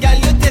shape, but girl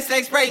you taste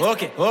like Sprite.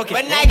 Okay.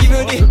 When I give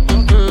you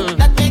the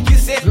that make you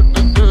say.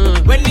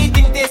 When you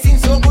think tasting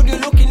so good, you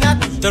looking at.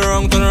 Turn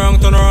around.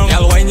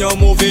 Y'all whine your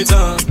move it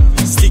on.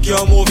 Stick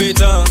your move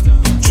it on.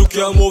 Juke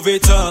your move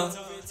it on.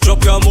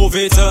 Drop your move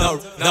it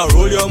on. Now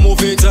roll your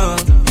move it on.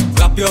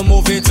 Clap your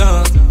move it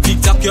on.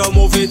 Tick tock your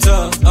move it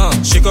on.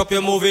 Shake up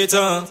your move it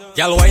on.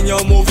 Y'all whine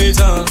your move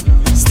it on.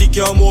 Stick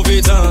your move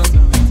it on.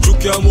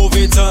 Juke your move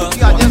it on.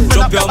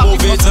 Drop your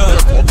move it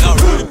on. Now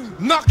roll.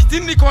 Knock it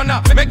in the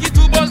corner, make it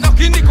two balls knock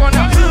in the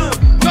corner.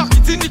 Knock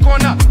it in the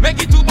corner,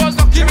 make it two balls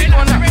knock in the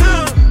corner.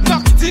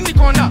 Knock it in the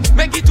corner,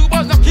 make it two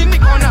balls knock in the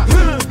corner.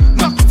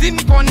 Knock it in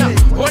the corner,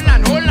 hold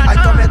on. I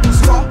come here to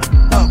score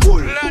a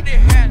goal.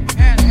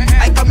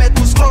 I come here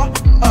to score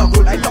a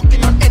goal. I lock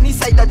in on any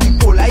side of the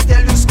pole. I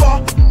tell you score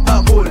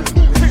a goal.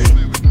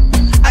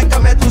 I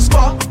come here to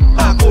score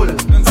a goal.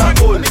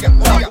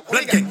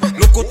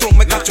 Locoto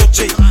make a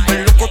choche.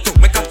 Locoto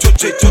make a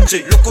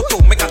choche. Locoto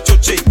make a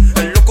choche.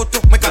 Locoto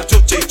make a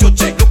choche.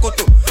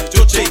 Locoto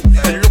choche.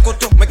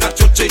 Locoto make a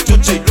choche.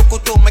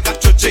 Locoto make a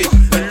choche.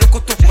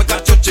 Locoto make a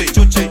choche.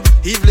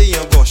 Yves lay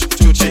en gauche,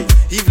 choche.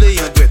 Yves lay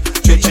en droite,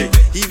 choche.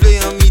 Yves lay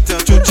en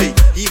mi-temps, choche.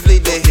 Yves lay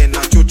derrière,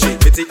 na choche.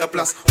 Mettez en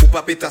place ou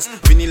pas pétasse.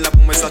 Vinyle là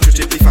pour moi ça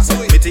choche plus face.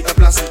 Mettez en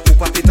place ou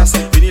pas pétasse.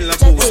 Vinyle là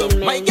pour ça.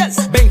 My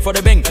guess, bang for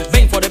the bang,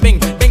 bang for the bang,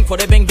 bang for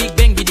the bang, big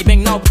bang, biddy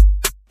bang now.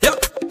 Yo,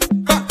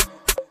 ha.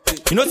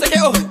 You know say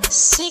yo,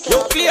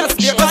 clear,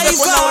 clear concept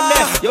now and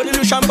there. Yo the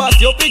Lucian boss,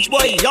 yo pitch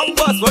boy, young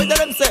boss, what tell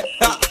them say?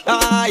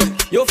 Hi,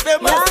 yo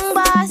famous, Young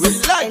boss,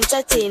 relax.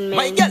 entertainment.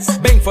 My guess,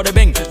 bang for the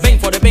bang, bang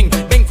for the bang,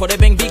 bang for the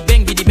bang, big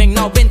bang, biddy bang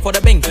now. Bang for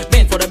the bang,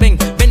 bang for the bang,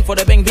 bang for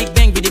the bang, big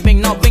bang, biddy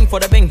bang now. Bang for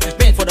the bang,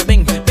 bang for the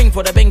bang, bang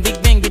for the bang,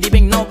 big bang, biddy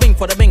bang now. Bang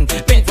for the bang,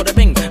 bang for the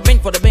bang, bang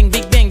for the bang,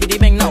 big bang, biddy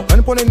bang now. And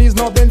upon the knees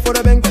now, bend for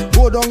the bang.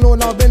 Go down low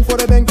now, bend for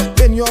the bang.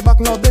 Bend your back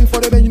now, bend for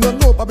the bang. You don't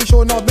know, Papi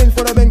show now, bend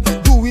for the bang.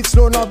 Do it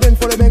slow now, bend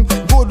for the bang.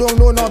 Go down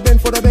low now,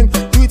 bend for the bang.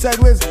 Do it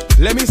sideways.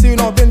 Let me see you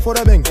now, bend for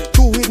the bang.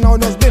 Do it now,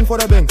 just bend for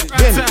the bang.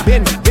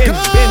 Bend.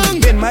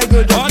 My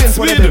girl, just bend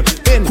for the bang.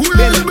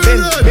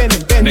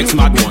 Bend. Next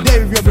mad one.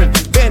 There with your friend.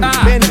 Bend. My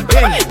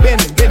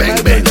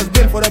girl, just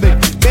bend for the bang.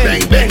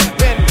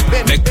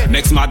 Bend.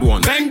 Next mad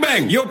one. Bang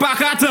bang, yo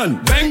Pakaton.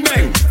 Bang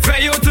bang,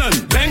 fais yo ton.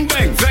 Bang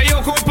bang, fais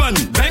yo copain.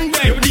 Bang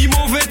bang, yo di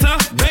moveta.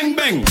 Bang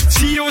bang,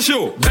 see yo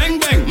show. Bang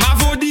bang, ma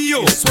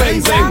vodio.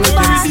 Bang bang,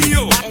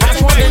 video.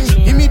 Bang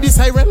bang. Give me this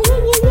siren.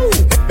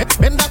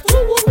 Bend that.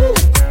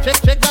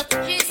 Check that.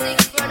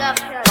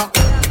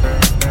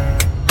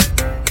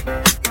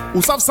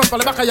 Who savent some pour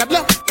les bacayades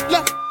là.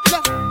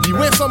 The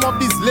way some of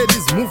these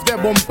ladies move their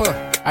bumper,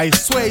 I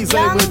swear it's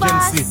an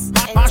emergency.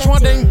 Pass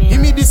one thing,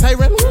 give me this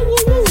siren.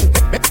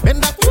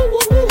 Bend that.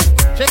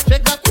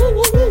 Check that.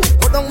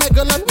 Go down my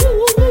girl and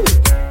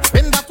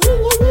bend that.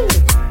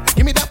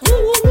 Give me that.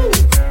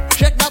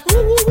 Check that.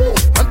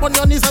 And put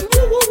your knees and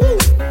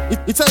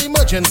it's an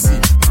emergency.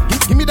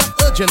 Give me that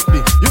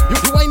urgently.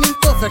 You whining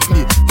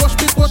perfectly. Push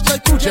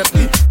like too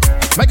gently.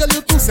 My girl,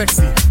 you're too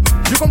sexy.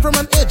 You come from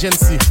an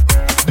agency.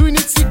 Doing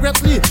it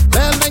secretly.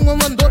 Dial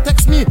 911, don't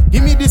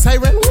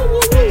siren.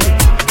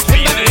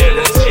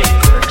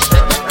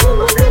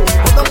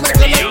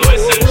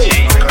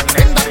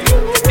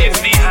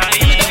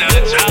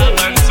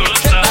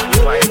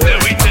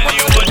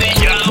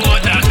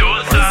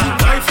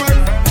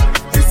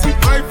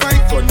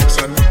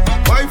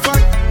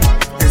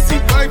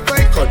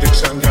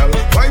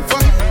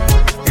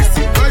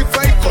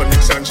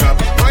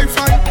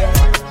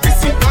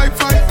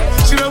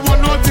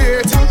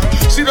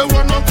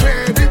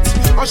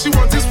 All she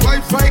wants is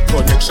Wi-Fi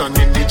connection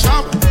in the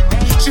job.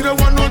 She don't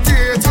want no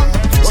data,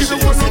 she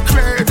don't want no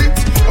credit.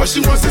 All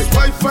she wants is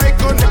Wi-Fi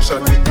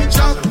connection in the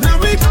job.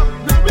 Now we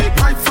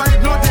Wi-Fi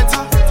no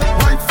data,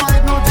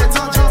 Wi-Fi no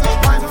data, job.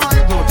 Wi-Fi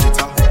no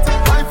data,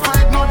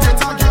 Wi-Fi no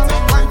data, girl.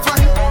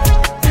 Wi-Fi,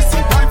 it's the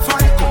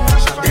Wi-Fi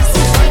connection. It's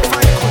the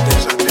Wi-Fi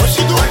connection. What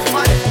she do?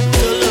 Wi-Fi.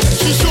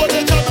 She show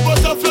the job the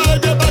butterfly,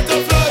 the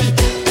butterfly.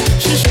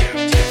 She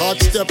hot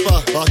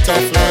stepper,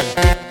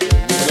 butterfly.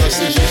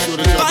 She show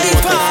the job the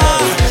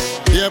butterfly.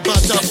 Yeah,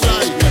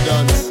 butterfly, you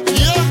dance.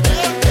 Yeah.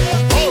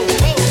 Oh.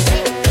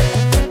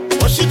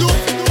 What she do?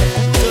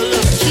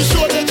 She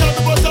show the job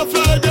the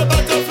butterfly, the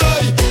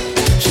butterfly.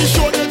 She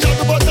show the job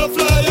the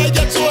butterfly, I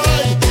get so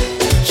high.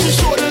 She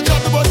show the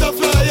job the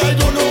butterfly, I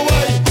don't know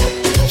why.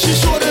 She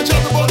show the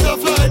job the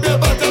butterfly, the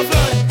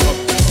butterfly.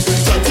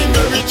 Something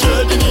very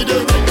child, you need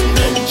a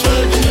ring,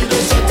 child, you need a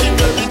something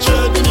very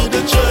child, you need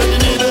a child, you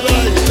need a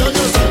light.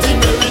 Something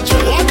very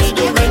child, you need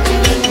a ring,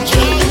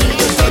 child, you need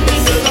a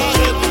something very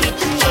child.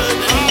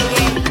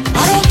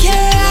 I don't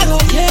care.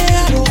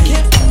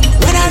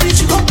 When I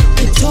reach you go,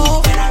 it's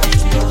all.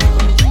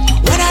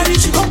 When I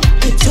reach you go,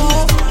 it's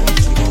all.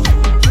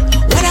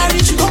 When I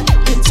reach you go,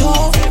 it's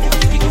all.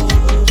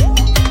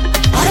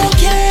 I don't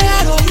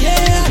care.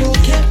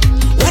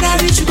 When I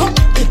reach you go,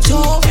 it's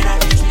all.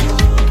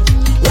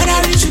 When I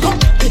reach you go,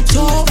 it's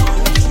all.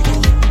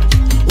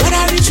 When I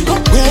reach you go,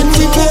 when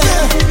we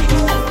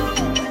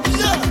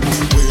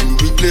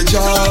play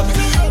job,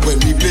 when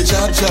we play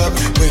job,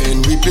 when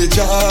we play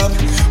job,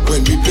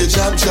 when we play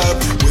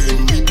job, when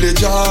we play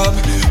job,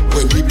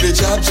 when we play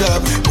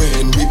job,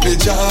 when we play job, when we play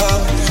job,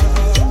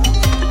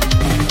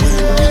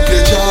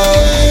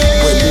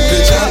 when we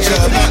play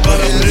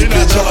job, when we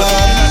play job,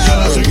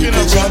 when we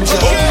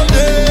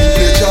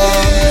play job,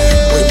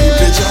 when we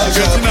play job,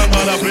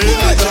 when we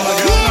play job.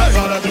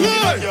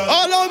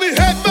 All on me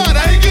head, man, I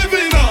ain't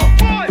giving up.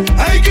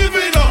 I ain't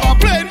giving up. I'm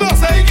playing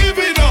boss, I ain't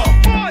giving up.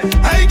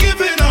 I ain't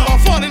giving up. I'm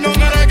falling on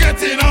and I'm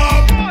getting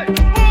up.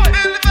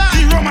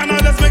 The Roman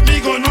others make me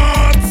go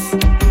nuts.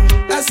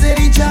 I said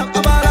the job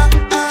about a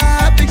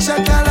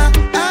picture color.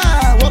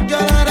 Walk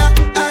your ladder.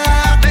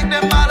 Make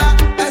them bother.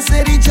 I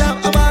said the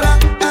job about a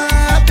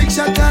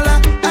picture color.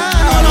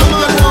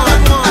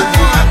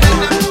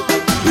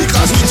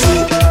 Because we do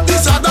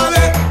this other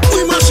way, we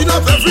mashing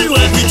up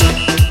everywhere. We do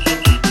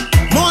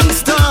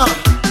Monster,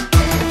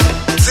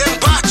 St.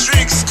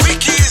 Patrick's,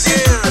 Quickies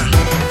here.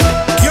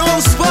 Yo,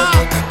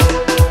 Spark,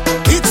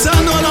 it's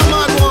another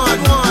mad one.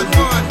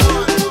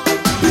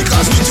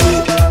 Because we do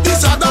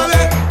this other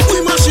way, we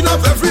mashing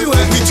up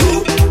everywhere. We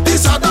do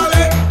this other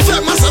way,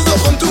 fake masters don't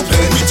come to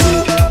play. We do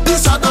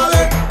this other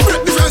way,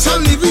 break the fence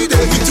and leave it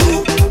there. We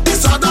do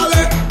this other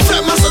way,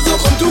 fake masters don't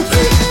come to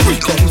play. We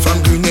come from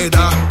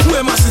Grenada,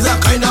 where masses are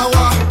kinda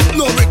war.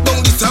 No break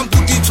down this and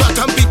put it flat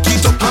and pick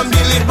it up and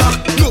build it back.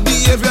 No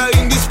behavior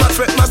in this spot,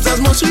 fret masters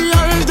must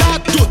rearrange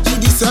that. Dirty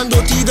this and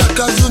dirty that,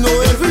 cause you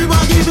know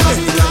everybody does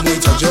it.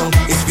 Nature jump,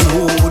 it's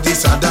below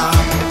this other.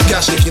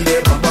 Girl shaking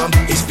their bum bum,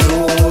 it's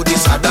below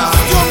this other.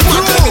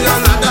 One level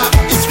another,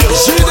 it's below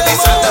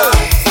this other.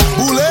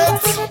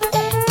 Bullets,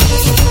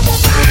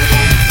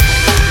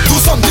 do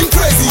something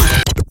crazy.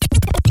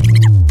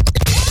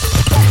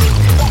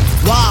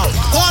 Wow,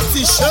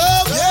 party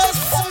show, yes,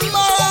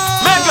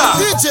 man. Mega.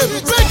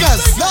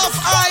 DJMEGA's Love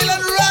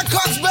Island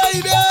Records,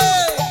 baby.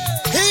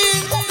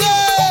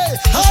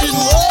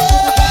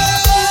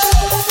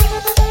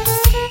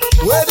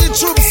 Where the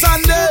troops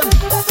and them,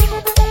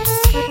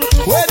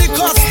 where the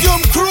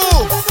costume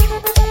crew,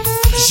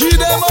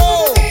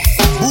 G-Demo,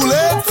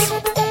 Bullet.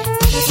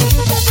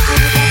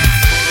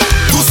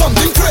 Do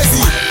something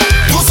crazy,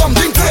 do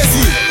something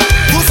crazy,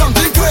 do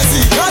something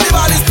crazy.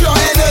 Carnival is pure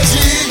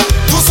energy.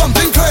 Do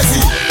something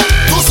crazy,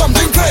 do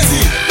something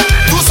crazy,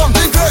 do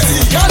something crazy.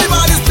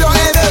 Carnival is pure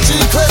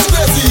energy. Crazy,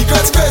 crazy,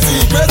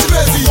 crazy, crazy,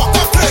 crazy. Walk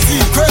up crazy,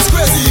 crazy,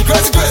 crazy,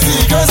 crazy,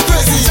 crazy, crazy,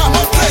 crazy. Jump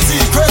up crazy,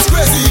 crazy,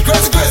 crazy,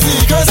 crazy,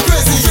 crazy, crazy,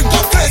 crazy. Drink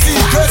up crazy,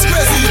 crazy,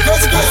 crazy,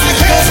 crazy, crazy,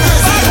 crazy,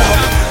 crazy.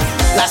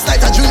 Last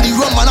night I drink the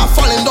rum and I'm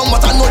falling down,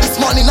 but I know this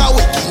morning I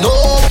waking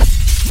up.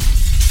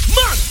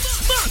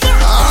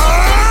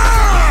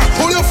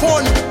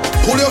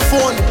 Pull your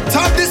phone,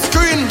 tap the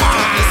screen.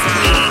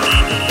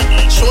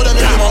 Show them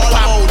if you all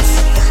out.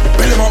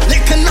 Build them up,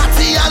 Nick and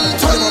Natty and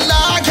turn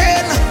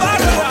again.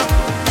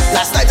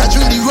 Last night I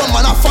drink the rum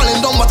and I'm falling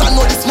down, but I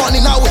know this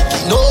morning I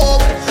waking up.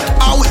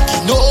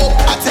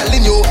 I'm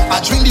telling you,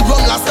 I drink the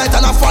rum last night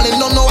and I'm falling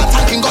down. Now I'm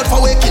thanking God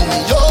for waking me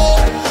up.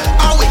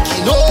 I'm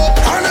waking up.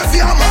 And if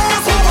you're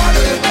mass over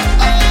there,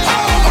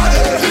 over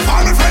there. If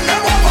I'm a friend,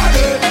 I'm over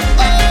there,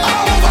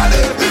 over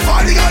there. If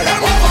all the girls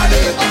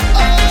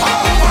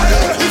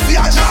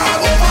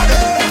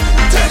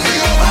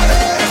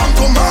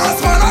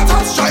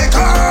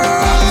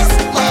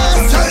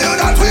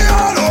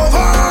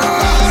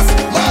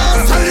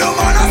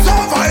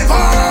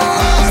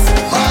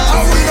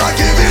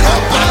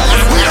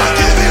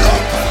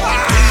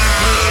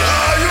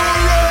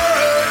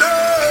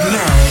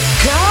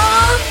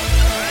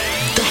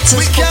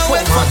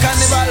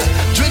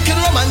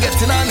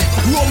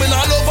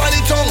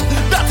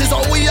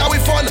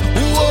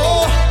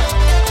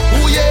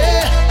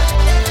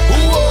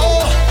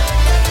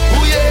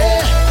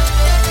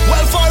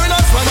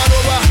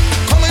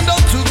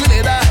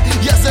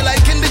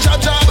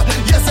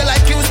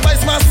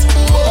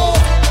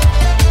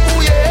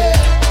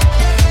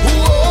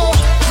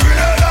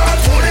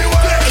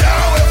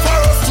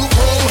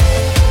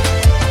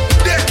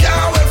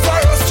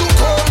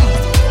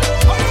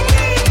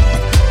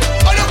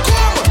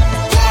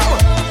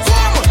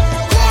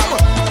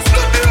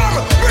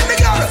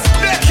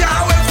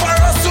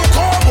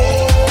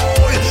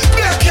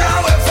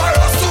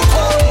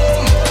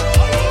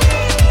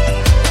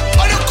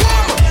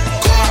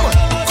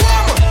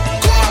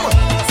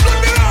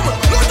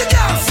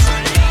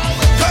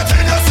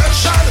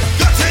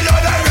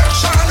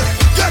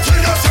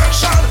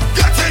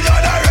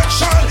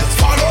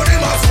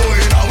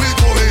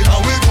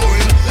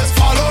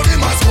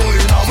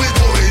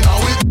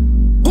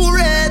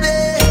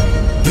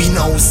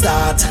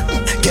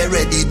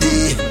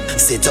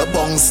to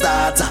bong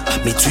start.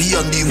 Me three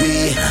on the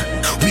way.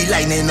 We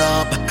lining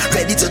up,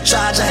 ready to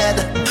charge ahead.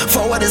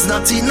 Forward is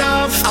not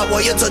enough. I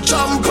want you to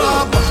jump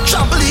up,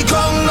 trample the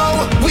ground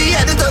now. We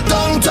headed to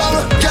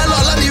downtown. Girl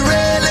all on the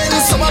railing,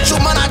 so much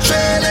woman are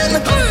trailing.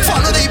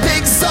 Follow the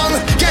big song,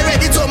 get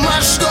ready to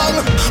mash down.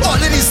 All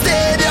in the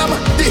stadium,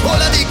 the whole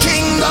of the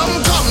kingdom.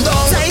 Come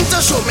down, time to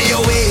show me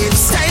your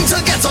waves. Time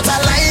to get out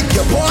of line.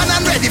 You're born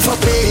and ready for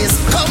pace.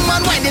 Come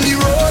and wind in the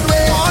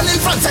roadway. All in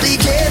front of the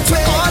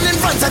gateway. All in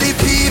front of the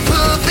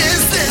people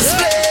business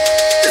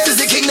place. This is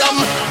the kingdom.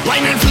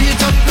 Wine and free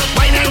it up.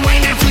 Wine and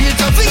free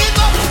it up. Free it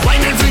up.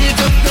 Wine and free it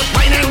up.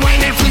 Wine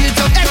and free it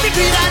up. Every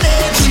beat and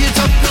age. Free it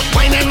up.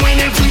 Wine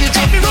and free it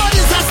up. Every road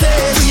is a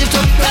stage. Free it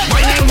up.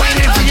 Wine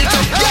and free it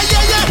up. Yeah,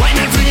 yeah, yeah. Wine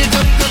and free it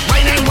up.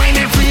 Wine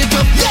and free it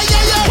up. Yeah,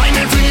 yeah, yeah. Wine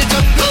and free it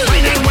up.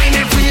 Wine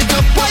and free it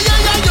up. Why, yeah,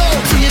 yeah, yo.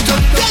 Free it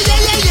up. Yeah, yeah,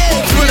 yeah,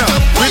 yeah. Free it up.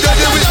 We got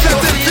the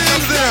receptive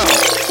things now.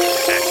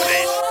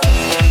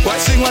 What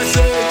sing, what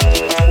say?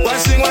 What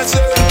sing, what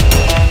say?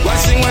 What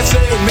sing, what say?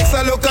 Mix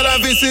a local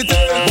and visit.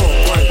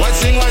 What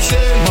sing, what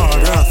say?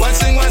 What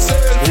sing, what say?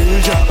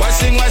 What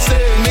sing, what say?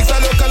 Mix a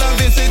local and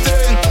visit.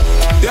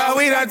 Yeah,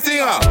 we that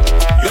singer.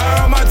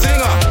 You're my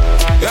singer.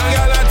 You're a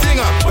girl a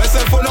singer. What's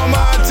up for no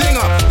more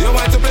singer? You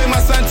want to play my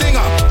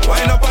santinger?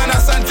 Wind up on a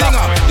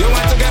santinger. You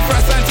want to get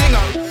fresh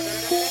santinger?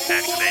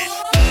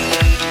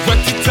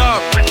 Wet it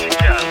up.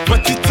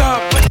 Wet it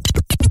up.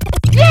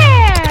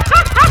 Yeah!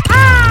 Ha ha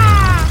ha!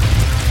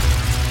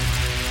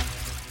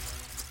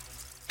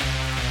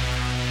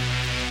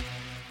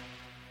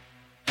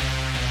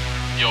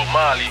 Yo,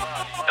 Marley,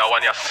 that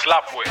one you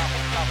slap with.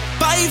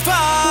 By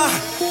far.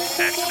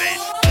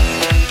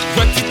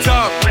 Wet it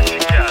up. Wet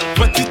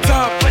it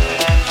up.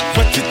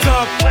 Wet it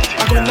up.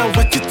 I'm gonna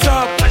wet it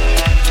up.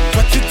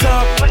 Wet it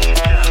up. Wet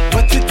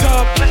it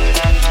up.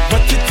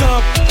 Wet it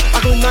up.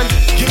 I'm gonna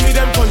give